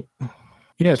just neat.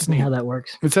 Yeah, it's neat how that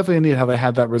works. It's definitely neat how they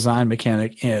had that resign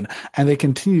mechanic in, and they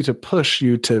continue to push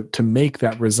you to make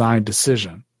that resign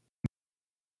decision.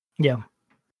 Yeah.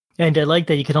 And I like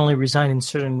that you can only resign in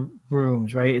certain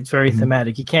rooms, right? It's very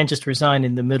thematic. You can't just resign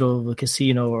in the middle of a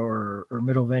casino or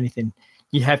middle of anything.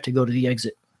 You have to go to the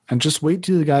exit. And just wait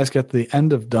till you guys get to the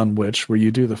end of Dunwich where you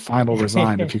do the final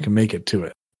resign if you can make it to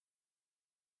it.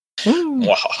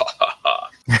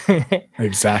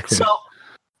 Exactly.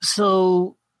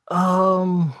 So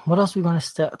what else we want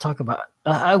to talk about?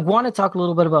 I want to talk a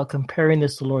little bit about comparing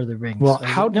this to Lord of the Rings. Well,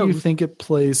 how do you think it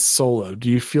plays solo? Do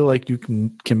you feel like you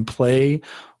can play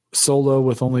solo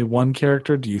with only one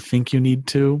character? Do you think you need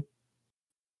to?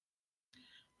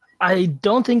 I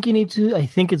don't think you need to. I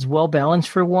think it's well balanced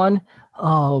for one.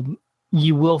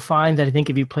 you will find that I think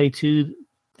if you play two,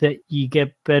 that you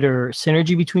get better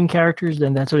synergy between characters,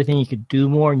 then that sort of thing you could do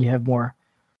more and you have more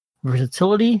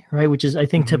versatility, right? Which is, I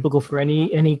think, typical for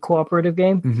any cooperative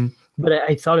game. Mm-hmm. But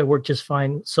I thought it worked just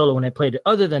fine solo when I played it,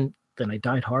 other than I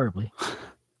died horribly.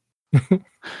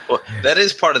 Well, that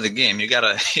is part of the game. You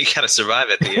gotta survive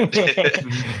at the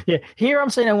end. Yeah, here I'm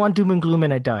saying I want doom and gloom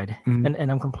and I died, and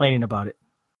I'm complaining about it.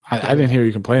 I didn't hear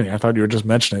you complaining. I thought you were just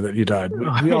mentioning that you died.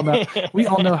 We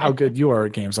all know how good you are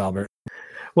at games, Albert.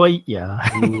 Well, yeah.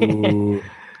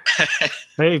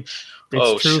 Hey,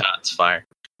 it's true. Shots fired.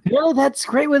 No, that's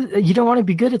great. You don't want to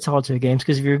be good at solitaire games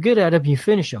because if you're good at them, you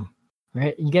finish them.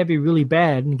 Right? You gotta be really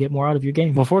bad and get more out of your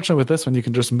game. Well, fortunately with this one, you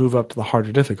can just move up to the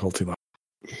harder difficulty level.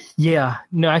 Yeah.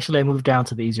 No, actually, I moved down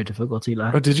to the easier difficulty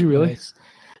level. Oh, did you really?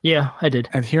 Yeah, I did.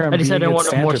 And here I'm decided I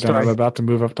want more standard, and I'm about to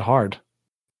move up to hard.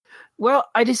 Well,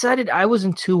 I decided I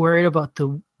wasn't too worried about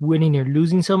the winning or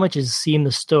losing so much as seeing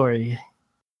the story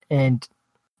and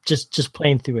just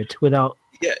playing through it without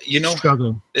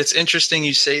struggling. It's interesting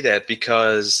you say that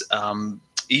because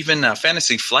even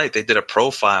Fantasy Flight, they did a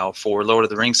profile for Lord of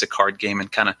the Rings, a card game,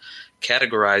 and kind of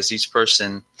categorized each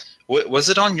person. Was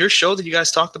it on your show that you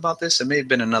guys talked about this? It may have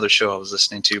been another show I was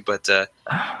listening to, but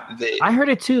I heard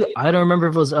it too. I don't remember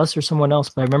if it was us or someone else,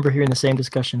 but I remember hearing the same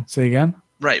discussion. Say again?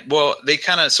 Right. Well,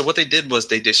 so what they did was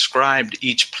they described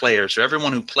each player. So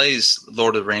everyone who plays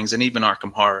Lord of the Rings and even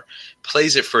Arkham Horror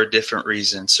plays it for a different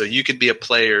reason. So you could be a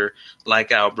player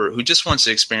like Albert who just wants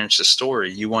to experience the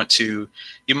story. You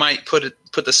might put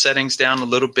the settings down a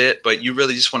little bit, but you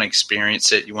really just want to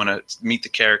experience it. You want to meet the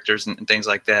characters and things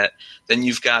like that. Then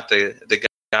you've got the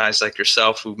guys like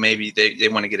yourself who maybe they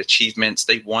want to get achievements.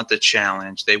 They want the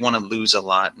challenge. They want to lose a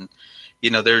lot. And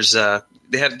there's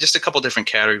they had just a couple different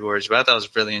categories, but I thought it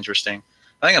was really interesting.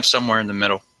 I think I'm somewhere in the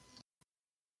middle.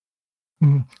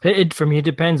 For me, it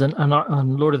depends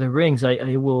on Lord of the Rings.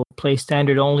 I will play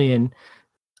standard only, and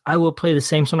I will play the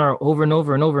same scenario over and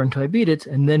over and over until I beat it,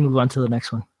 and then move on to the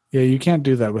next one. Yeah, you can't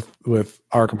do that with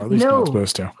Arkham, or at least you're not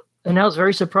supposed to. And I was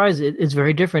very surprised. It's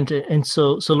very different. And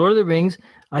so Lord of the Rings,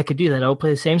 I could do that. I'll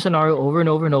play the same scenario over and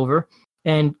over and over.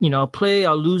 And,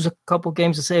 I'll lose a couple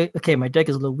games to say, okay, my deck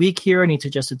is a little weak here. I need to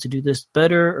adjust it to do this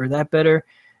better or that better.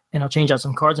 And I'll change out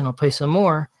some cards and I'll play some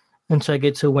more until I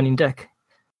get to a winning deck.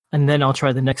 And then I'll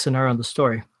try the next scenario on the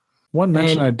story. One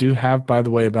mention I do have, by the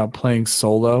way, about playing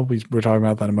solo, we were talking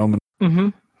about that in a moment.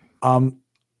 Mm-hmm.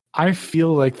 I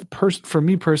feel like, for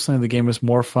me personally, the game is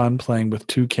more fun playing with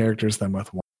two characters than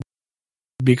with one.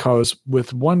 Because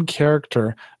with one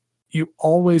character, you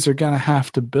always are going to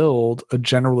have to build a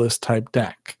generalist type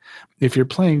deck. If you're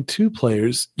playing two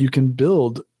players, you can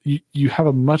build, you have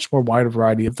a much more wider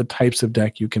variety of the types of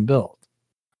deck you can build.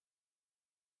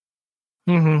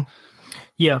 Mm-hmm.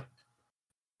 Yeah.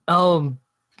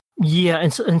 Yeah,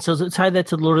 and so to tie that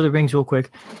to Lord of the Rings real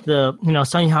quick, I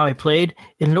was telling you how I played.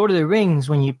 In Lord of the Rings,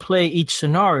 when you play each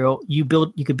scenario, you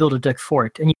could build a deck for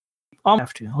it. And you almost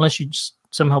have to, unless you just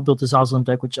somehow built this awesome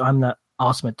deck, which I'm not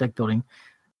awesome at deck building.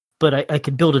 But I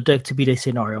could build a deck to beat a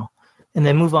scenario and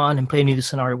then move on and play a new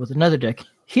scenario with another deck.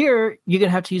 Here, you're going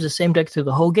to have to use the same deck through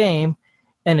the whole game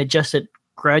and adjust it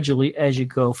gradually as you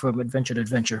go from adventure to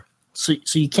adventure. So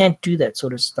you can't do that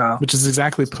sort of style. Which is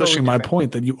exactly pushing my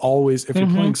point that you always, if you're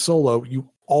playing solo, you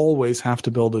always have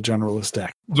to build a generalist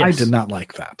deck. Yes. I did not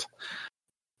like that.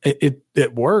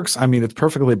 It works. I mean, it's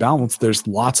perfectly balanced. There's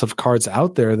lots of cards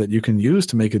out there that you can use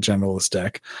to make a generalist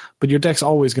deck, but your deck's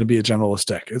always going to be a generalist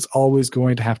deck. It's always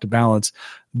going to have to balance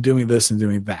doing this and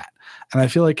doing that. And I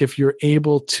feel like if you're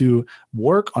able to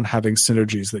work on having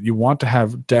synergies, that you want to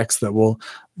have decks that will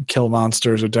kill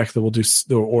monsters or decks that will do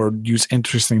or use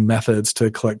interesting methods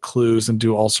to collect clues and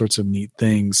do all sorts of neat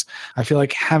things, I feel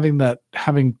like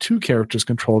having two characters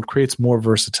controlled creates more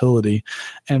versatility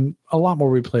and a lot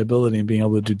more replayability and being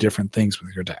able to do different things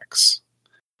with your decks.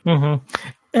 Mm-hmm.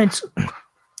 And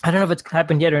I don't know if it's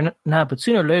happened yet or not, but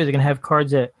sooner or later they're going to have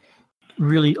cards that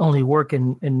really only work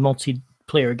in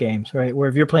multiplayer games, right? Where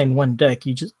if you're playing one deck,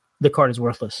 the card is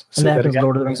worthless. And that happens in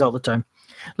Lord of the Rings all the time.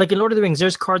 Like in Lord of the Rings,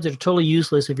 there's cards that are totally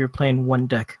useless if you're playing one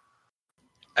deck.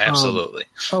 Absolutely.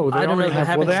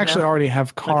 They actually already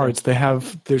have cards. Okay.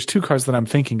 There's two cards that I'm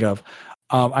thinking of.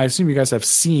 I assume you guys have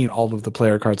seen all of the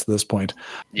player cards at this point.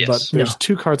 Yes. But there's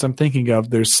two cards I'm thinking of.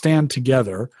 There's Stand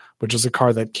Together, which is a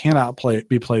card that cannot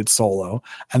be played solo.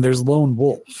 And there's Lone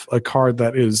Wolf, a card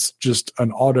that is just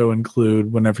an auto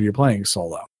include whenever you're playing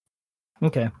solo.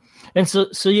 Okay. And so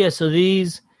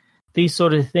these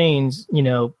sort of things,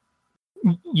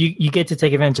 you get to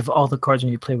take advantage of all the cards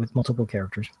when you play with multiple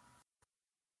characters.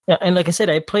 And like I said,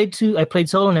 I played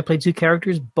solo and I played two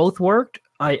characters. Both worked.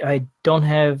 I don't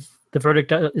have The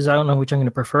verdict is I don't know which I'm going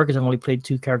to prefer because I've only played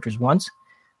 2 characters once,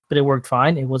 but it worked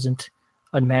fine. It wasn't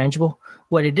unmanageable.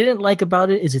 What I didn't like about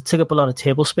it is it took up a lot of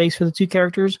table space for the 2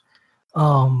 characters.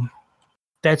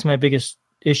 That's my biggest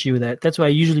issue with that. That's why I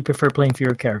usually prefer playing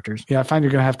fewer characters. Yeah, I find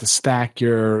you're going to have to stack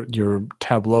your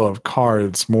tableau of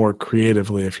cards more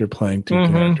creatively if you're playing 2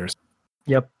 characters.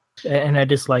 Yep, and I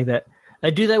dislike that. I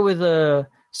do that with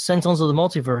Sentinels of the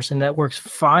Multiverse, and that works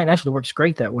fine. Actually, it works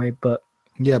great that way, but...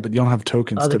 Yeah, but you don't have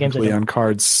tokens typically on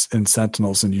cards in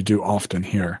Sentinels, and you do often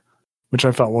here, which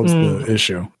I felt was the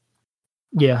issue.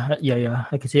 Yeah.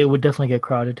 I can see it would definitely get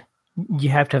crowded. You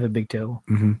have to have a big table.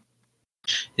 Mm-hmm.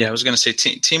 Yeah, I was going to say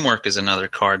teamwork is another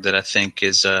card that I think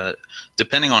is,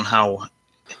 depending on how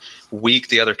weak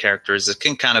the other character is, it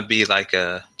can kind of be like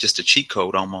just a cheat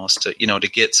code almost, to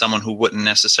get someone who wouldn't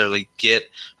necessarily get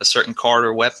a certain card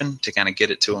or weapon to kind of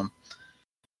get it to them.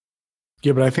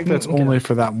 Yeah, but I think that's only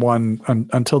for that one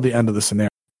until the end of the scenario.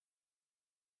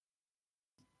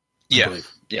 Yeah.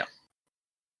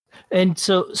 And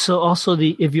so also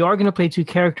if you are going to play 2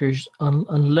 characters,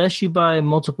 unless you buy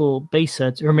multiple base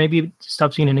sets, or maybe it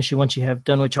stops being an issue once you have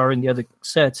Dunwich are in the other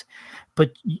sets,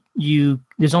 but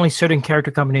there's only certain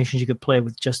character combinations you could play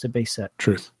with just a base set.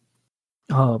 Truth.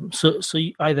 So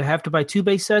you either have to buy 2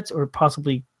 base sets or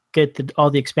possibly get all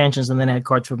the expansions and then add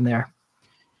cards from there.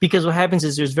 Because what happens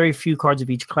is there's very few cards of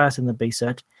each class in the base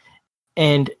set,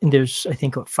 and there's I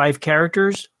think 5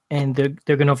 characters, and they're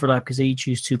going to overlap because they each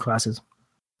use 2 classes.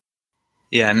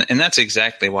 Yeah, and that's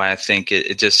exactly why I think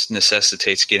it just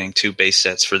necessitates getting 2 base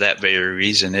sets for that very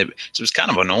reason. It was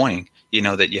kind of annoying,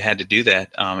 that you had to do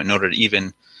that in order to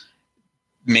even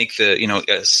make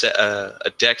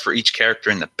a deck for each character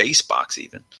in the base box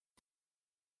even.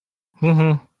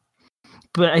 Mm-hmm.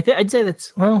 But I'd say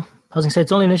that's, well, I was going to say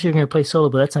it's only an issue if you're going to play solo,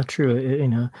 but that's not true. If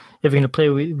you're going to play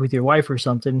with your wife or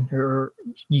something, or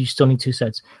you still need 2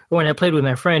 sets. But when I played with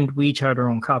my friend, we each had our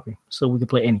own copy, so we could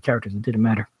play any characters. It didn't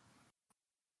matter.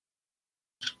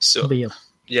 So,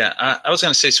 yeah, I was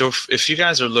going to say, so if you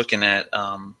guys are looking at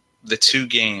the 2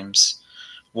 games,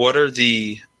 what do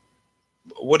you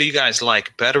guys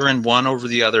like better in one over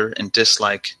the other and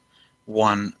dislike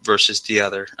one versus the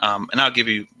other? And I'll give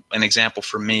you an example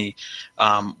for me.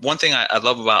 One thing I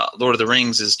love about Lord of the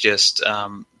Rings is just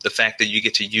the fact that you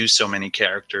get to use so many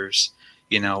characters.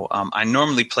 I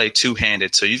normally play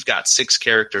 2-handed, so you've got 6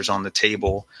 characters on the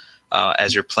table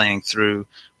as you're playing through,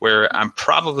 where I'm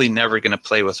probably never going to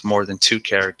play with more than 2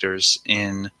 characters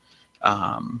in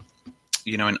Arkham.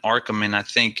 And I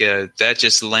think that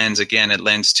just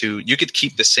lends to, you could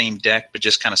keep the same deck, but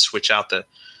just kind of switch out the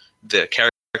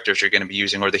characters you're going to be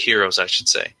using, or the heroes, I should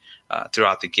say,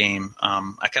 throughout the game.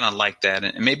 I kind of like that.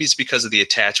 And maybe it's because of the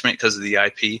attachment, because of the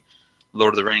IP,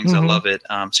 Lord of the Rings. Mm-hmm. I love it.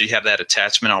 So you have that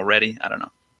attachment already. I don't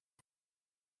know.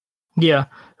 Yeah.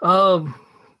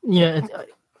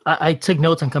 I took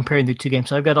notes on comparing the 2 games,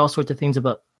 so I've got all sorts of things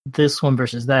about this one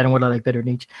versus that and what I like better in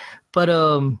each. But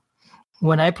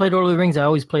when I played Lord of the Rings, I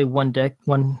always play one deck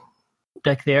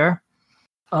there.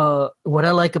 What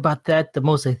I like about that the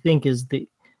most, I think, is the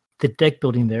deck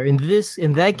building there. In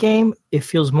that game, it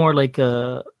feels more like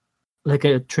a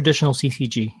traditional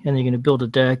CCG, and you're going to build a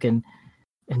deck and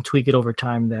tweak it over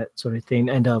time, that sort of thing,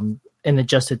 and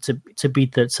adjust it to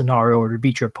beat the scenario or to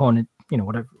beat your opponent,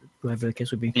 whatever the case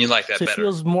would be. And you like that so better? It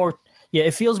feels more. Yeah,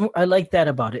 it feels more. I like that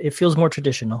about it. It feels more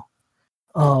traditional.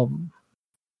 On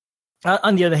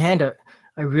the other hand,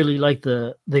 I really like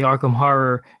the Arkham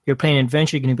Horror. You're playing an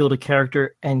adventure. You're going to build a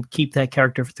character and keep that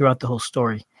character throughout the whole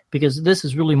story, because this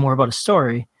is really more about a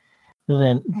story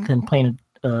than playing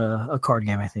a card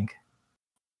game. I think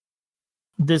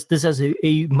this has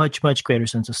a much greater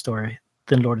sense of story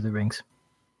than Lord of the Rings.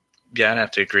 Yeah, I'd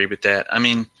have to agree with that. I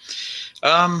mean,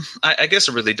 I guess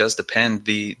it really does depend.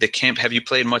 The camp. Have you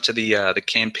played much of the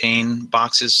campaign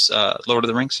boxes, Lord of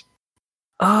the Rings?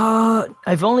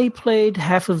 I've only played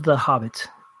half of The Hobbit.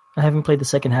 I haven't played the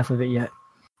second half of it yet,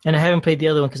 and I haven't played the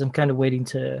other one because I'm kind of waiting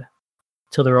till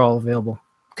they're all available.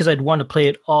 Because I'd want to play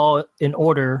it all in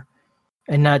order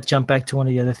and not jump back to one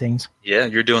of the other things. Yeah,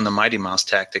 you're doing the Mighty Mouse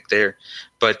tactic there,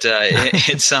 but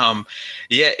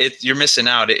you're missing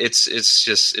out.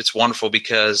 It's wonderful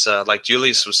because like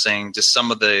Julius was saying, just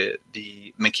some of the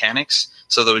mechanics.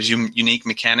 So those unique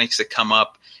mechanics that come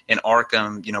up in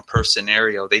Arkham, per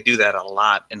scenario, they do that a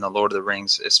lot in the Lord of the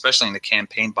Rings, especially in the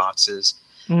campaign boxes.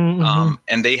 Mm-hmm.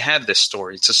 And they have this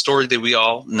story. It's a story that we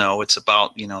all know. It's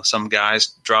about, some guys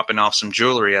dropping off some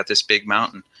jewelry at this big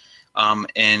mountain.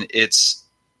 And it's,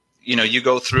 you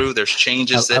go through, there's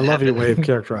changes that I love happen. your way of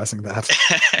characterizing that.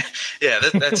 Yeah,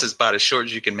 that's about as short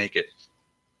as you can make it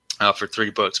for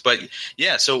 3 books. But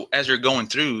yeah, so as you're going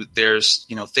through, there's,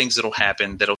 things that'll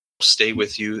happen that'll stay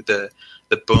with you. The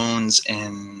boons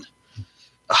and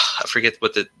I forget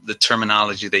what the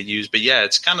terminology they use, but yeah,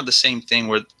 it's kind of the same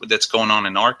thing that's going on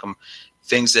in Arkham.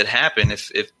 Things that happen,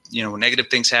 if negative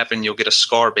things happen, you'll get a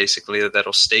scar basically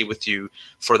that'll stay with you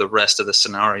for the rest of the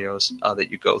scenarios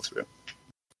that you go through.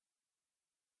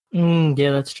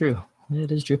 Yeah, that's true.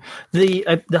 It is true.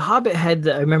 The Hobbit had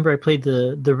I remember I played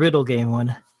the riddle game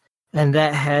one, and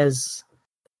that has,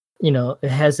 it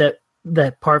has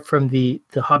that part from the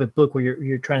Hobbit book where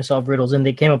you're trying to solve riddles, and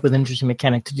they came up with an interesting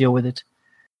mechanic to deal with it.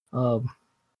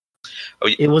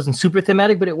 It wasn't super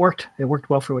thematic, but it worked. It worked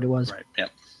well for what it was. Right. Yeah.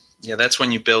 Yeah, that's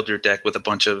when you build your deck with a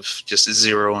bunch of just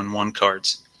 0 and 1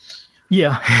 cards.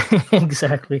 Yeah,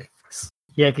 exactly.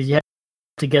 Yeah, because you have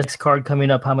to guess this card coming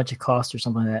up, how much it costs or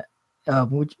something like that,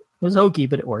 which was hokey,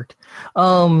 but it worked.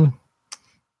 So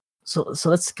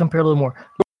let's compare a little more.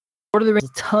 Lord of the Rings,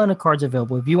 a ton of cards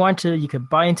available. If you want to, you could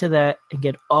buy into that and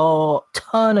get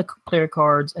ton of player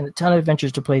cards and a ton of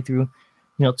adventures to play through,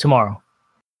 tomorrow.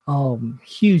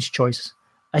 Huge choice.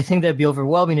 I think that'd be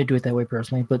overwhelming to do it that way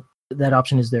personally, but that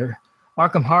option is there.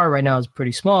 Arkham Horror right now is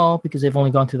pretty small because they've only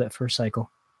gone through that first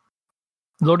cycle.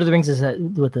 Lord of the Rings is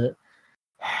with the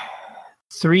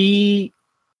 3,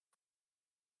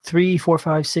 4,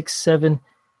 5, 6,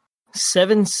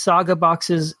 7 saga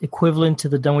boxes equivalent to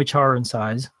the Dunwich Horror in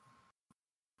size,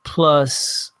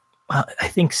 plus I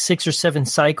think 6 or 7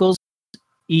 cycles,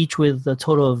 each with a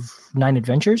total of 9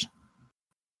 adventures.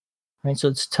 Right, so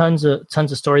it's tons of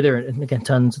story there, and again,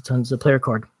 tons of player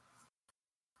card.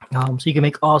 So you can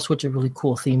make all sorts of really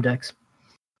cool theme decks.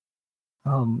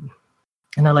 And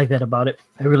I like that about it.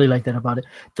 I really like that about it.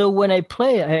 Though when I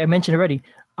play, I mentioned already,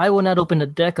 I will not open the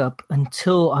deck up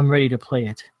until I'm ready to play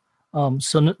it.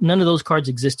 So none of those cards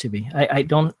exist to me. I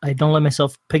don't let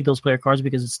myself pick those player cards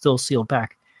because it's still sealed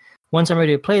back. Once I'm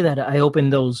ready to play that, I open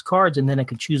those cards and then I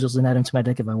can choose those and add them to my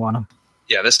deck if I want them.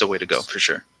 Yeah, that's the way to go for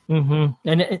sure. Mm-hmm.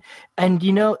 And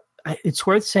it's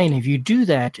worth saying, if you do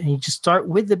that and you just start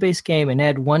with the base game and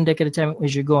add one deck at a time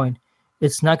as you're going,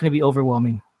 it's not going to be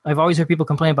overwhelming. I've always heard people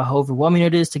complain about how overwhelming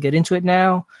it is to get into it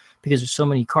now because there's so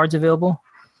many cards available.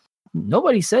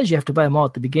 Nobody says you have to buy them all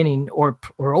at the beginning or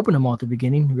open them all at the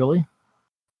beginning, really.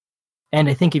 And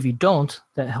I think if you don't,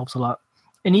 that helps a lot.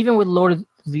 And even with Lord of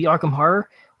the Arkham Horror,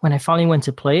 when I finally went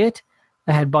to play it,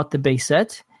 I had bought the base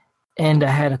set and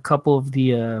I had a couple of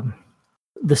the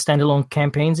standalone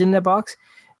campaigns in that box.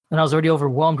 And I was already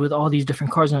overwhelmed with all these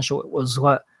different cards, and I showed was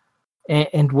what.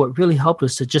 And what really helped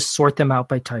was to just sort them out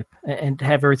by type and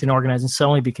have everything organized, and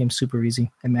suddenly became super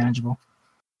easy and manageable.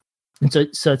 And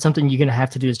so it's something you're going to have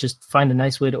to do is just find a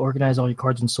nice way to organize all your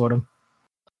cards and sort them.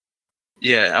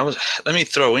 Yeah, let me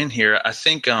throw in here. I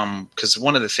think because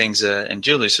one of the things, and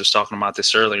Julius was talking about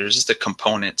this earlier, is just the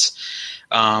components.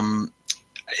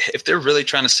 If they're really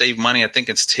trying to save money, I think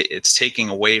it's taking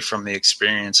away from the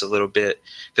experience a little bit.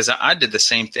 Because I did the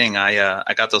same thing.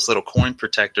 I got those little coin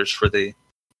protectors for the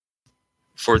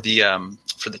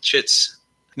chits.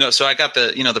 No, so I got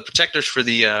the protectors for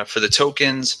the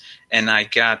tokens, and I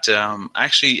got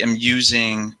actually am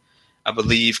using, I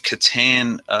believe,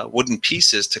 Catan wooden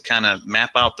pieces to kind of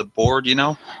map out the board,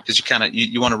 because you kind of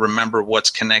you want to remember what's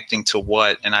connecting to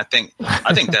what, and I think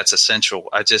that's essential.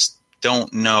 I just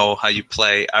don't know how you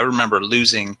play. I remember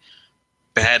losing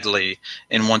badly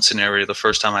in one scenario the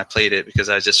first time I played it because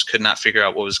I just could not figure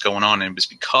out what was going on, and it was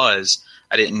because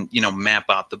I didn't map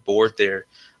out the board there.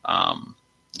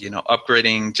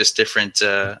 Upgrading just different.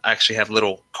 I actually have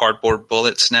little cardboard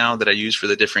bullets now that I use for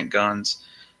the different guns,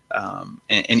 and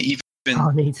even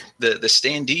the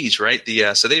standees, right?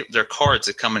 So they're cards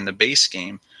that come in the base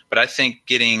game. But I think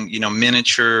getting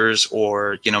miniatures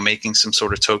or making some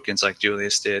sort of tokens like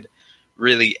Julius did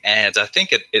really adds. I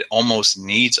think it almost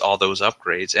needs all those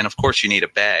upgrades, and of course you need a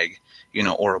bag,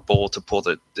 or a bowl to pull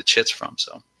the chits from.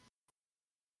 So.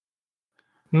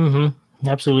 Mm-hmm.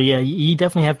 Absolutely, yeah. You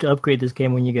definitely have to upgrade this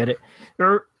game when you get it,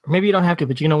 or maybe you don't have to,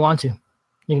 but you're gonna want to.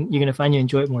 You're gonna find you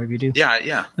enjoy it more if you do.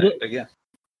 Yeah.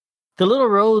 The Little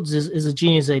Roads is a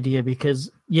genius idea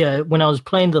because when I was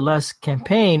playing the last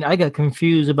campaign, I got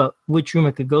confused about which room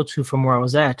I could go to from where I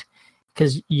was at,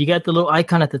 because you got the little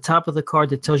icon at the top of the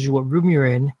card that tells you what room you're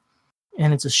in,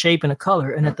 and it's a shape and a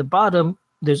color, and at the bottom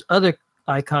there's other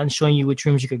icons showing you which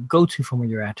rooms you could go to from where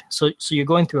you're at. So you're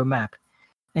going through a map.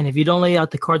 And if you don't lay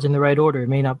out the cards in the right order, it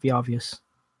may not be obvious,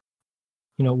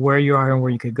 where you are and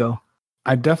where you could go.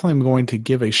 I definitely am going to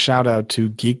give a shout out to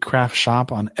Geekcraft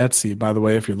Shop on Etsy. By the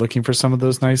way, if you're looking for some of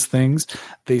those nice things,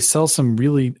 they sell some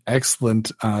really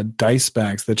excellent dice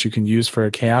bags that you can use for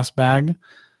a chaos bag.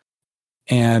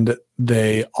 and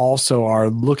they also are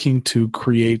looking to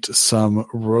create some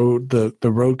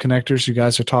the road connectors you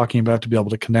guys are talking about to be able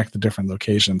to connect the different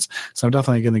locations. So I'm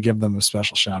definitely going to give them a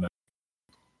special shout out.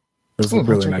 Those look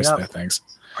really nice things.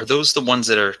 Are those the ones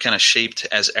that are kind of shaped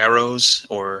as arrows,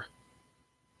 or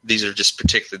these are just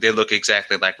they look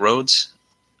exactly like roads?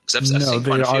 No,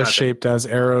 they are shaped as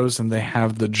arrows, and they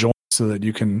have the joints so that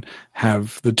you can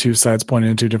have the two sides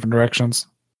pointing in two different directions.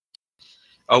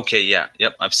 Okay, yeah.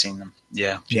 Yep, I've seen them.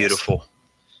 Yeah, beautiful.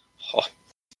 Yes. Oh.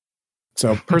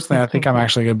 So personally, I think I'm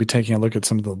actually going to be taking a look at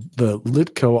some of the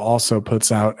Litco also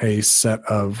puts out a set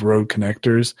of road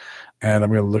connectors, and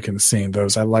I'm going to look into seeing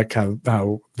those. I like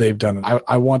how they've done it.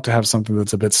 I want to have something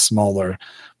that's a bit smaller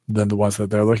than the ones that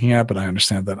they're looking at, but I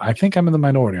understand that. I think I'm in the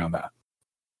minority on that.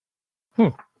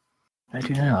 I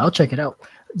do know. I'll check it out.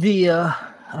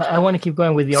 I want to keep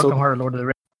going with the Arkham Horror Lord of the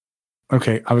Rings.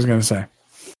 Okay, I was going to say.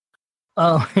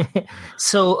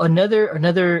 So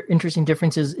another interesting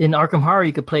difference is in Arkham Horror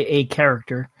you could play a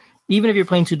character. Even if you're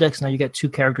playing two decks now, you got two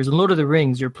characters. In Lord of the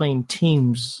Rings, you're playing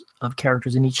teams of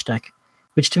characters in each deck,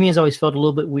 which to me has always felt a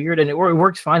little bit weird, and it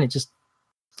works fine. It just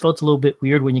felt a little bit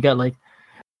weird when you got like,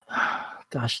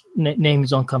 gosh, names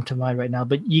don't come to mind right now,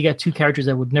 but you got two characters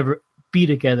that would never be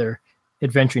together,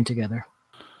 adventuring together.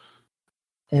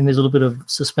 And there's a little bit of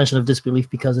suspension of disbelief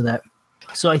because of that.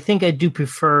 So I think I do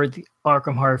prefer the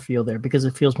Arkham Horror feel there because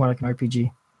it feels more like an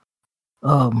RPG.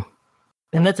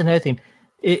 And that's another thing.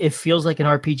 It feels like an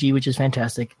RPG, which is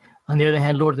fantastic. On the other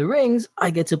hand, Lord of the Rings,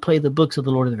 I get to play the books of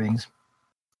the Lord of the Rings.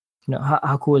 You know,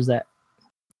 how cool is that?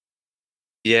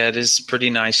 Yeah, it is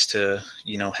pretty nice to,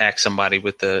 hack somebody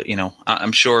with the,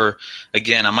 I'm sure,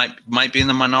 again, I might be in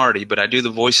the minority, but I do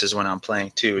the voices when I'm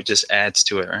playing too. It just adds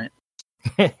to it, right?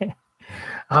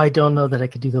 I don't know that I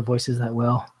could do the voices that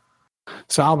well.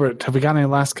 So, Albert, have we got any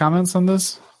last comments on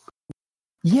this?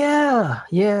 Yeah.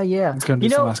 Let's go and do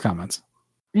some last comments.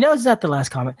 No, it's not the last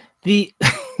comment. The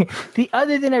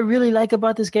other thing I really like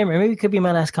about this game, or maybe it could be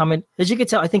my last comment, as you can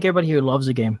tell, I think everybody here loves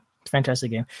the game. It's a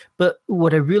fantastic game. But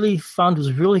what I really found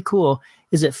was really cool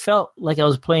is it felt like I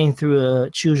was playing through a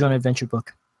Choose Your Own Adventure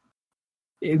book.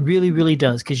 It really, really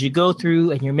does, because you go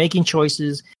through and you're making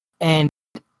choices, and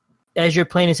as you're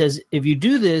playing, it says, if you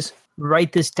do this,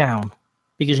 write this down,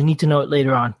 because you need to know it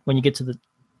later on when you get to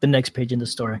the next page in the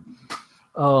story.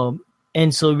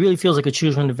 And so it really feels like a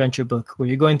Choose Your Own Adventure book where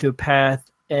you're going through a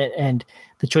path and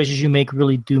the choices you make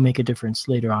really do make a difference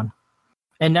later on.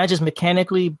 And not just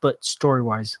mechanically, but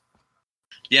story-wise.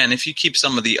 Yeah, and if you keep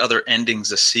some of the other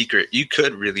endings a secret, you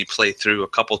could really play through a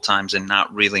couple times and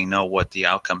not really know what the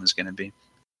outcome is going to be.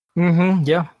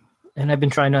 Yeah. And I've been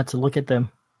trying not to look at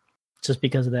them just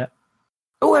because of that.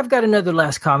 Oh, I've got another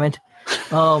last comment.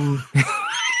 I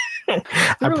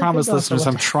promise listeners,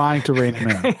 I'm trying to rein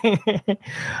him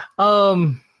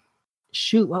in.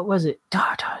 Shoot, what was it?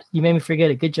 You made me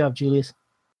forget it. Good job, Julius.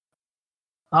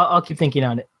 I'll keep thinking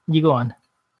on it. You go on.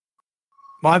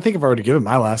 Well, I think I've already given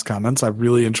my last comments. I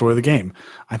really enjoy the game.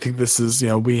 I think this is,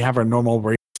 we have our normal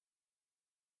rate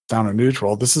down or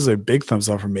neutral. This is a big thumbs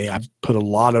up for me. I've put a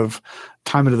lot of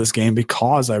time into this game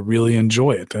because I really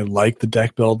enjoy it. I like the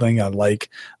deck building. I like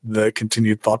the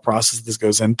continued thought process that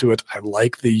goes into it. I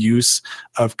like the use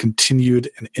of continued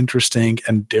and interesting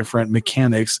and different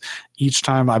mechanics. Each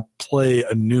time I play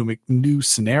a new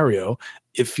scenario,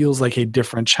 it feels like a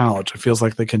different challenge. It feels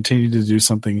like they continue to do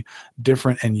something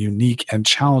different and unique and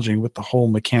challenging with the whole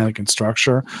mechanic and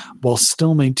structure while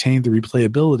still maintaining the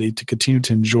replayability to continue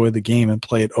to enjoy the game and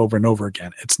play it over and over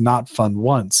again. It's not fun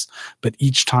once, but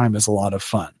each time is a lot of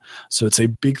fun. So it's a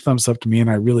big thumbs up to me, and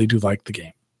I really do like the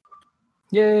game.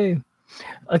 Yay.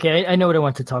 Okay, I know what I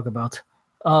want to talk about.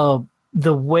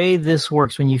 The way this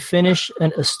works, when you finish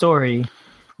a story,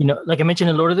 like I mentioned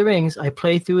in Lord of the Rings, I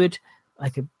play through it. I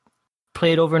could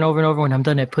play it over and over and over. When I'm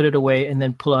done, I put it away and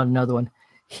then pull out another one.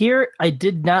 Here, I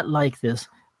did not like this,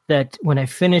 that when I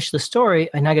finish the story,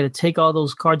 I now got to take all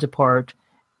those cards apart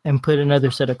and put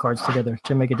another set of cards together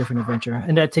to make a different adventure.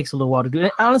 And that takes a little while to do.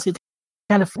 And honestly, it's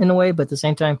kind of in a way, but at the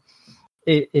same time,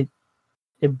 it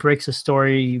breaks the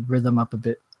story rhythm up a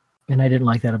bit. And I didn't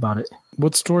like that about it.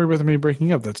 What story rhythm are you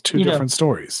breaking up? That's two different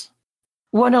stories.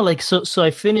 Well, no, so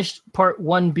I finished part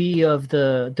 1B of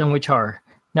the Dunwich Horror.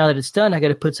 Now that it's done, I got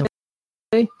to put some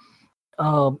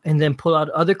and then pull out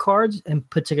other cards and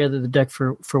put together the deck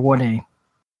for 1A.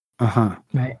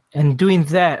 Right. And doing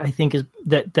that, I think, is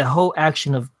that the whole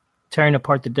action of tearing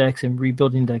apart the decks and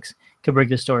rebuilding decks can break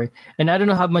the story. And I don't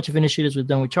know how much of an issue it is with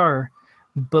Dunwich Horror,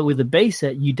 but with the base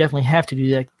set, you definitely have to do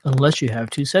that unless you have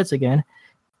two sets again,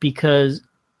 because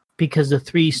the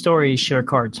three stories share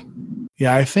cards.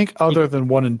 Yeah, I think other than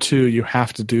 1 and 2, you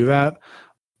have to do that.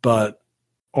 But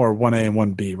Or 1A and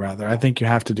 1B, rather. I think you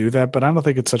have to do that, but I don't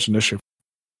think it's such an issue.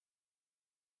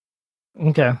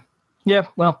 Okay. Yeah,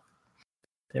 well,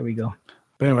 there we go.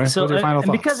 But anyway, So, what are your final and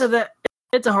thoughts? because of that,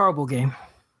 it's a horrible game.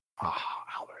 Oh,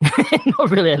 Albert. No,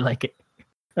 really, I like it.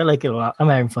 I like it a lot. I'm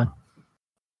having fun.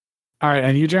 All right,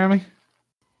 and you, Jeremy?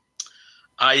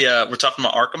 We're talking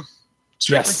about Arkham.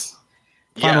 Strictly? Yes.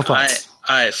 Final thoughts.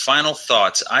 Final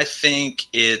thoughts. I think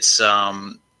it's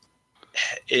the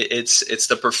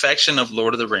perfection of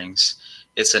Lord of the Rings.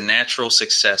 It's a natural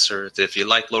successor. If you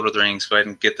like Lord of the Rings, go ahead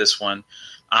and get this one.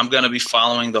 I'm going to be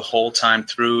following the whole time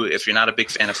through. If you're not a big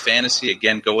fan of fantasy,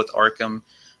 again, go with Arkham.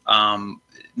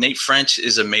 Nate French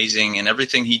is amazing, and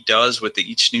everything he does with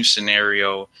each new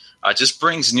scenario just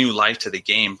brings new life to the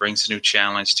game, brings a new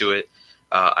challenge to it.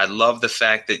 I love the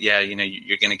fact that,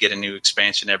 you're going to get a new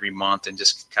expansion every month and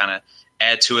just kind of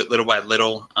add to it little by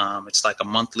little. It's like a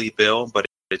monthly bill, but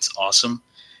it's awesome.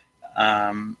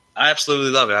 I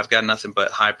absolutely love it. I've got nothing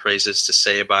but high praises to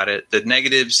say about it. The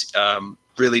negatives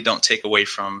really don't take away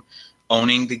from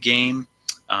owning the game,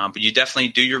 but you definitely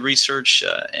do your research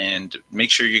and make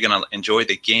sure you're going to enjoy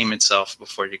the game itself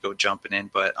before you go jumping in.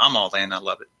 But I'm all in. I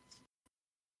love it.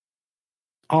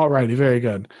 All righty, very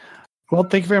good. Well,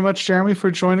 thank you very much, Jeremy,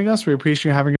 for joining us. We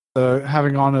appreciate having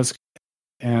on us,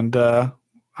 and I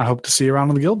hope to see you around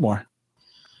in the guild more.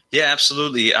 Yeah,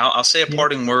 absolutely. I'll say a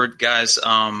parting word, guys.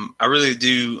 I really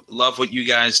do love what you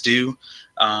guys do.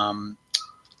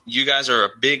 You guys are a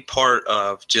big part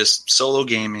of just solo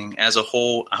gaming as a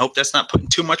whole. I hope that's not putting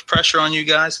too much pressure on you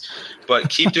guys, but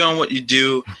keep doing what you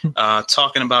do,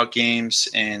 talking about games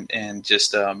and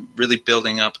just really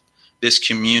building up this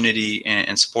community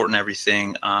and supporting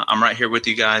everything. I'm right here with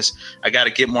you guys. I got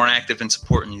to get more active in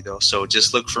supporting you, though. So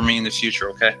just look for me in the future,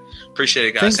 okay? Appreciate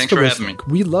it, guys. Thanks for having me.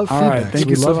 We love All feedback. right, thank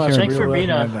you so much. Thanks for being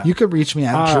on. You can reach me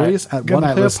at Julius at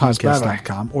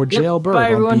oneplayerpodcast.com or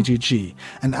JLBird on BGG.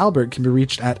 And Albert can be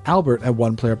reached at Albert at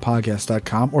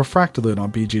oneplayerpodcast.com or Fractalud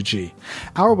on BGG.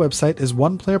 Our website is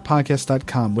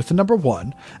oneplayerpodcast.com with the number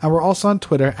 1, and we're also on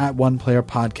Twitter at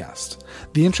oneplayerpodcast.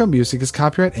 The intro music is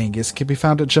copyright Angus, can be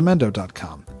found at jamendo.com.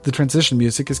 The transition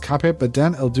music is copyright by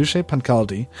Dan Elduce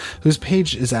Pancaldi, whose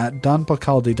page is at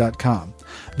donpancaldi.com.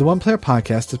 The One Player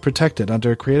Podcast is protected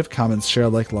under a Creative Commons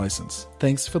share-alike license.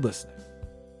 Thanks for listening.